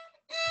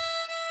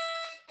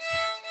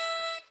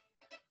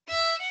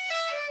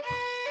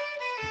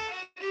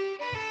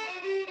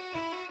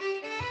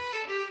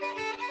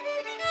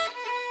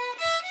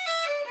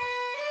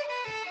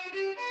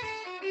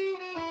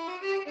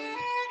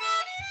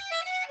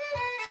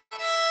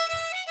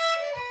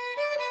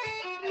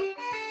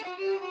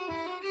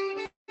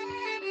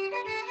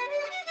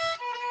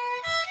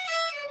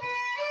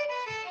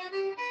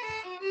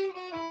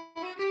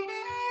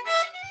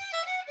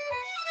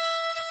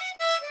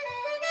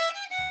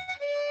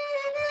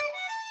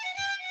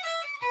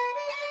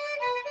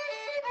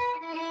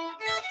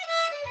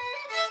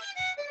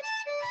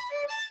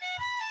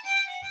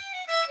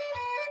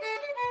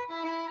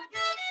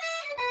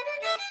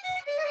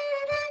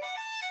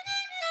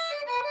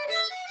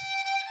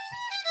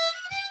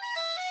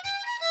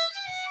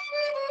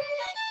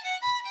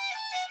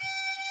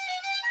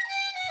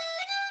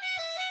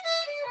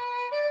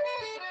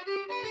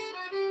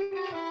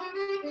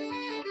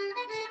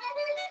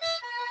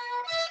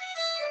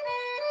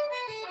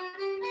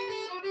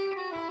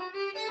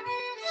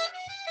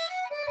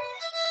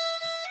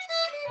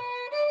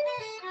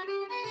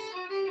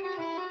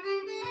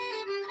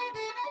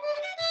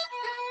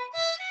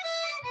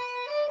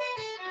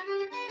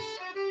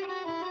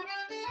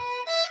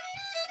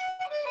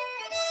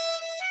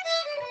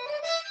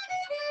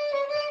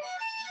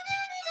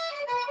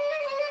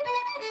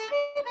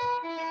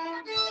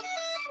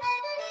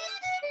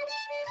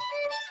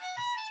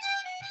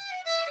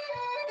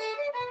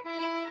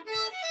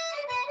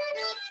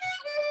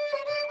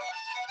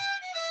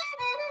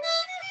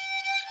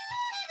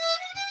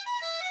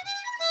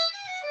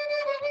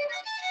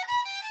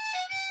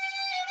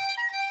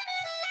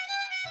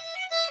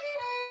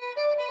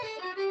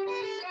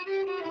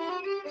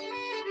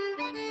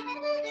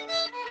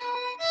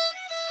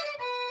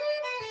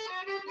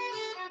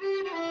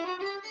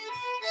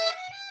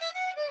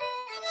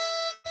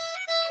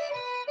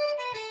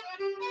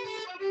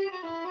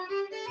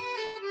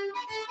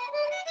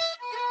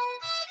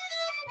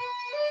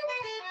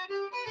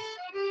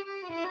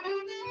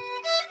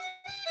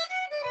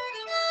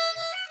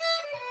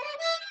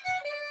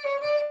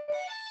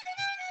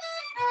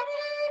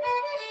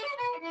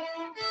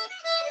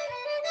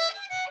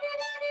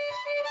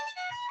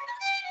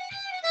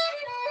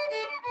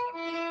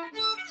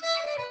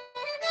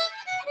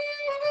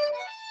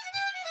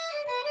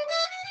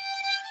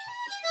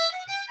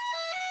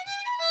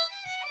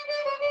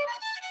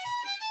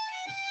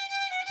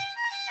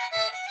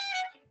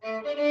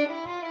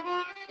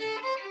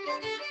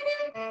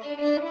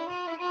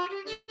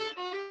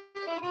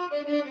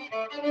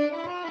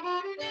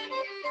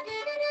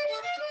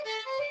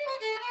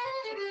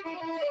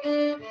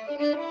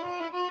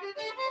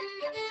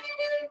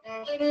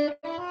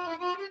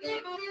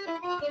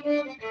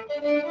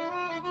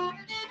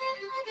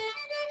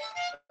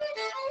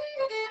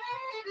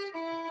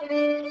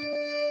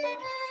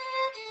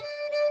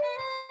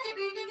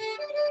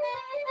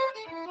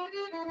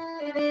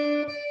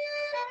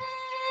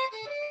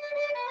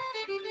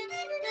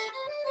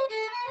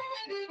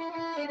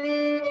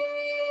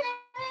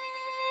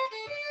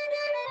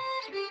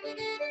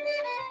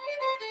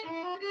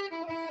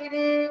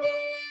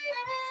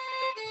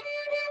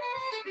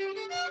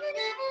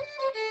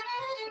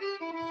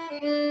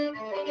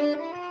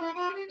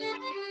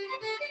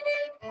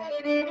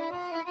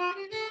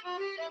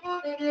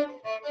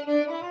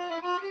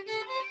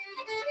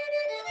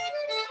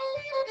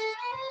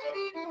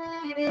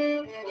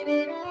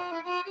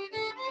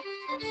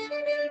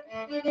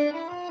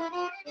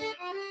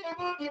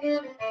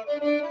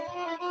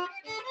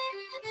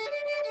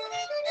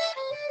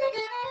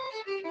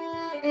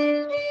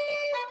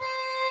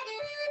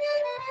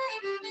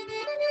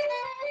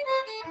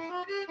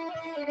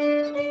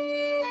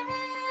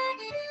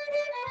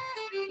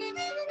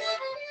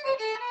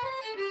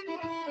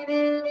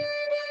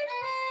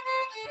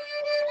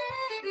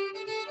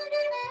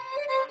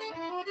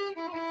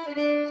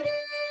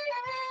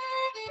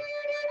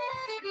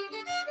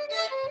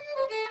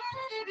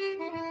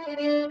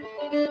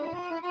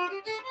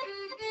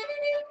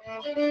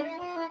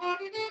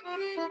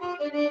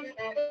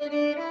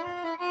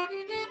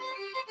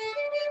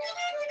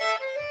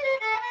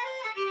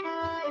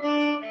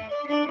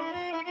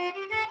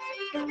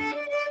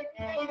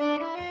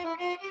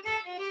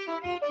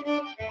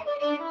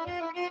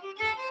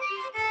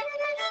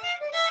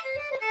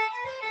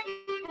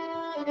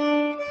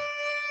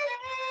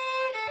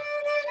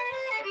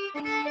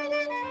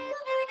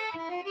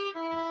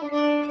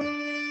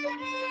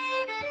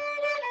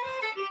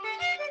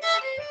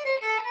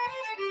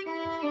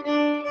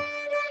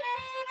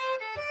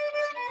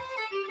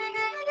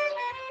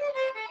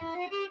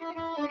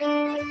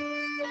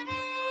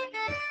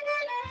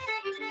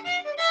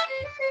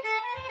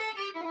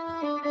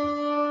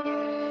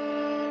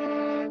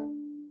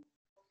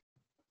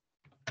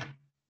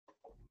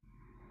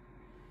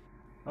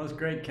 That was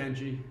great,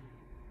 Kenji.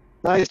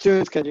 Nice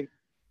tunes, Kenji.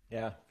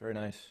 Yeah, very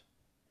nice.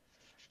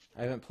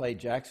 I haven't played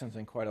Jackson's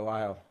in quite a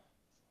while.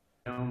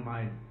 You know,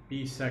 my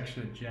B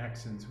section of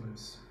Jackson's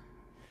was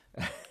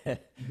the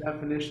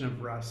definition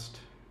of rust.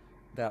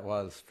 That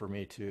was for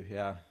me too.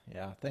 Yeah,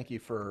 yeah. Thank you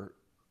for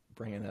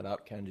bringing that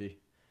up, Kenji.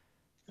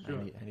 Sure.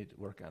 I need to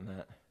work on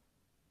that.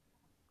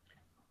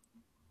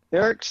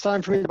 Eric, it's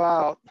time for me to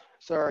bow out.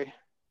 Sorry.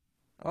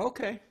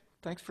 Okay.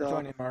 Thanks for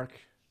joining, Mark.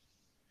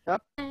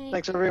 Yep. Bye.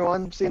 Thanks,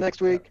 everyone. See you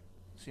next week.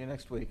 See you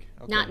next week.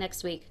 Okay. Not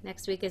next week.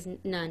 Next week is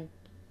none.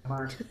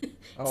 Mark. It's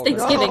Oh,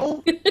 Thanksgiving.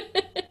 No.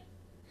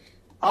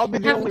 I'll be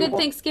the Have a only good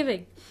one.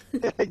 Thanksgiving.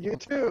 You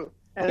too,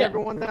 and Yeah.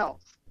 everyone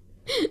else.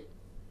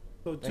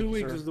 So Thank 2 you,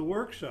 weeks sir. is the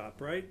workshop,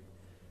 right?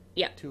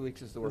 Yeah. 2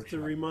 weeks is the It's a workshop.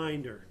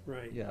 reminder,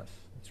 right? Yes,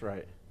 that's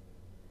right.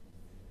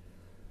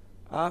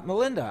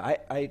 Melinda,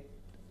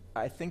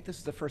 I think this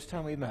is the first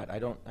time we met. I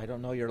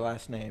don't know your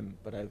last name,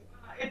 but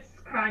It's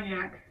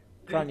Cognac.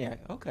 Cognac.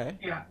 Okay.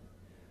 Yeah.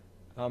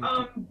 Um,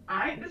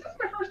 This is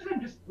my first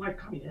time just like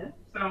coming in,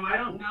 so I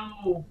don't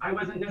know. I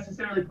wasn't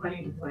necessarily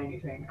planning to play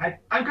anything.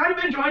 I'm kind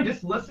of enjoying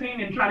just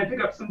listening and trying to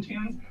pick up some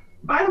tunes.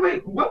 By the way,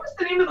 what was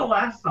the name of the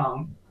last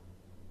song?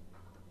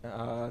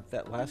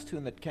 that last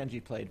tune that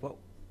Kenji played. What?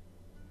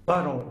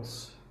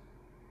 Puddles.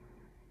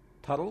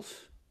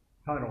 Tuddles?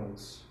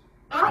 Puddles.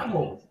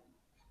 Potholes.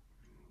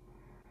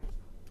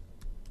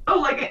 Oh,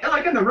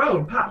 like in the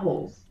road,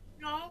 potholes.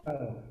 No.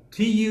 Tuttles.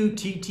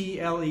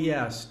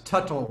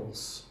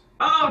 Tuttles.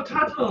 Oh,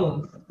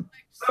 tuttles.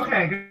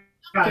 Okay,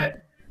 got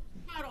it.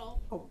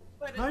 Puddle. Oh,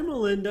 hi,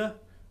 Melinda.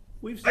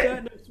 We've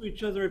sat next to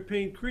each other at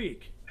Paint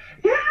Creek.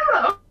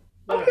 Yeah.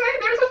 Okay,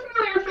 there's a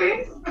familiar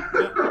face.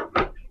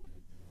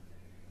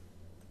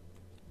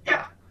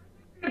 Yeah.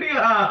 I'm gonna be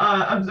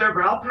a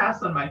observer. I'll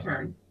pass on my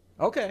turn.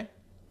 Okay.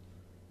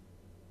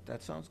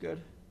 That sounds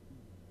good.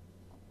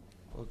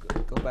 We'll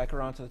go back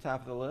around to the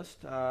top of the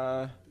list.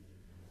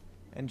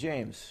 And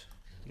James,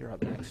 you're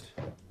up next.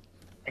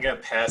 I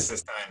got pass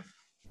this time.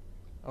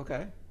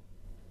 Okay.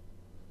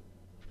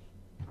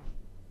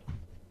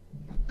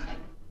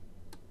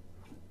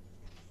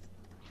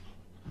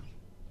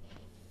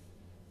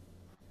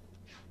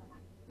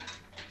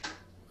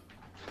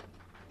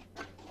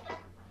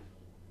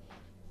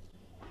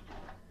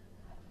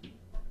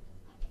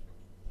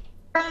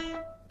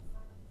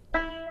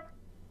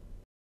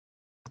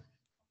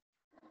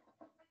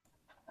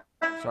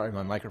 Sorry,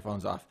 my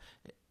microphone's off.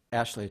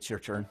 Ashley, it's your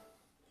turn.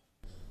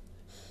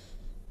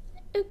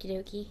 Okie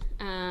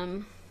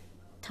dokie.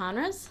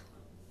 Tonras?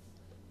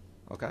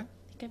 Okay. I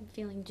think I'm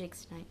feeling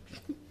jigs tonight.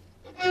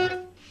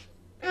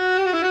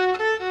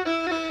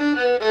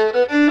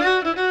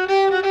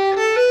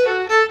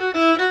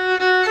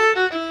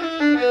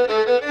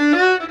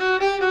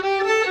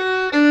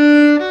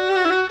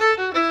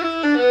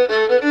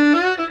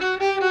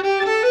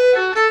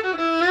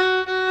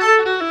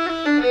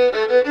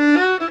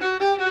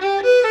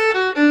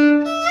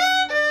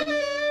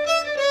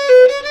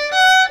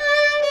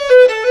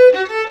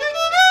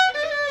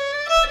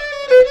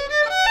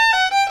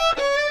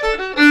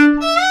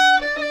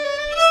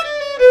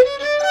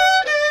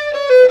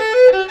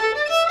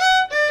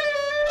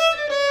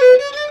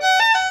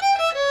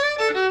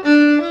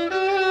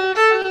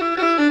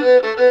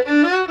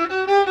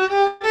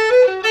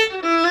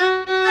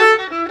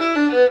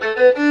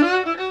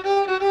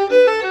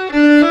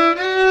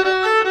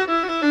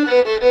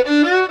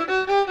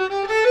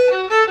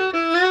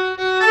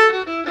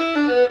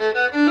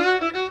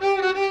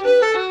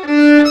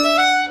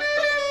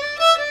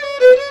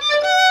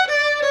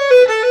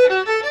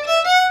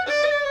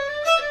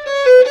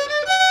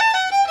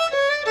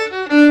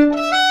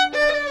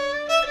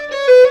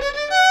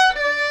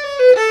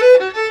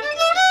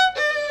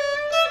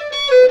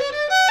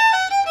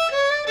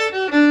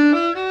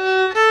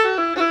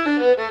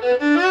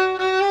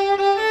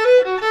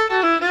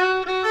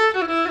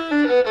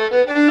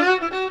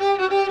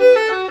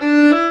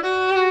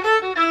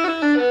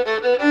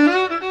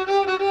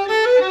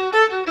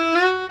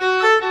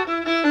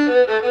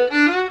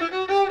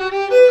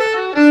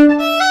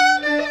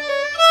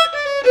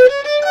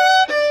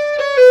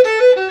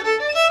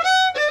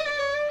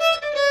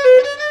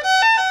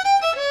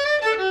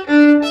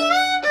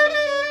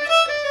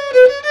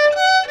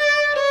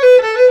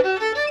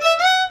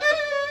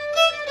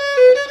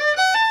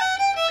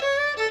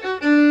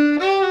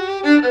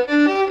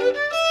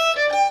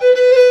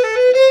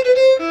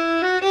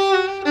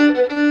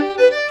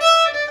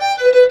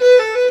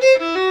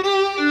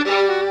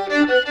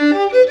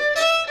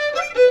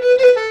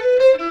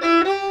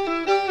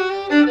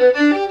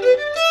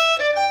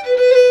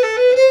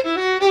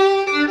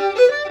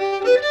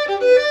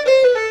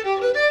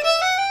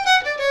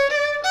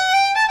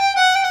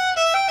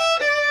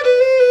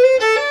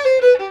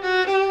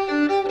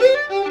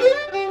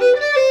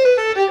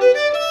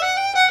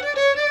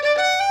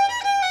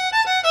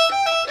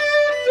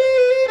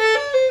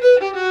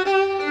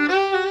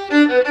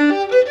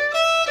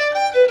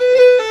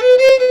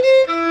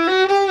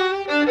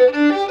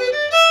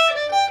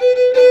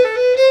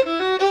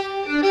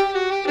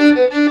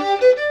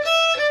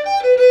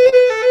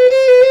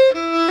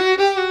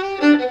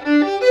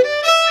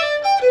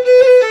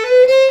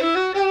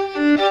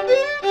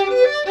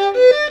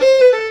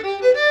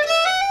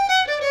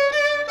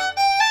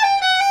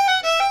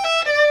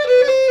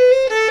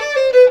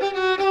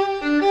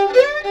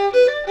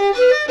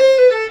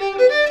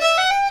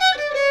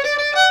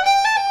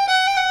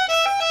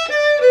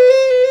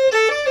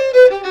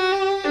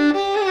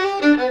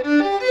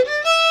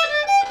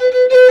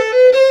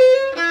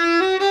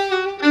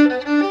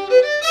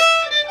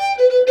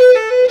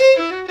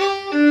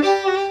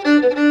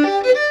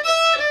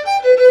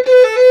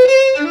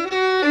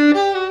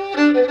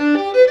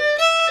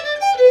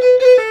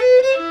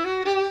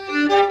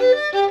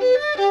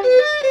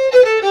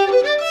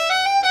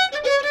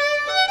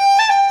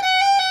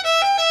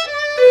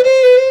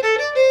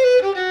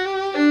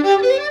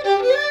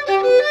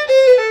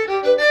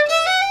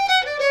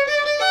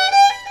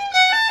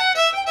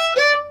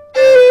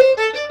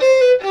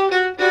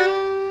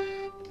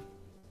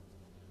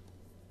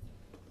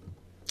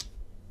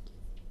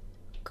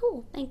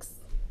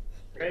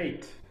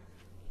 Great.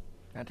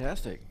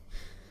 Fantastic.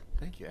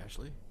 Thank you,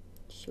 Ashley.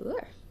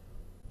 Sure.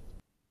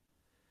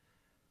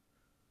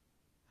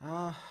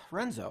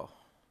 Renzo,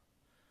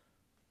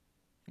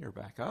 you're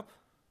back up.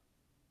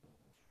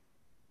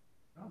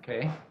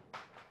 Okay.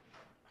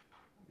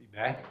 Be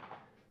back.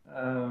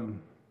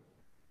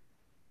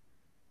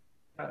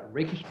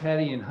 Rakish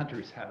Patty and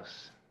Hunter's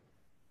house.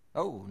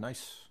 Oh,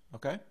 nice.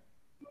 Okay.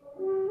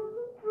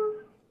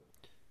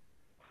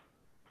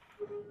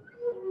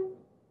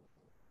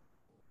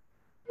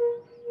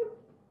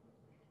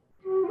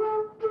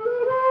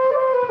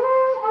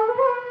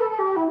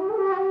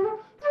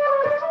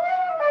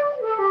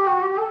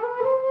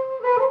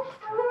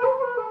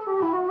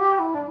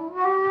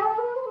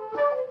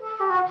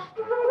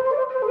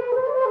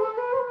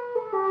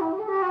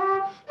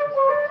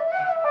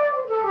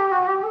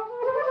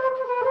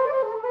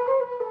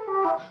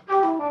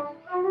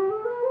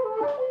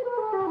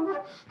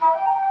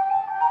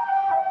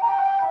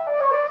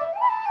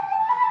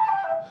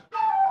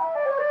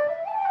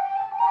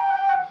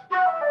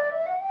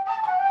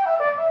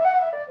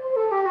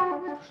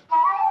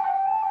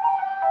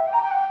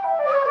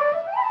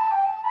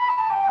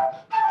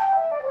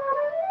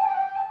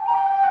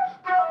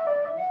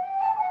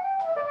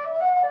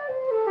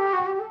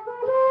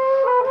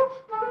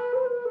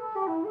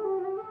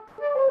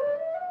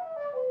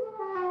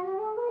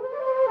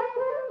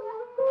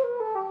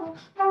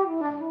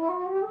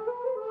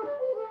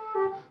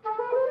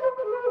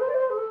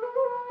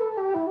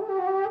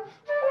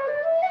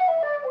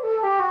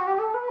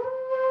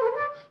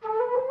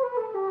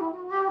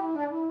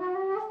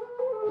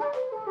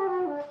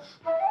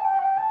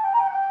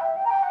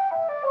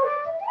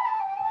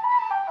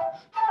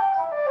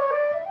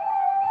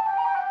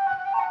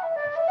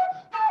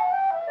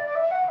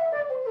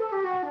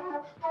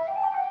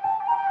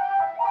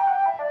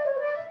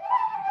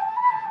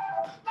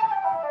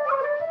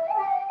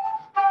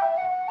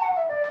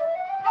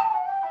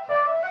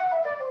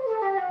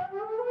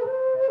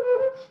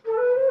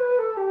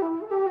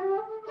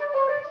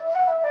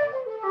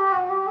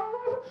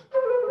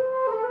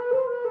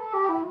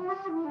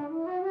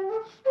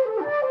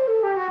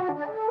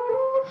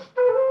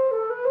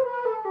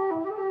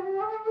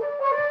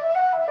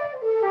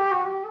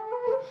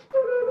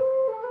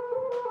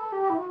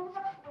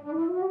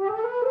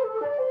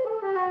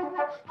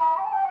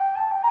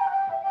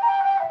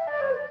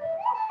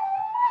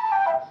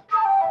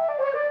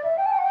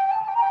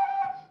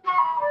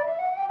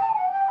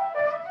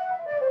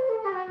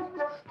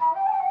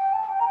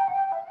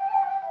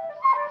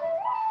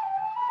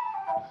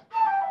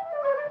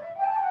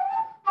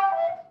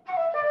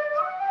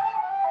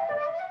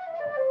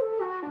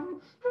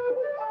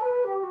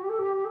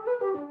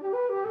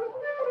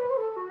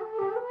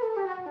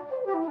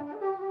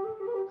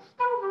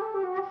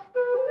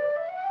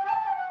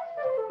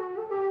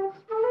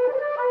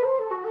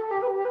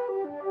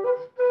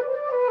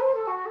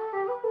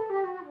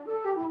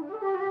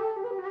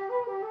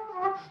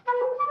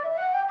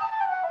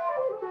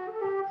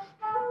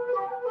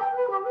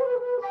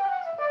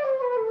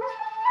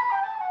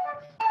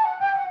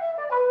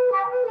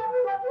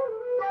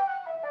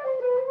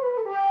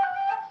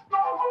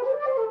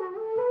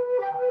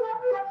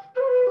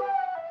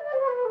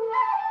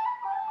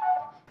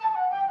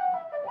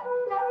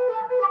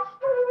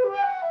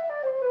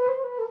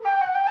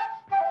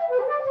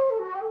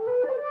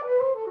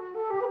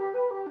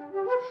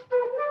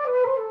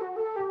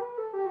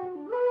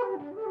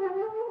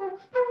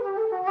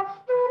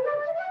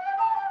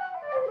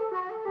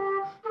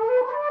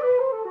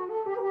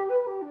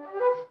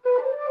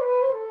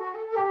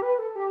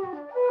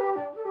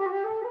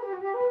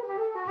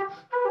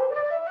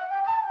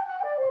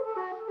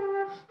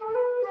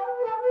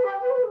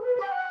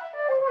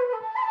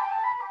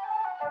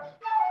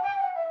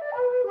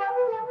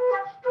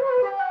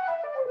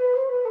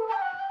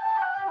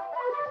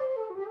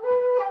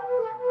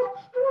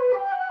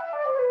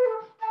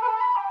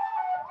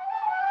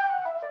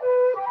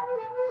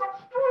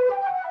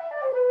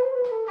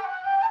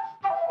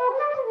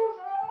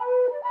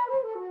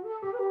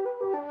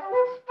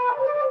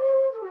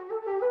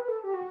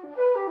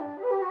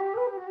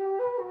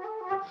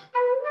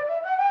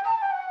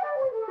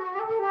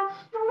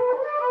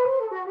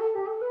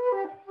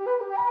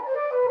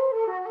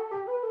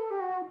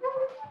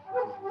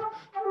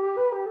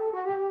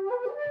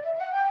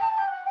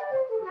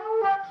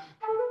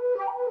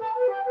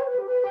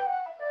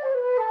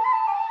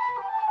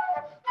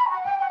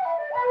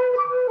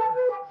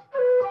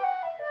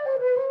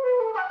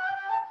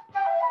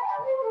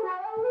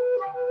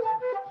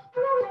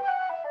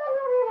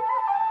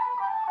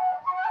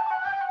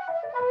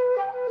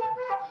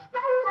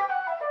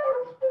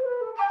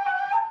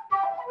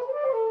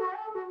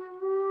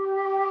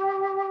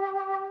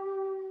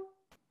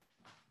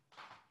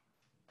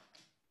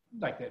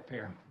 Like that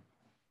pair.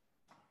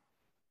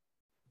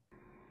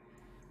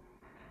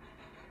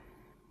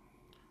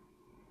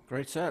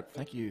 Great set.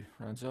 Thank you,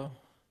 Renzo.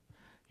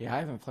 Yeah, I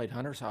haven't played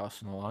Hunter's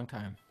House in a long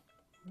time.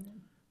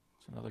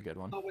 It's another good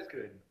one. Always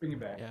good. Bring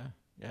it back. Yeah,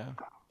 yeah.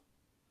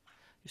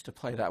 Used to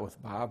play that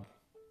with Bob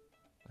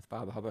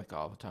Bob Hubbard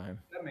all the time.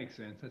 That makes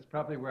sense. That's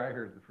probably where I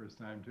heard it the first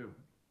time too.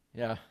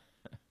 Yeah.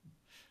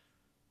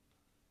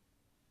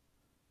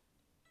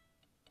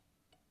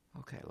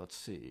 Okay, let's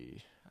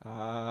see.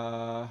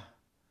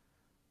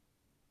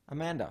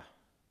 Amanda,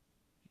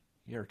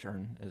 your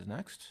turn is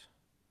next.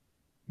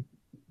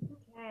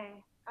 Okay.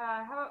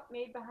 How about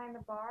Made Behind the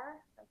Bar?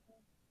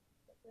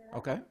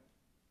 Okay.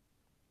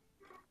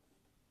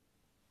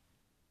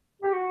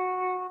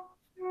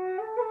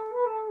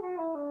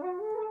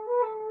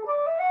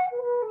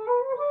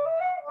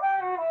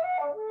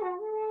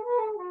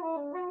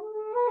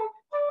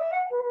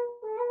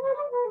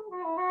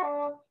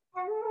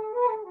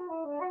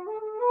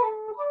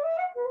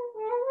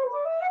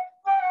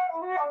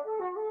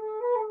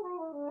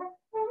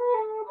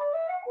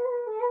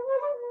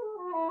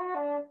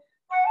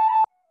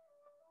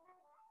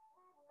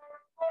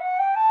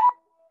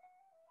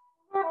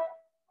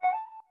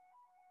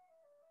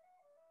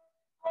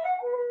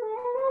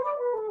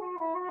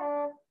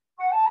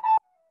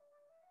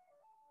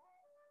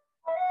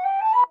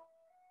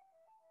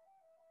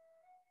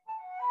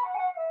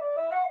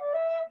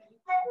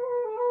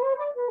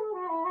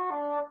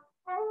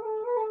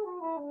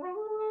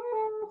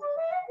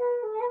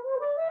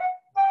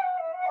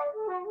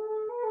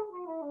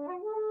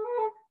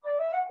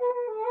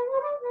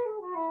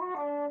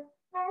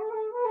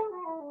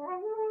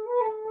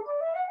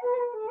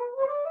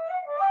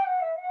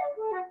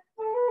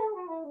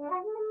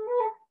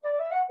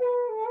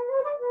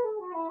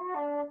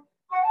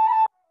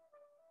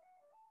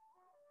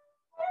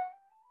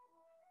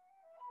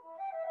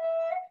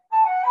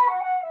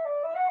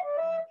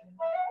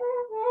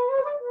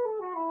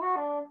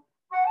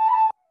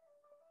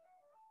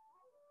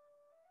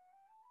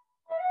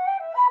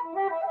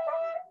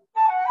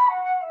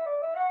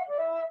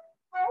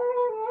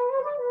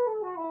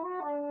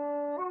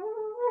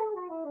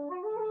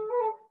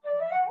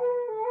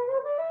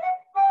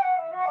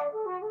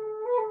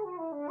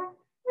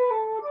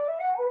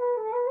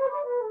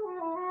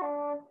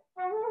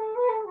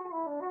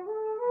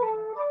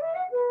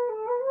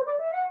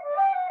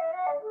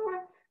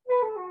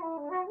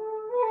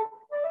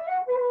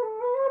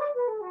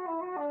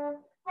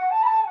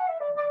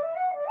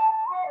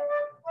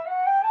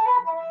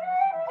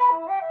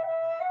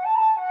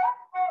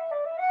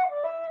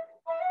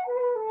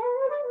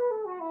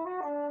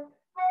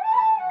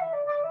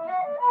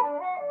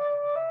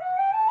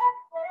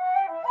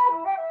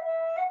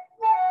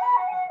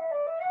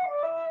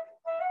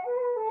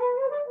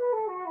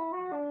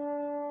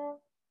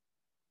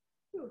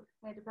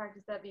 I had to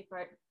practice that B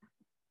part.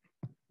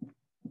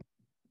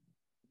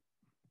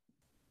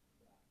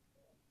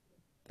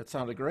 That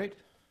sounded great.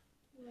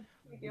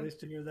 Thank you. Nice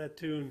to hear that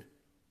tune.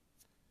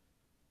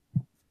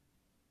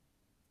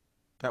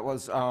 That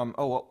was,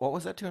 what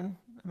was that tune,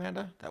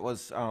 Amanda? That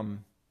was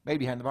Made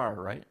Behind the Bar,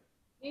 right?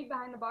 Made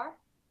Behind the Bar?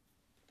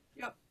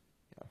 Yep.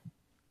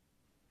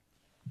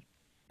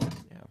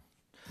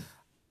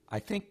 I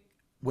think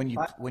when you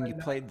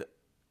played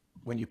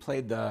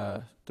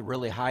the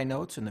really high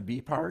notes in the B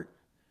part,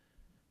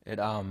 it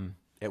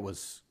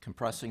was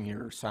compressing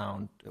your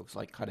sound. It was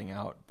like cutting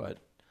out, but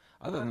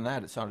other than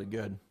that, it sounded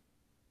good.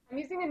 I'm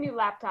using a new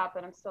laptop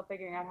and I'm still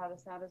figuring out how the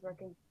sound is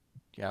working.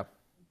 Yeah.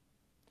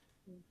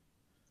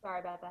 Sorry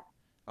about that.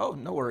 Oh,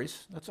 no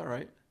worries. That's all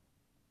right.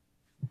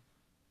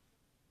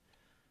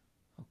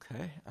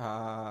 Okay.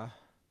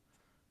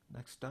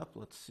 Next up,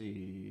 let's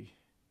see.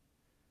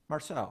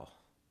 Marcel,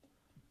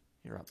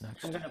 you're up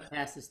next. I'm gonna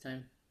pass this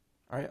time.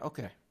 All right.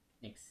 Okay.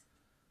 Thanks.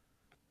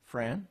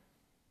 Fran,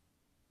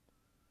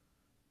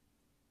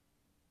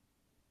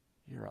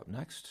 you're up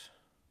next.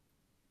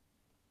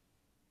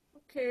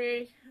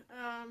 Okay.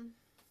 I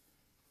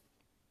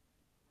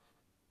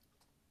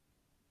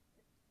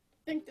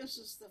think this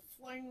is the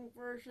fling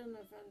version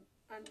of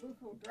an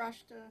Anbuhu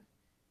Drashta,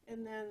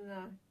 and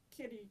then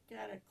Kitty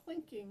got a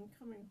clinking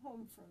coming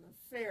home from the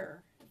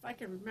fair. If I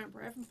can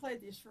remember, I haven't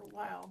played these for a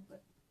while,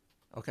 but.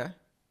 Okay.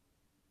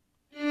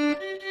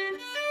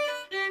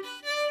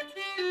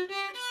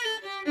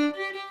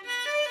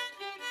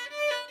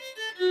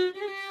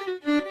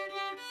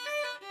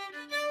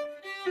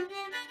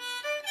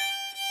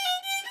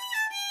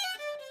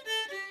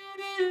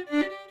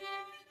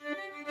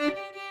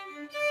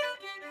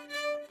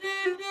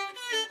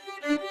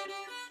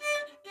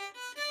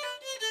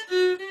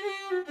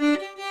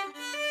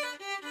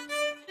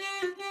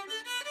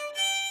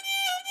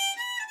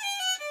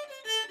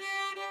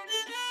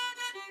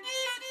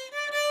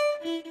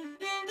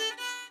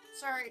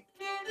 Sorry.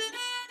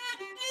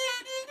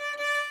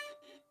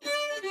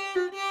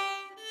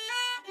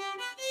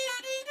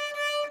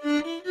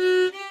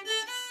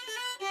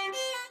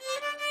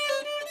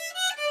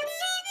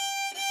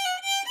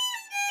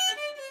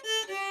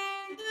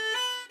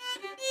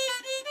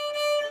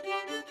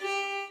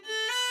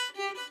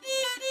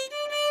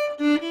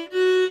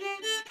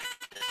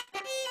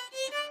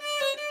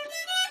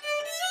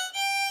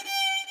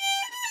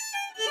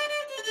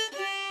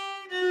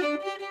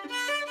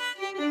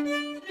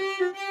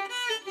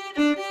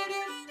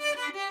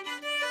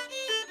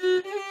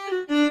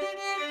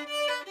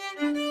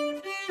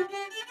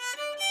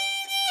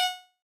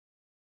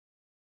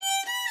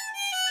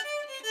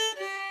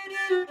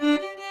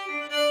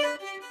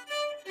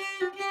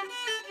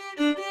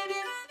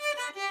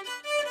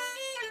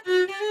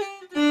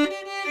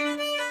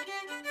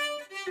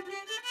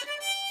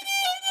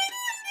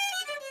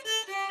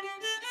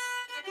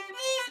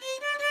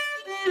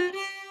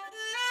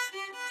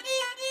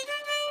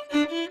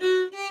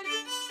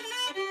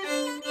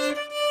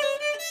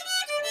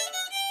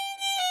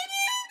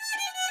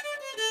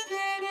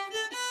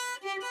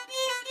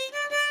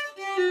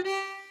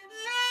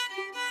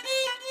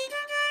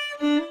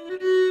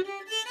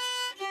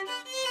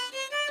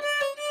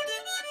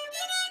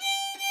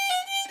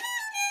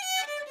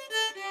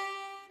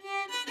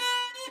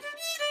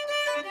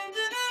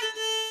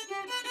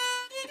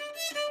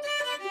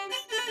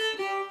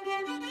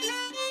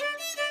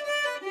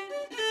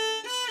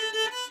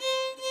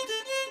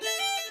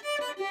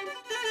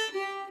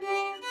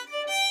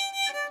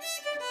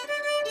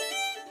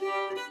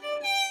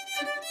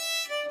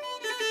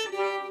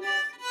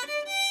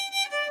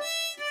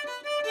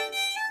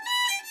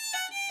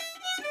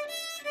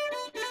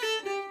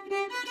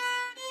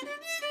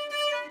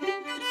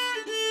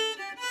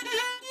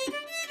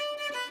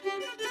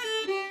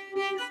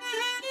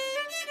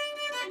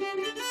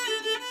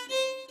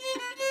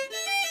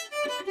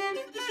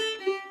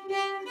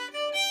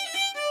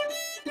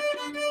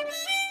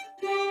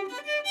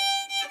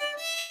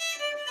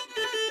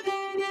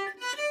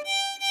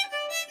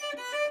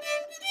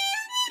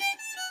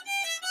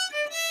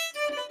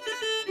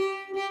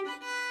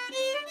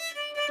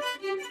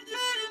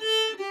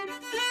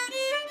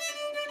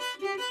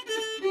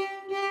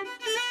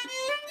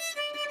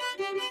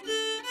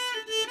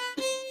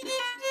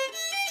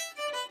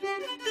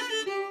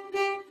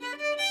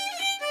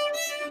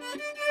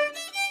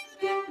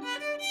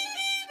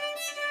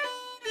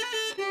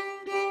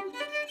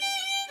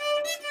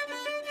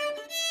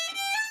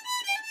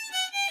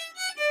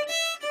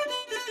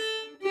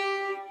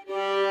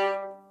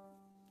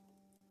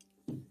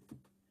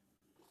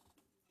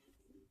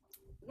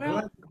 Well,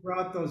 Glad you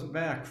brought those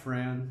back,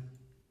 Fran.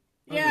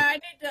 yeah, I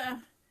need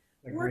to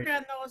They're work great.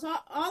 on those.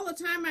 All the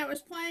time I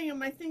was playing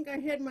them, I think I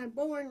had my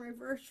bowing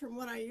reversed from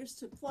what I used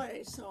to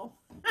play, so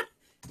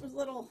it was a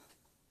little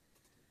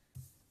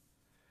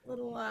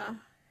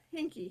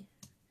hinky.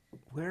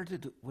 Where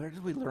did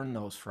we learn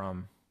those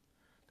from?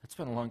 It's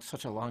been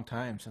such a long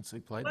time since we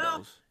played Well,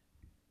 those.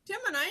 Tim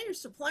and I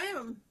used to play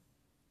them.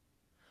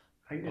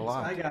 I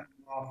lot. got them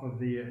off of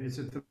the, is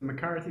it the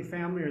McCarthy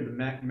family or the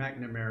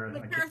McNamara?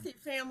 McCarthy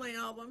Family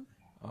album.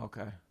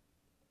 Okay.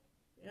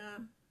 Yeah.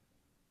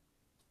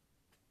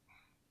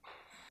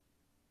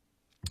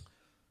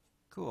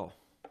 Cool.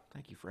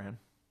 Thank you, Fran.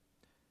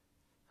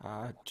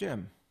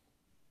 Jim,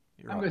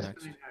 you're I'm up going to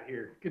next. sign out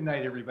here. Good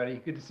night, everybody.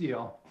 Good to see you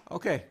all.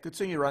 Okay. Good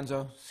seeing you,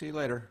 Renzo. See you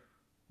later.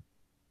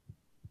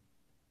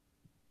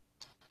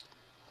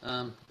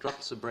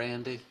 Drops of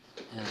brandy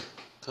and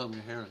comb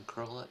your hair and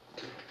curl it.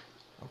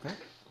 Okay.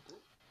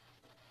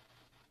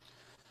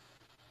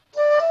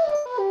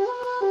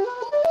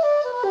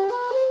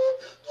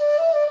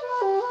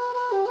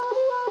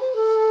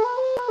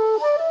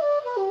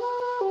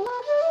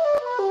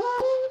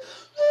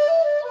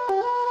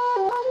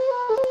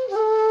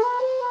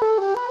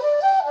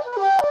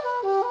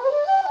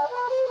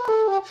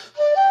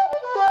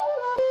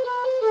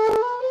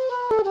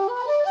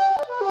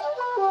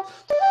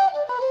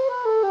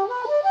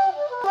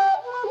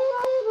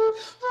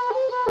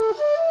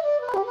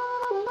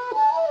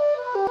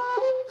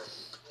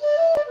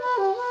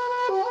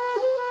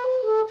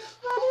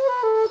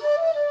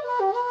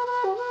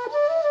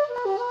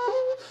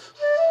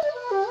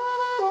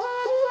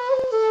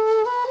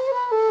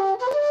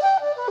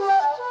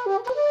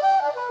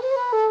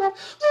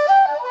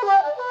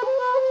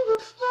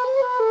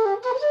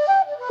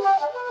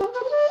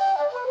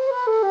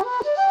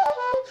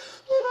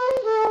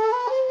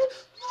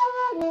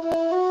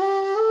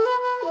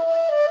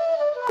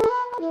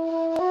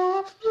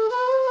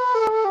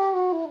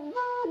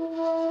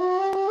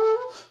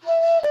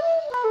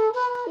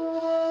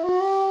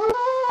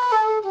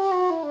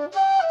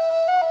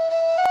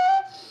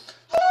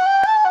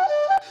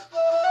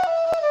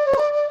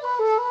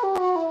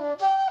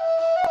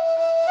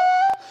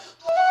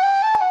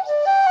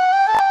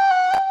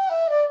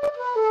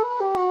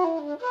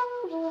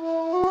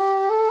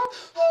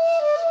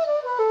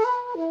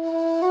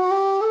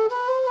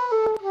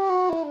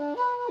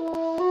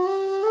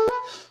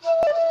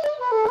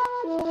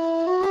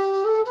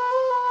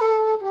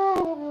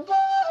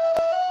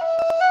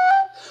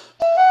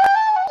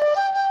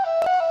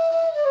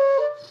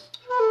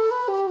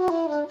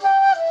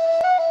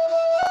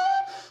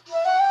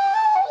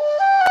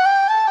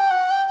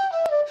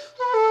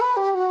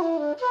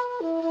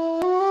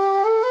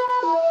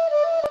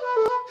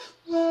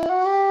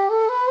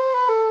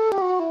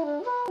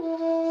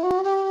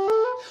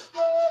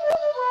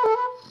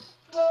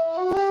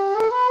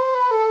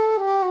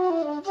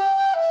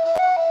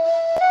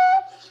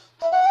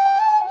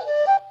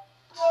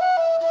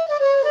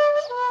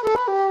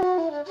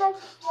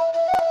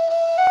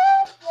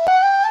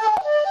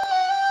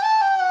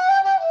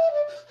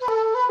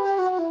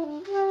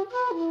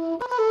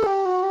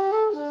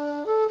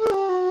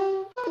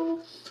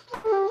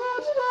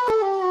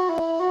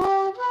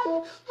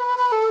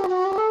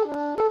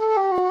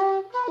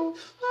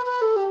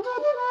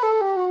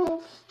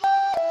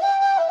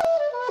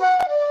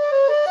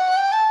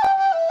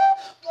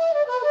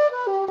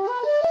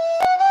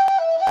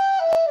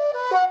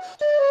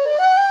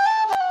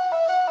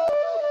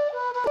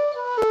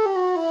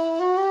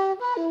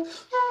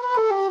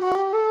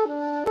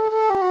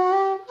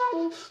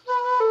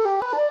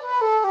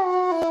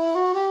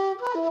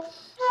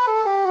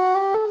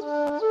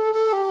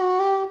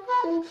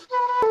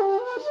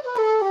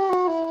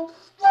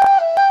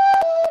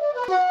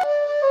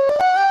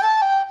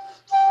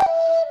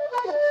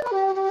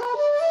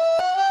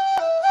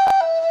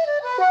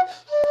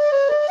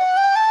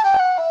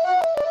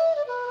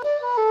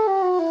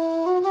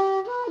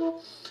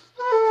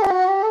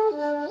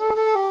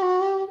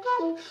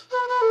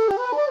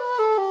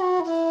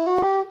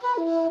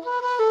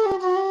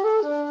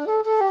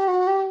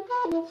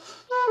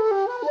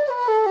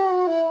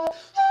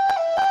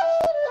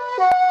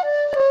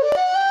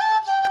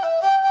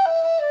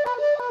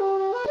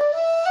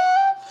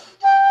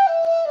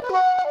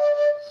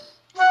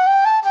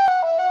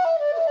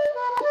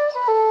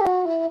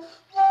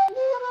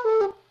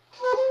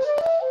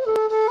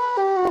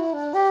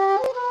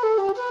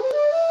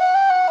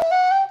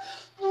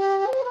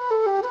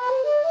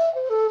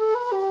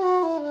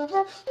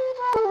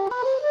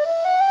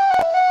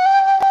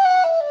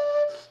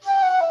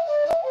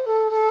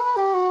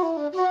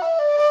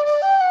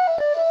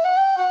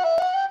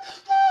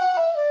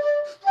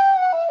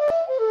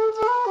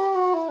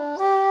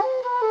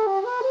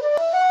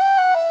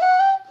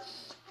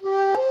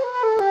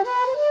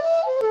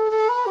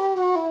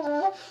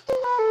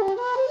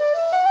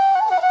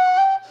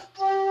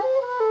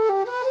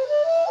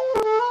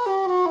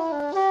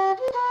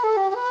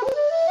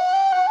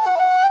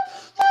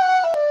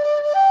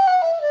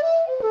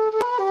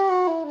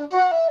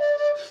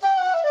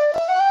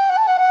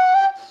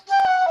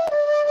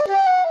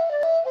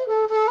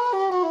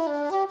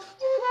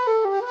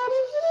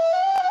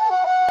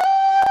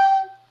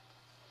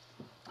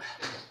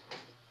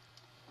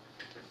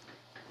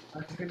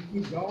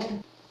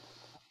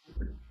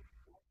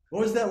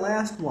 What was that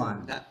last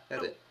one?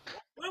 Got it.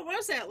 What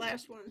was that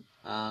last one?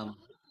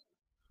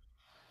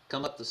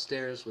 Come up the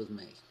stairs with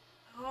me.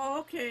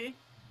 Oh, okay.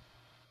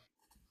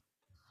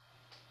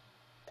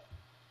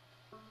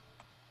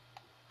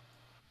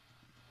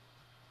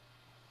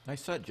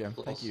 Nice set, Jim.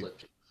 Little Thank you. slip.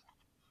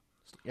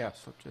 Yeah,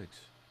 slip jigs.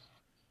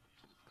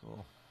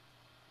 Cool.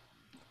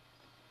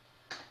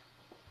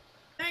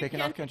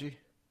 Taking off, Kenji?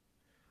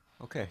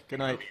 Okay, good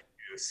night.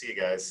 See you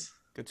guys.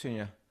 Good seeing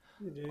you.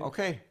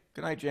 Okay,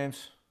 good night,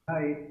 James.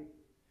 Hi.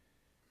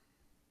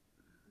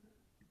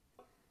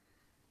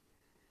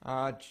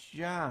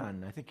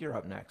 John, I think you're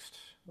up next.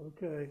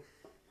 Okay.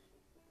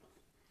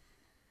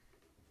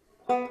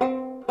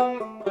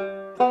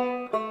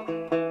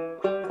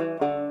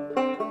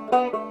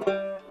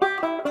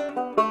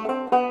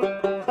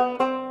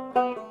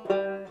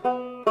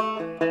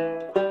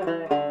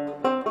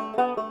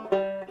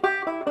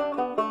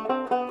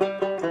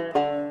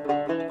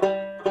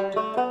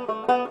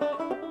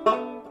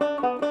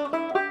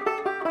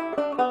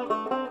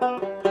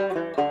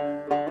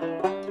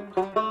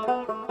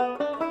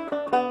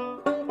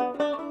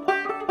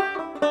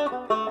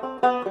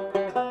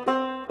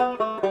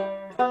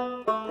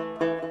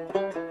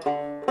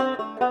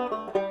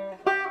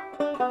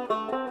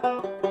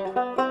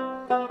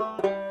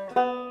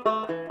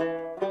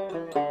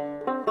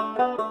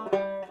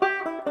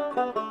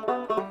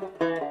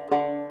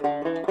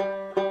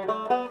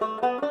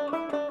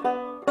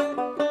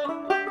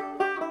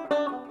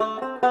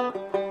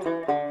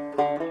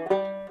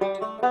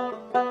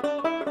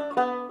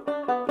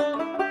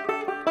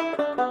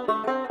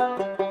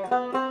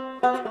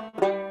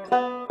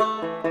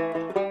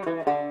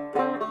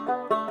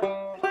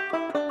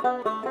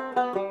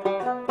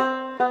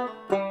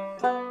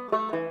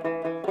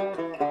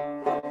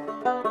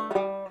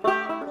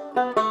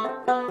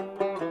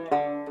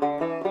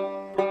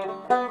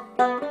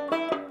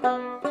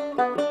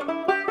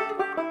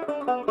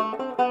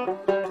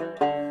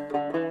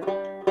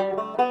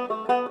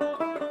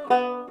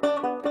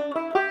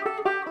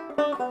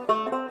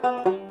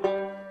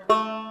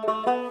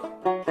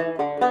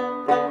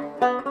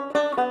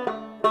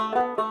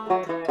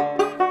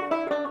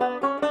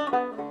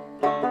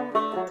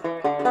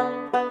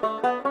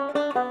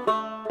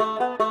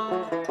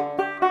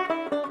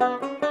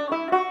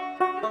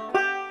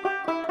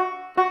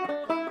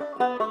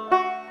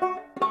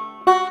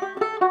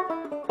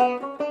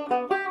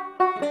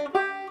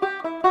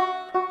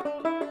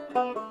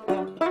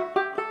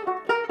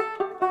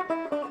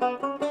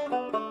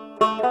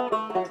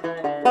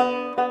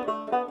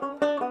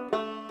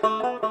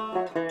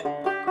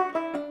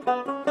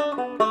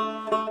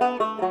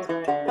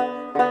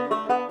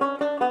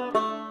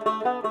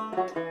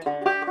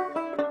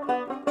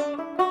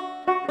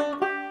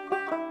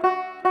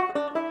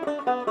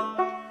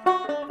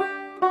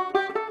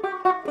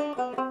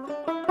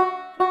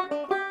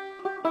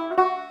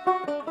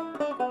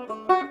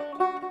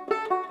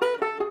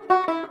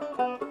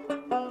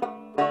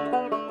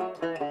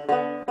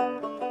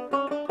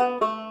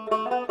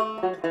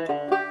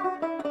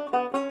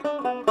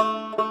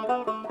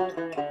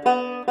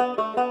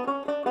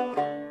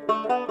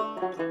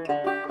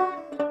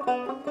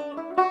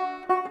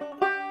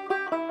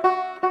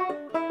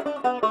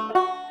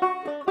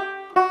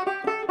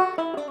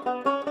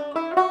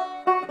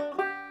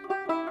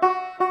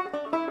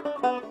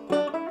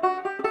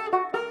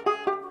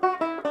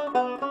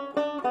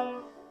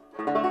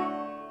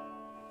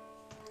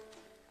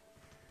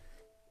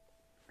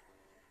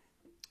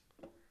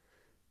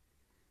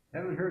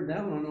 Haven't heard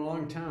that one in a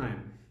long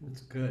time. That's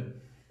good.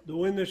 The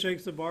Wind That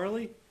Shakes the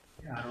Barley?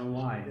 Yeah, I don't know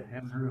why. I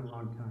haven't heard it in a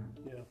long time.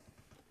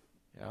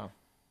 Yeah.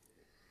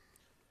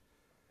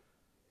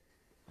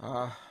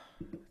 Yeah.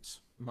 It's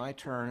my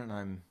turn,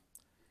 and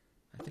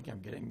I think I'm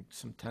getting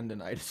some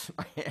tendonitis in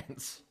my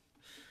hands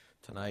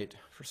tonight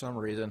for some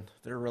reason.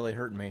 They're really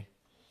hurting me.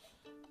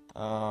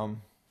 Have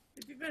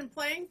you been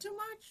playing too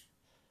much?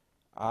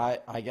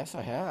 I guess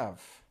I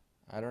have.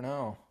 I don't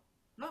know.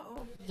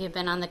 Uh-oh. You've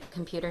been on the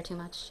computer too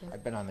much, too.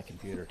 I've been on the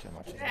computer too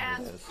much. Is Yeah.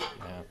 what it is.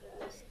 Yeah.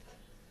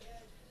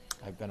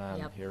 I've been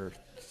on here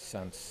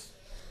since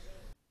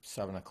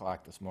 7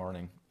 o'clock this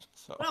morning.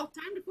 So. Well,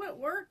 time to quit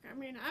work. I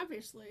mean,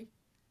 obviously.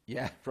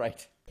 Yeah,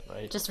 right.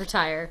 Just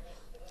retire.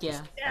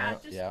 Yeah. Yeah,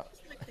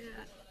 just like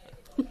that.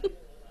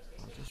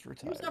 I'll just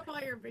retire. Use up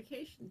all your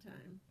vacation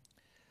time.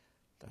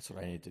 That's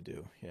what I need to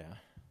do. Yeah.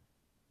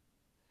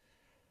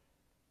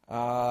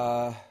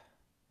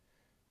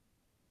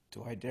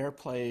 Do I dare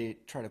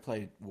try to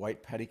play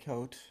White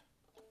Petticoat?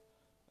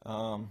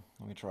 Let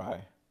me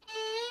try.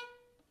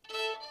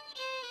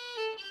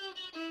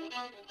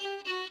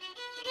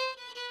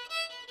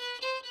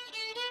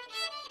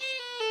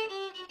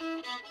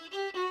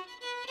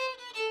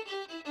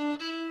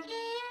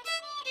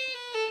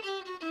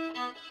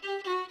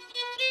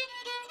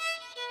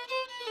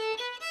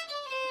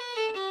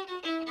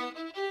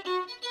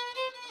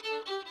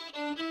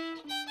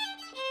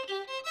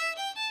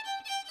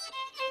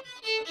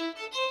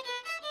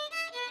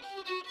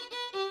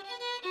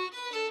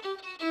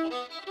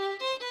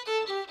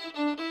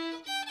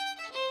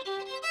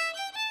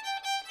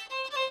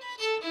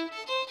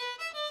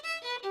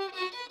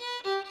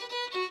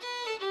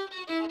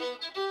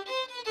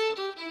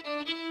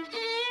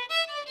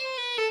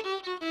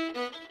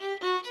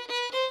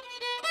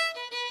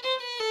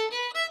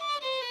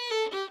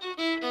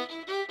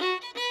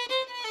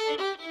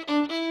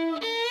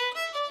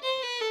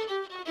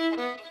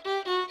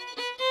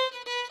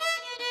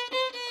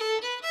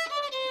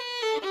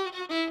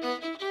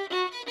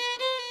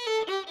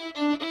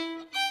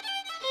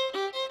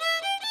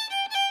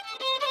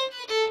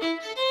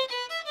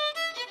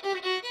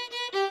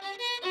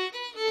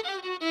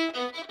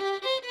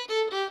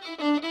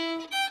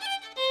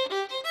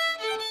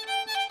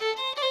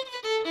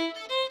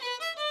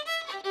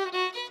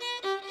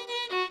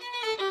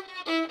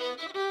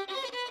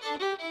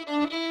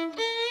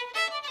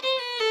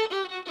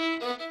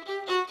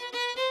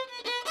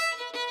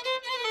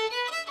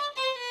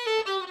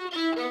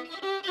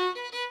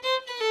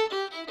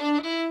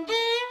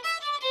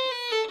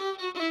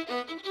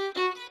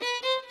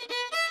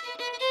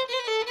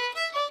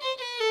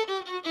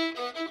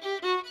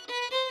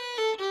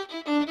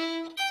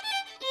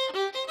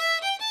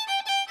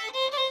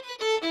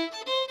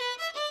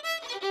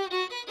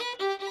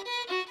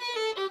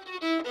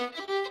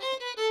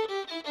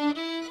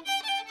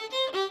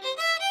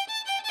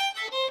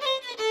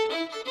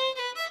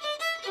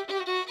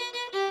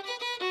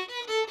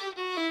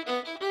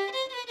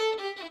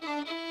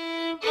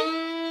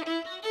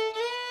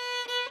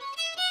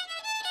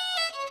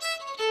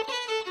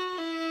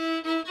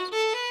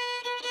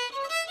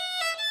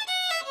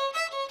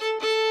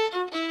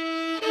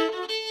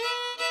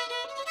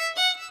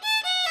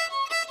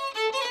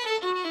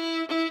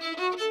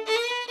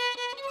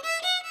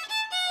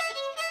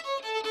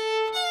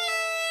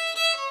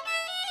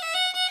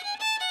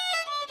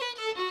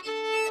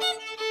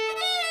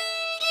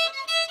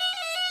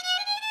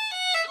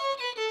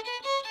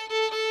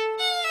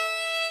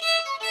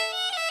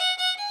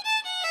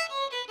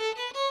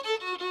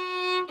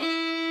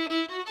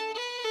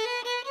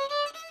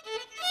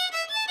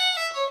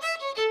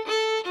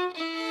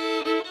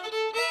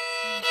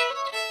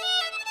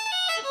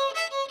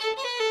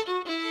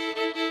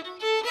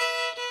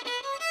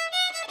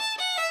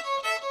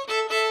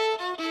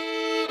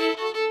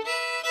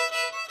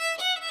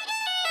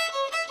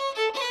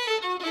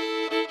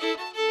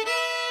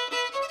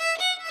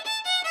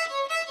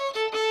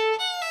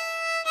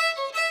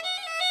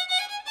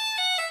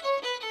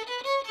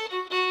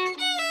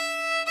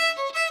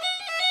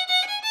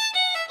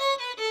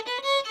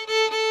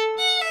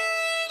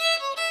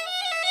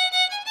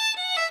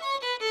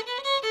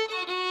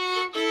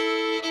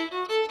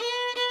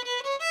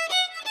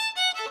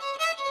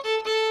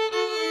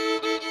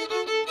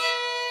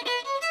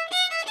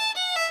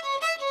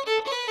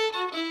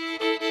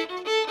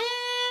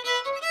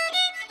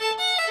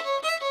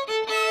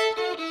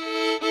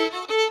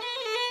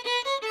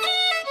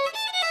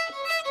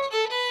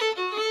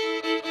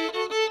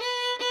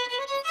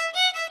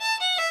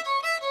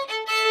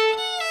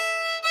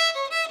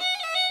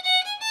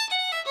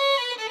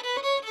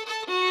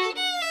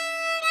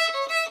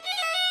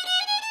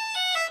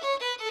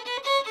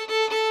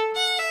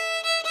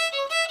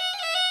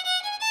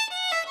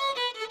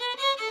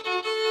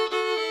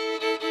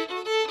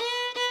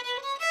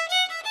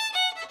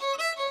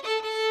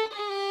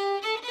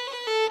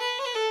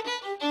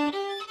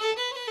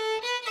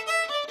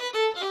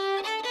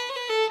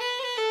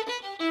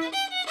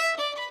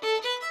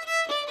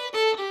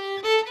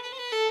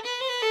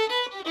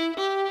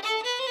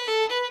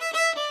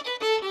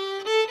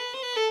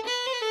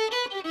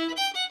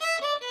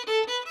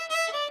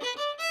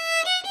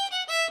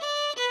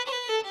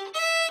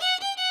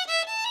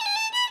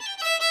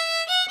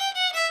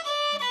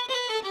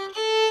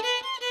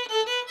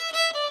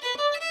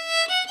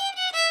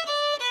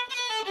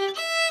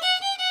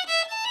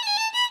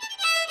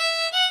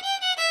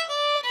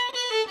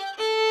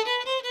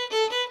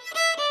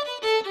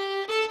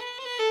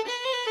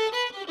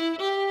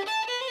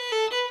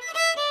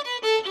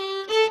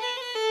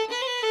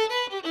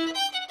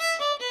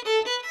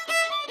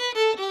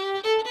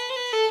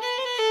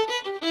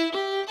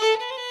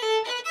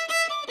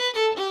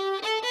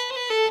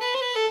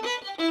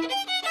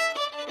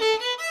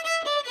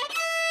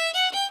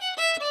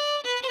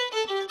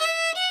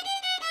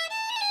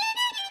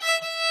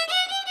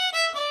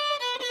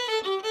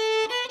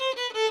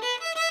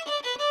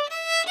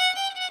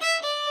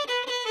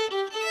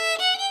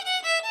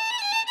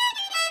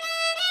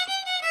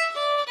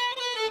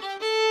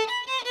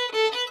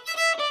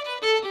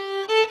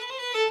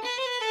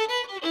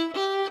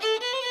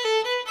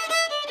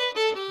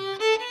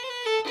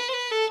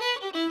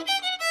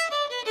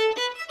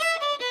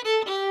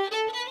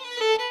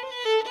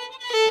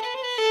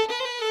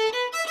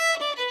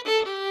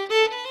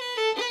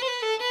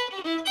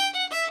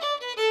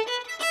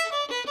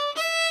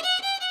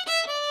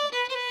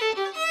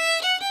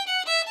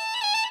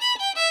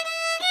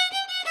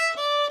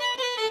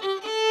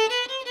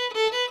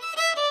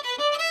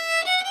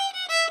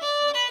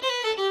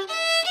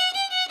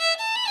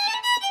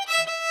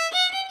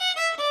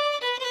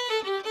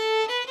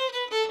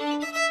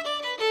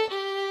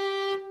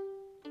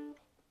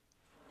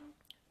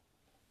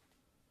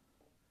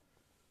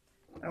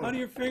 How do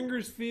your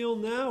fingers feel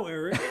now,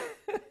 Eric?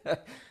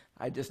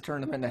 I just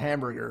turned them into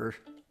hamburger,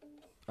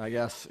 I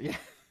guess. Yeah.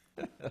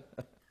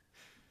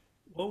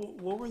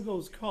 What were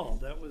those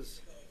called? I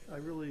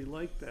really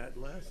liked that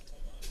last.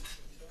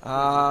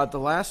 The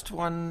last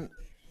one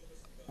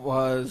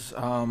was,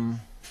 so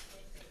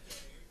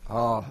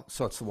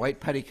it's the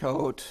white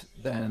petticoat,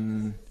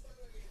 then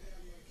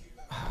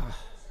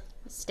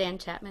Stan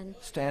Chapman.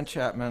 Stan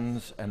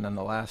Chapman's, and then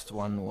the last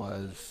one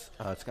was,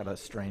 it's got a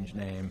strange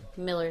name.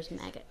 Miller's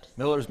Maggot.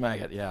 Miller's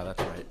Maggot, yeah,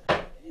 that's right.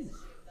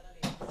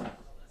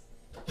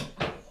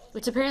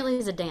 Which apparently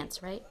is a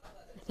dance, right?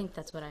 I think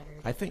that's what I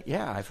heard. I think,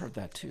 yeah, I've heard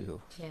that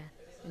too. Yeah,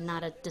 and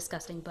not a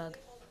disgusting bug.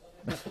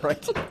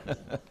 Right.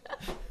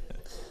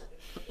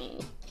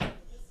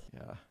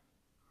 Yeah.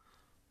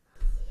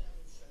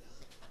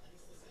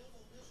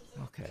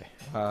 Okay.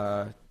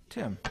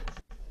 Tim,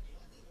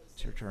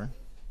 it's your turn.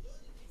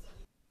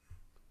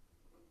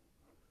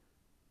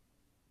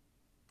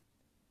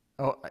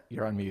 Oh,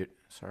 you're on mute.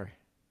 Sorry.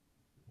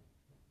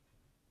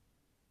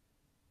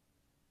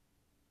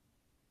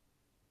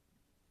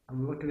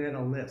 I'm looking at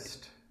a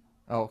list.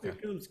 Oh, okay. Here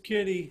comes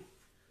Kitty.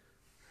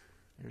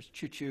 There's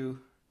Choo Choo.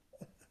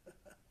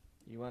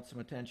 You want some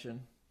attention?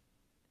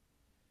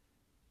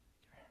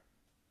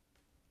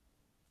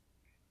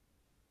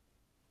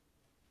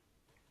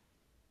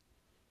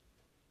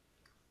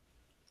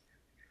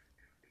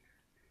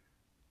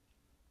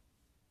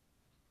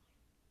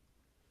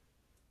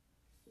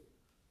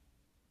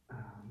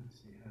 Let's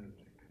see, how did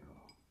that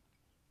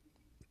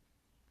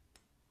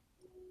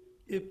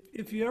go?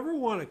 If you ever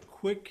want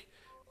to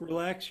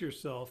relax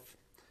yourself,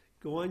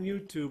 go on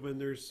YouTube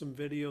and there's some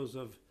videos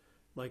of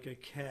like a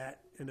cat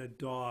and a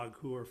dog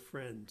who are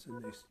friends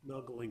and they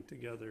snuggling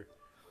together.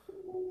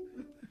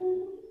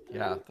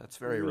 Yeah, that's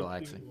very Real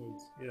relaxing. cute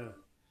ones, yeah.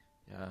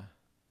 Yeah.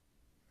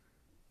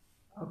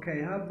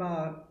 Okay, how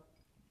about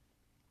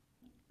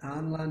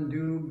An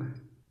Landub,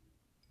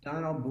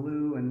 Donald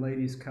Blue, and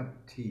Ladies Cup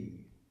of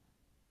Tea?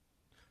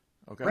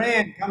 Okay.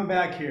 Rand, come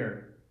back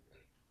here.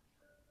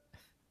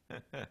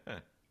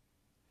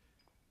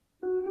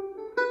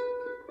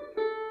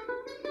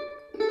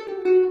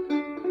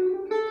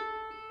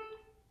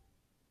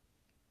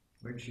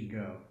 Where'd she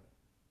go?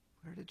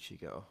 Where did she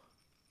go?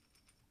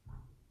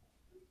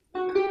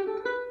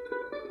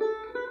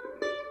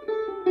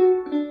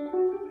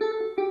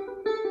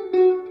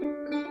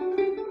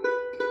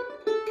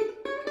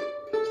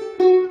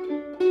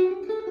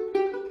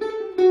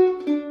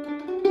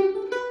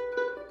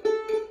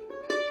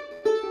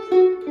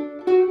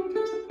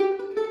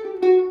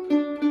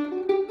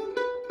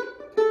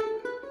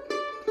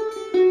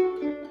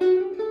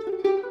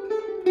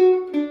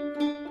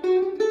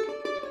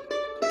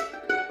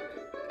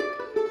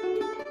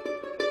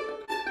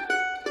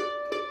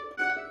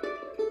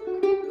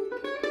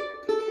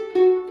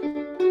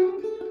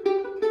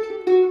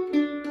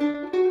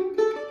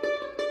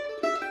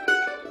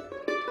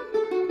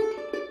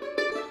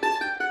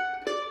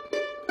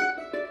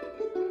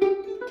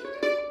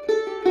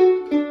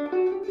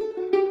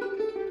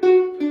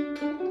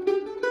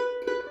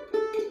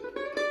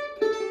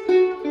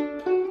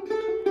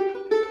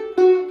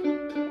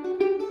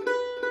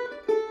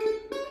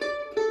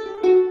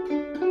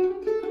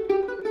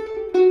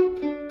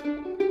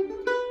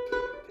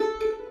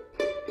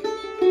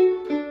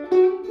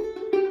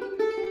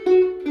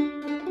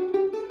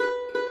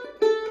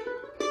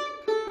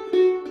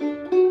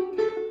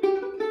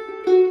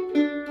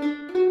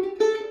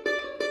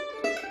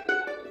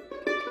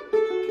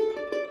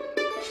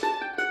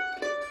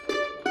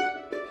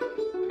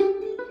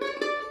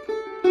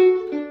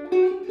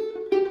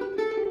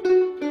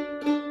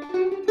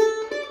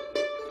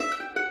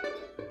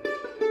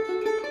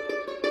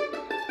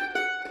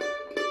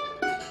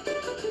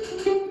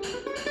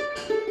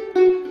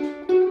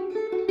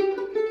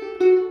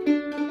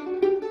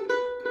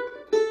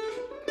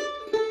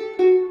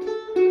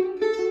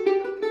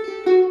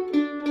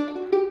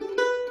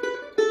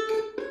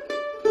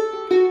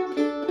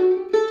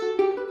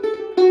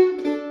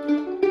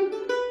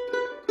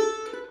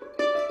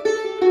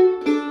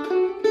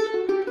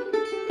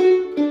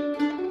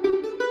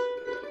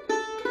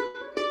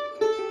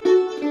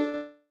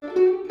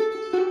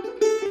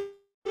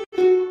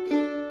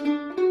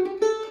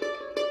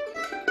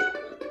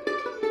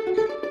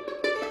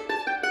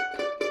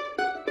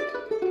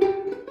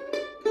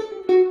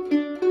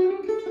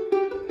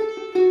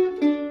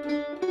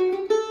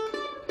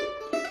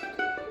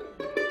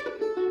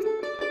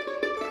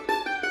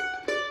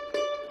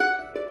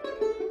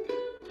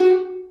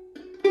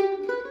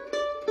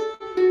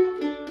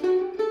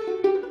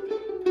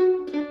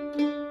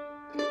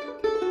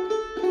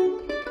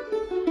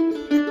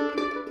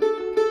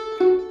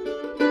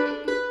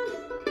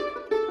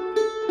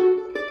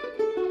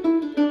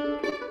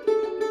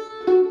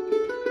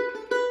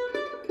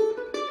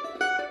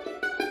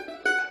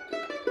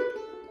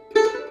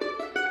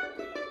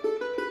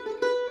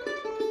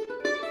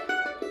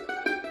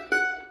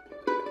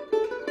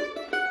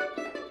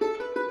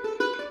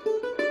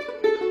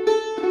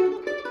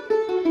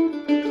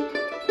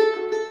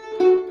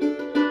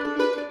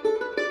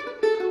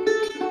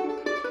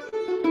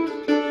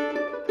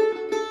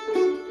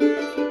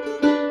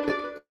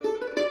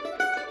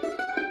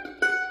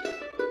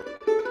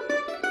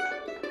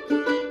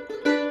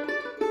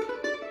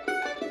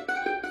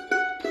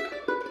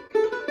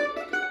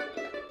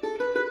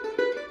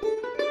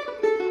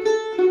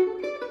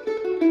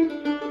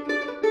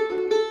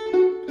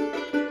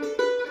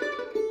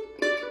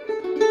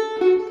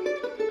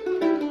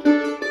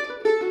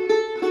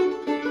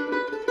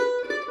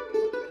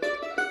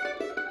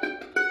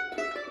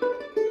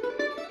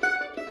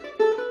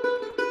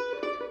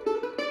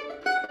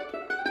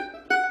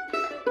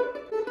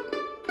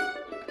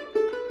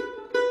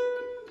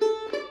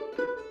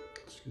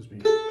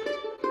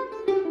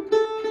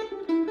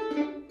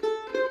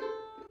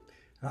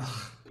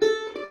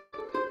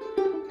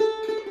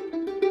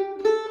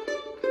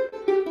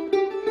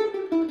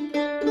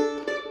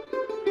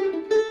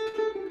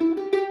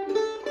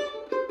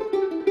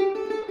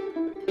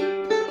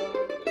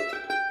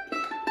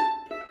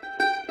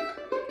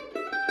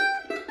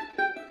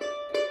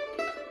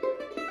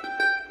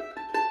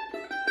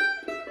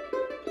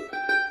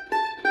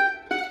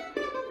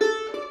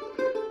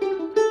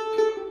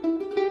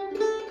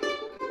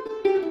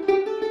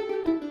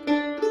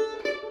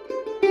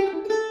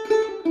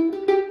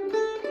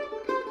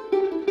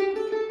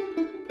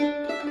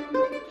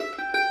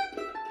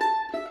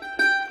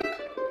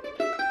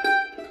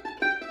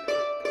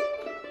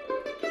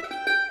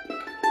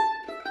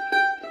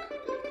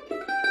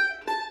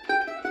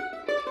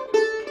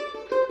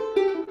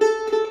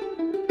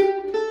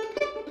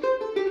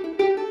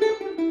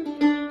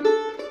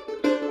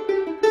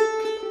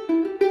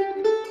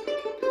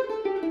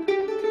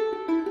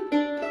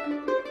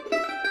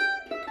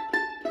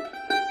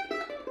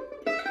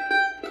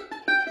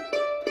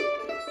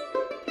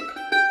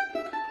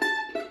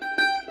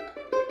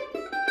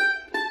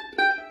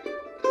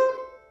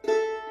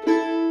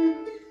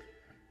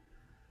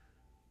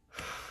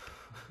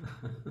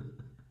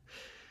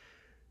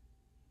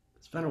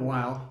 been a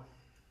while.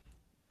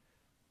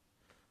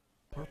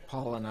 We're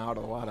pulling out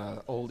a lot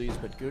of oldies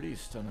but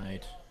goodies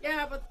tonight.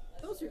 Yeah, but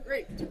those are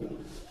great too.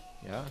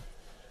 Yeah.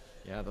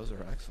 Yeah, those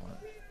are excellent.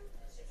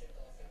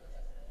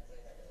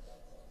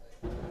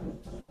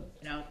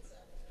 Now,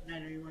 good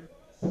night, everyone.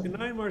 Good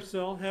night,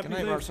 Marcel. Happy Good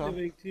night, Marcel.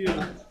 Thanksgiving to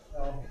you.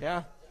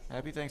 Yeah.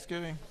 Happy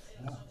Thanksgiving.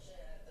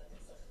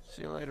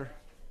 See you later.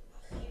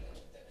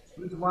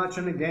 Who's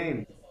watching the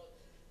game?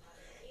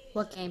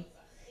 What game?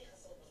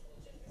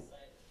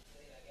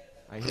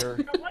 I hear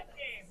What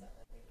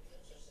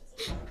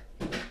game?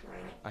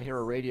 I hear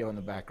a radio in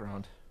the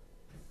background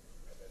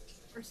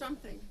Or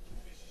something.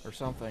 or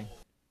something.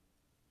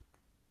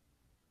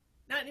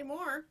 Not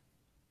anymore.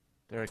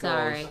 There it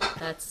Sorry,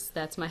 goes.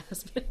 that's my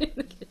husband in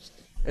the kitchen.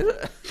 Is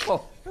it?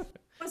 Oh,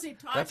 Was he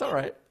talking? that's all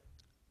right.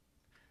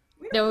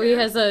 We don't No, he care.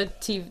 has a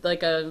TV,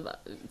 like a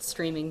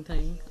streaming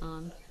thing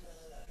on.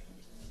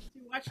 Is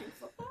he watching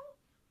football?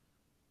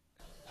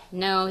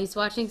 No, he's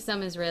watching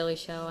some Israeli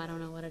show. I don't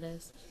know what it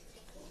is.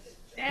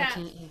 I Yeah.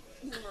 can't hear.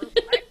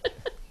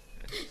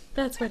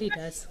 That's what he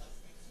does.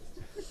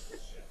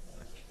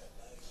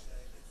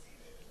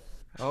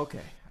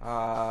 Okay.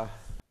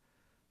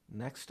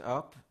 Next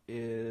up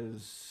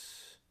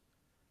is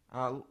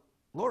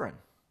Lauren.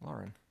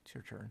 Lauren, it's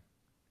your turn.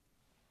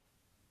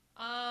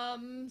 I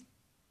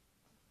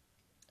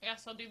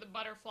guess I'll do the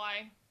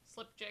butterfly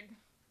slip jig.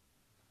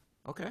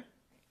 Okay.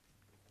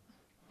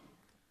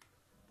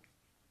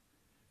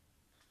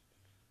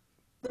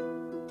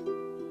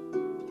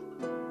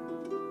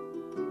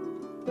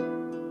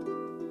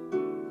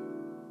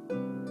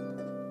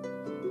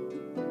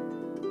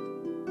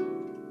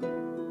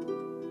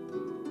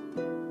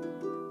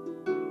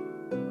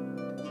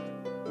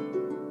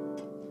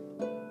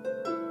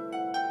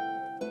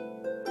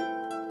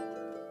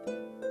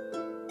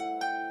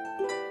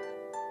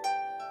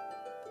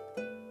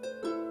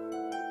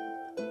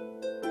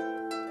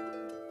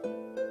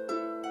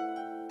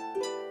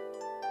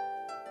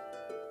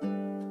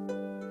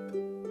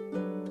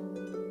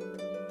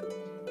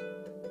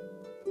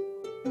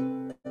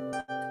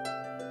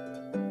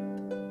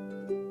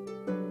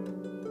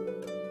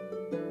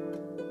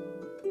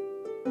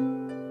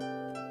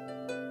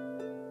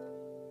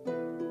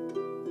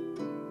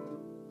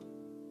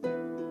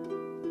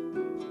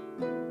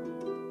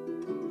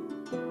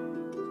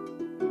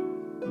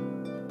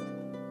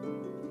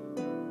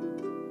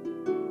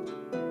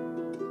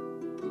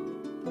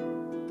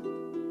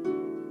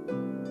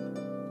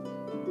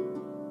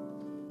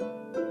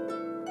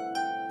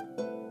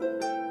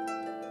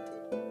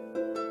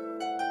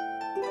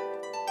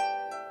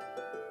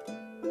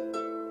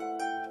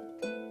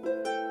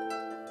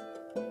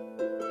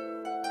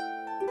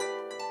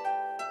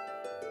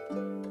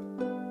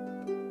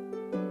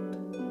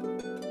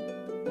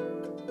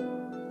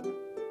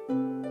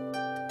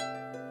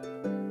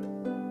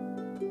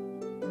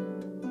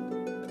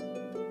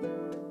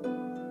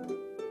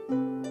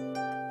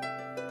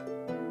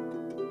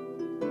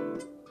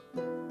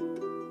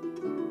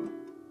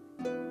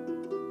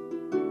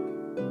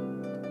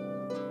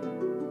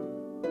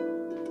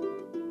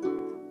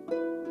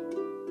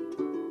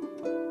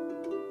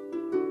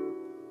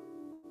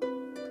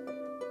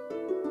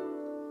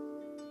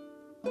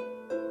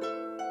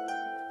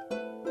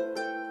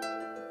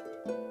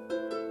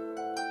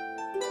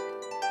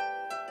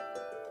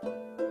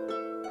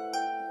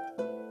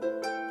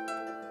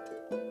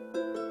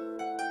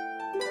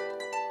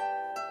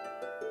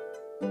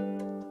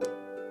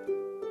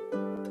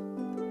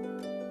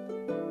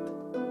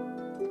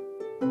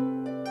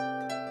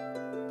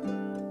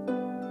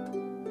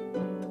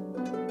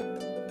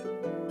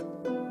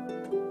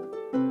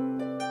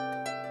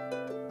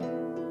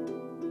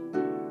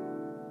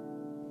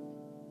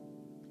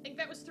 I think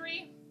that was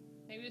 3.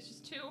 Maybe it's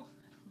just 2.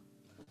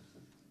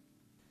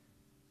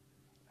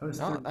 That was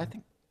No, three I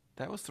think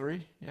that was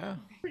 3. Yeah.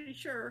 Pretty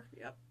sure.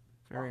 Yep.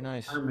 Very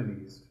nice.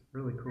 harmonies.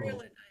 Really cool. Really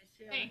nice.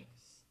 Yeah. Thanks.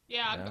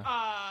 Yeah,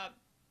 Yeah.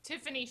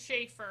 Tiffany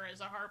Schaefer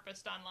is a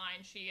harpist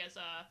online. She has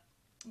a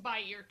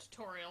by-ear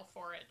tutorial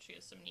for it. She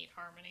has some neat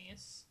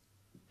harmonies.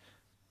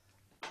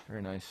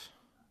 Very nice.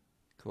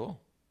 Cool.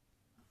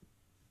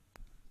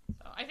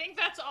 So I think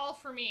that's all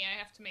for me. I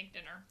have to make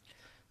dinner.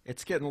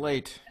 It's getting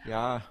late.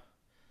 Yeah.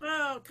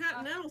 Oh,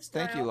 continental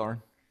style. Thank you,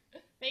 Lauren.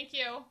 Thank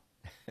you.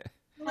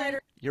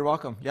 Later. You're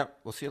welcome. Yep.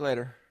 We'll see you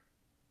later.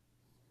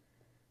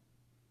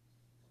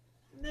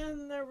 And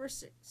then there were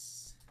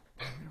 6.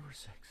 Number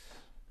 6.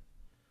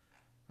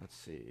 Let's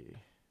see.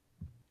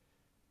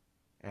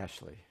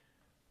 Ashley.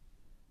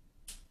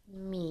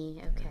 Me,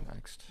 You're okay.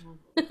 next.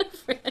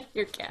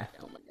 Your cat.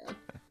 Oh my god.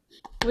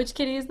 Which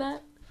kitty is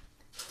that?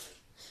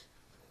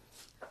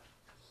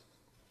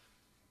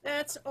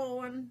 That's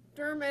Owen.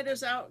 Dermot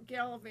is out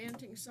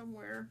gallivanting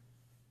somewhere.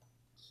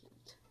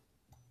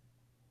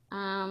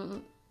 I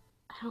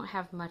don't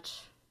have much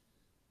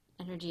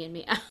energy in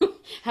me.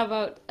 How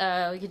about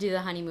we could do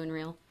the honeymoon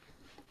reel?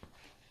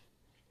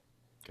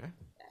 Okay.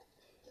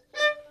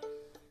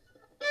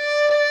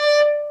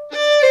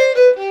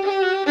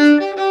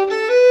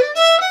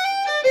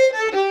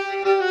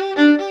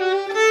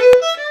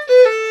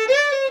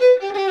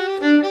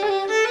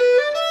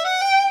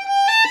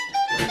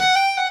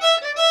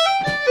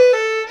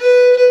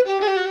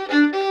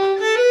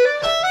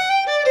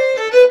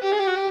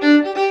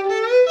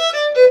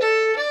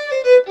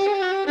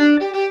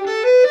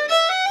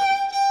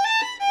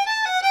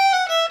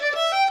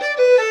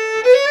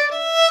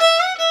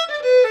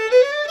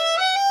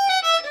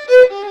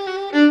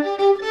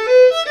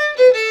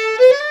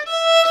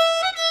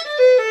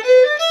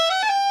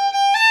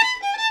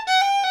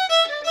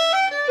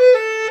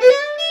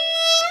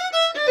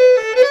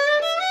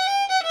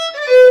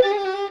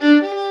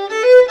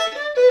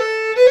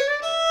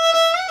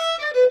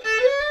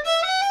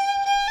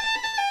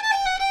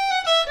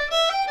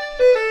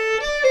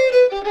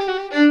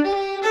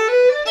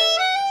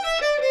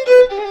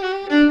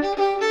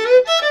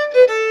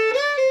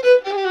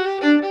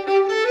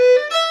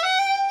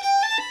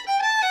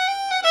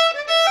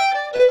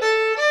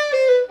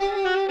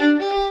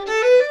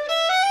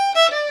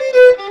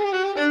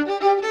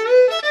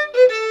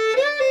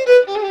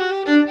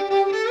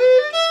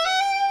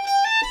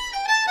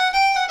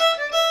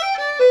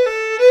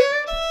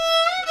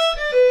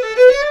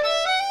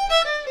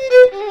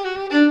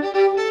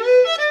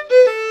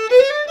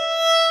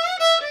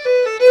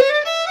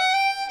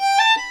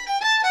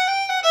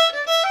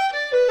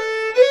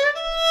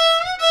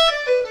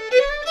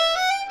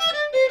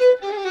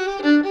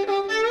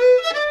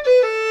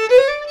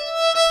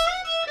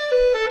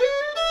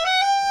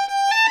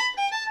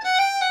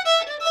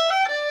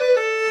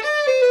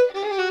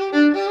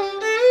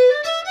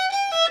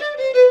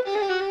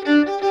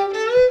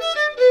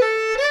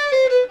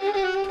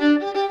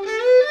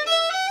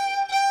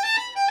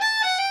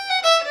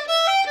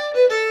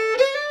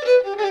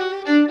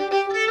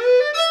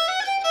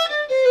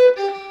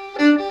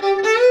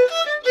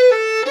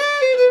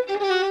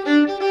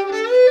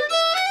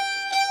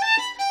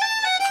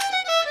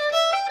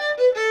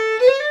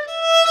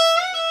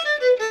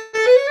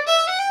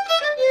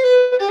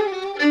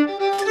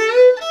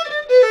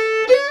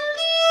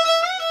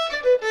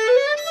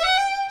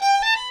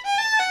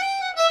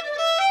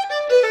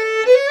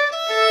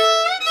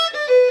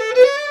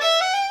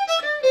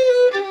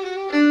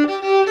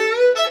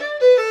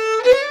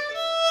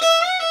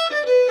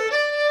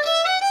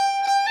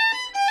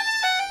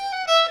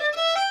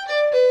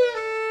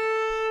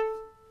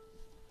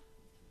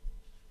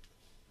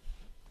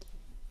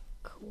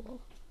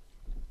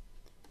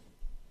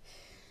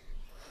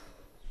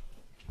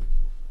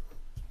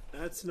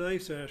 That's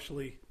nice,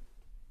 Ashley.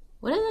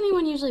 What does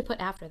anyone usually put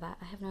after that?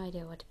 I have no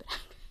idea what to put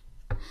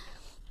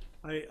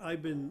after.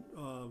 I've been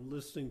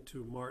listening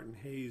to Martin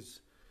Hayes'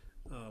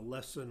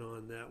 lesson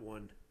on that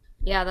one.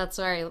 Yeah, that's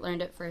where I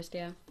learned it first,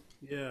 yeah.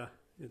 Yeah,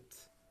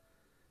 it's.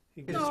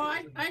 No,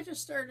 I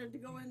just started to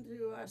go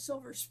into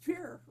Silver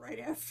Spear right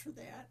after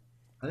that.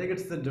 I think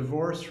it's the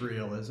divorce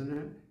reel, isn't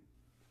it?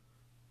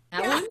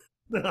 That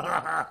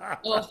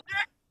one?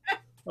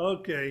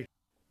 Okay.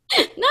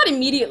 Not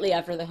immediately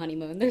after the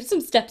honeymoon. There's some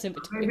steps in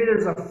between. Maybe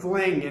there's a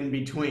fling in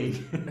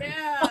between.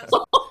 Yes.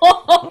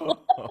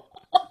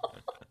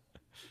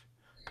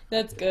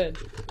 That's good.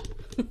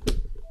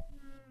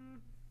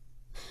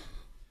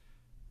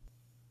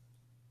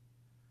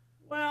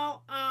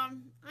 Well,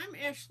 I'm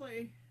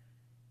actually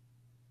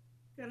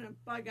gonna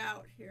bug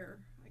out here.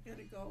 I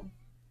gotta go.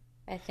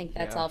 I think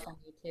that's all for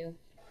me too.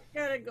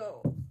 Gotta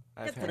go.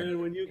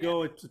 And when you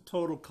go, it's a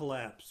total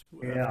collapse.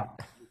 Yeah.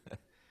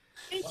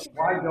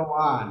 Why go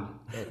on?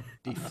 It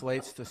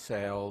deflates the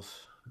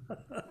sales.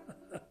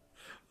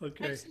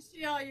 Okay. Nice to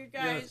see all you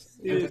guys.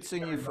 Yes. Good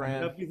seeing you,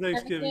 Fran. Happy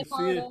Thanksgiving.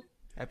 See you.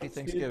 Happy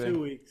See you in Thanksgiving.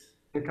 2 weeks.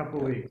 A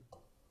couple weeks.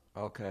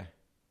 Okay.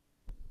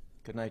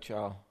 Good night,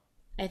 y'all.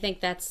 I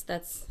think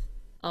that's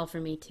all for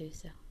me too,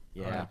 so.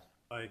 Yeah.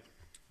 Bye.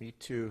 Me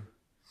too.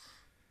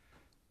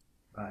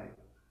 Bye.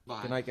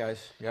 Good night,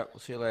 guys. Yep,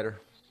 we'll see you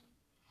later.